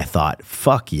 And I thought,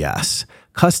 fuck yes.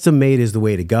 Custom made is the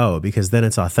way to go, because then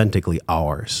it's authentically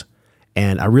ours.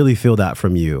 And I really feel that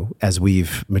from you as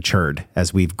we've matured,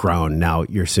 as we've grown. Now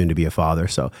you're soon to be a father.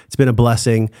 So it's been a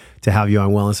blessing to have you on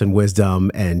Wellness and Wisdom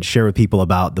and share with people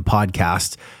about the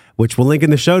podcast, which we'll link in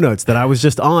the show notes, that I was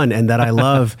just on and that I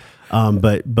love.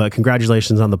 But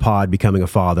congratulations on the pod, becoming a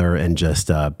father, and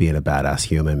just being a badass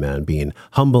human, man, being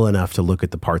humble enough to look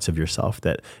at the parts of yourself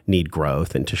that need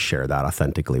growth and to share that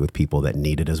authentically with people that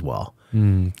need it as well.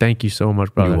 Thank you so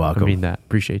much, brother. You're welcome. I mean that.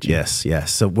 Appreciate you.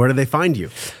 Yes. So where do they find you?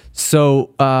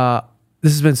 So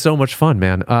this has been so much fun,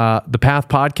 man. The Path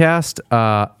podcast,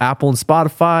 Apple and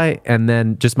Spotify, and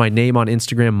then just my name on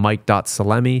Instagram,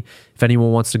 Mike.Salemi. If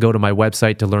anyone wants to go to my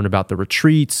website to learn about the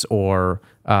retreats or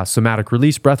somatic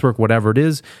release, breathwork, whatever it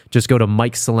is, just go to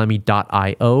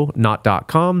MikeSalemi.io, not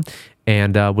 .com,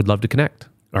 and would love to connect.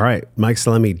 All right,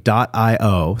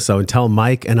 MikeSalemi.io. So until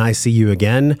Mike and I see you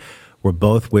again, we're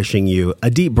both wishing you a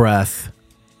deep breath,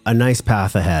 a nice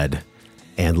path ahead,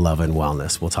 and love and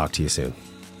wellness. We'll talk to you soon.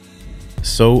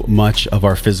 So much of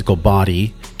our physical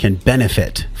body can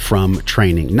benefit from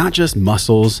training, not just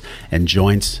muscles and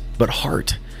joints, but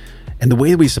heart. And the way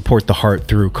that we support the heart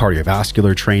through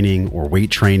cardiovascular training or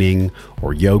weight training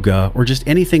or yoga or just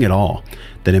anything at all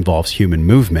that involves human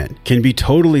movement can be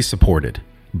totally supported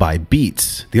by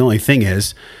beets. The only thing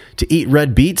is, to eat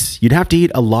red beets, you'd have to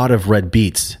eat a lot of red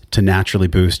beets to naturally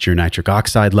boost your nitric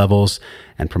oxide levels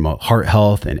and promote heart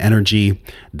health and energy.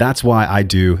 That's why I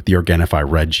do the Organifi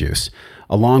Red Juice,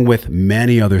 along with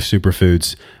many other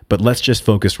superfoods. But let's just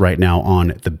focus right now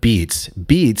on the beets.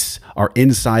 Beets are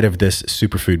inside of this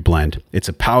superfood blend. It's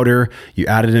a powder. You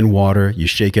add it in water, you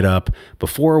shake it up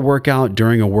before a workout,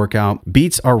 during a workout.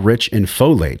 Beets are rich in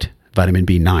folate, vitamin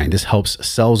B9. This helps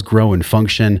cells grow and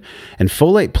function, and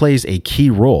folate plays a key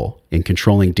role in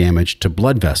controlling damage to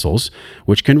blood vessels,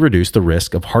 which can reduce the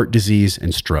risk of heart disease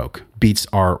and stroke. Beets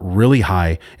are really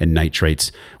high in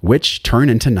nitrates, which turn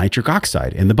into nitric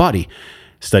oxide in the body.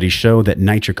 Studies show that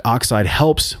nitric oxide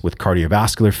helps with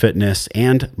cardiovascular fitness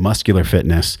and muscular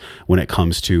fitness when it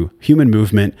comes to human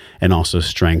movement and also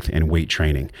strength and weight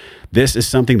training. This is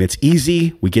something that's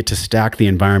easy. We get to stack the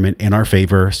environment in our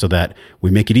favor so that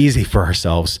we make it easy for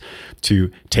ourselves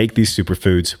to take these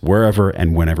superfoods wherever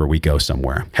and whenever we go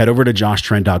somewhere. Head over to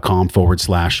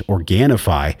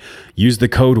joshtrent.com/Organifi. Use the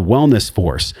code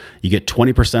WellnessForce. You get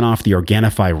 20% off the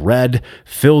Organifi Red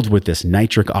filled with this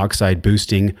nitric oxide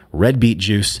boosting red beet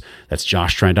juice. That's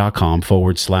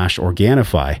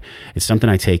joshtrent.com/Organifi. It's something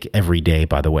I take every day,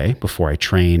 by the way, before I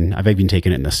train. I've even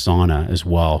taken it in the sauna as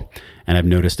well, and I've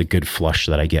noticed a good flush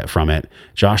that I get from it.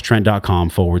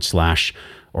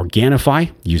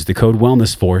 joshtrent.com/Organifi. Use the code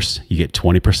WellnessForce. You get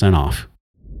 20% off.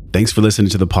 Thanks for listening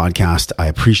to the podcast. I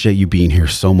appreciate you being here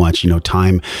so much. You know,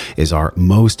 time is our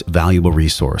most valuable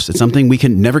resource. It's something we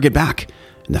can never get back.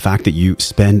 And the fact that you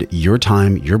spend your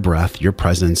time, your breath, your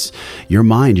presence, your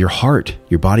mind, your heart,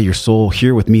 your body, your soul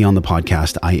here with me on the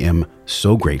podcast, I am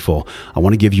so grateful. I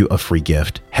want to give you a free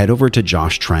gift. Head over to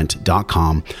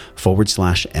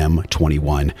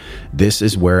joshtrent.com/M21. This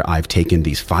is where I've taken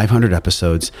these 500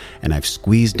 episodes and I've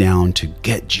squeezed down to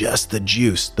get just the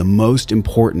juice, the most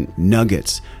important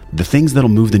nuggets, the things that'll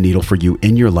move the needle for you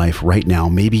in your life right now.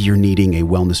 Maybe you're needing a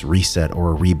wellness reset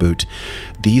or a reboot.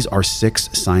 These are 6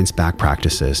 science-backed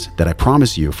practices that I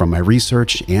promise you from my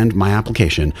research and my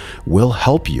application will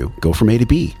help you go from A to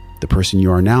B, the person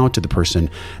you are now to the person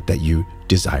that you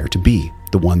desire to be,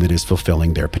 the one that is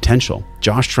fulfilling their potential.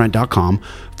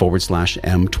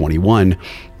 joshtrent.com/M21.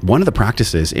 One of the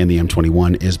practices in the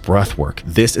M21 is breath work.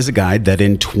 This is a guide that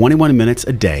in 21 minutes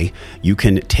a day, you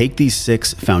can take these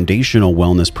 6 foundational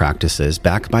wellness practices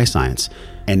backed by science,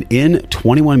 and in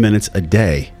 21 minutes a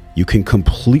day, you can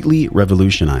completely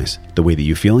revolutionize the way that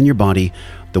you feel in your body,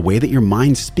 the way that your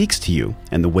mind speaks to you,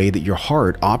 and the way that your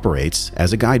heart operates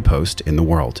as a guidepost in the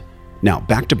world. Now,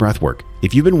 back to breath work.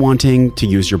 If you've been wanting to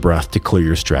use your breath to clear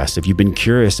your stress, if you've been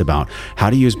curious about how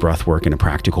to use breath work in a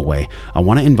practical way, I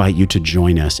want to invite you to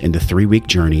join us in the 3-week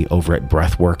journey over at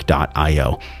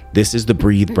breathwork.io. This is the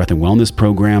Breathe Breath and Wellness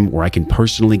program where I can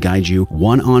personally guide you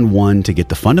one-on-one to get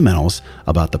the fundamentals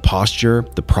about the posture,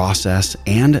 the process,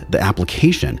 and the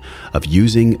application of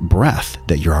using breath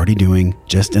that you're already doing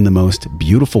just in the most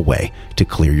beautiful way to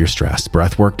clear your stress.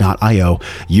 Breathwork.io.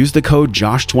 Use the code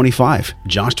JOSH25.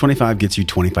 JOSH25 gets you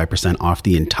 25% off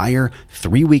the entire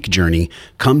 3-week journey.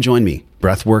 Come join me.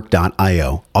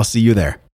 Breathwork.io. I'll see you there.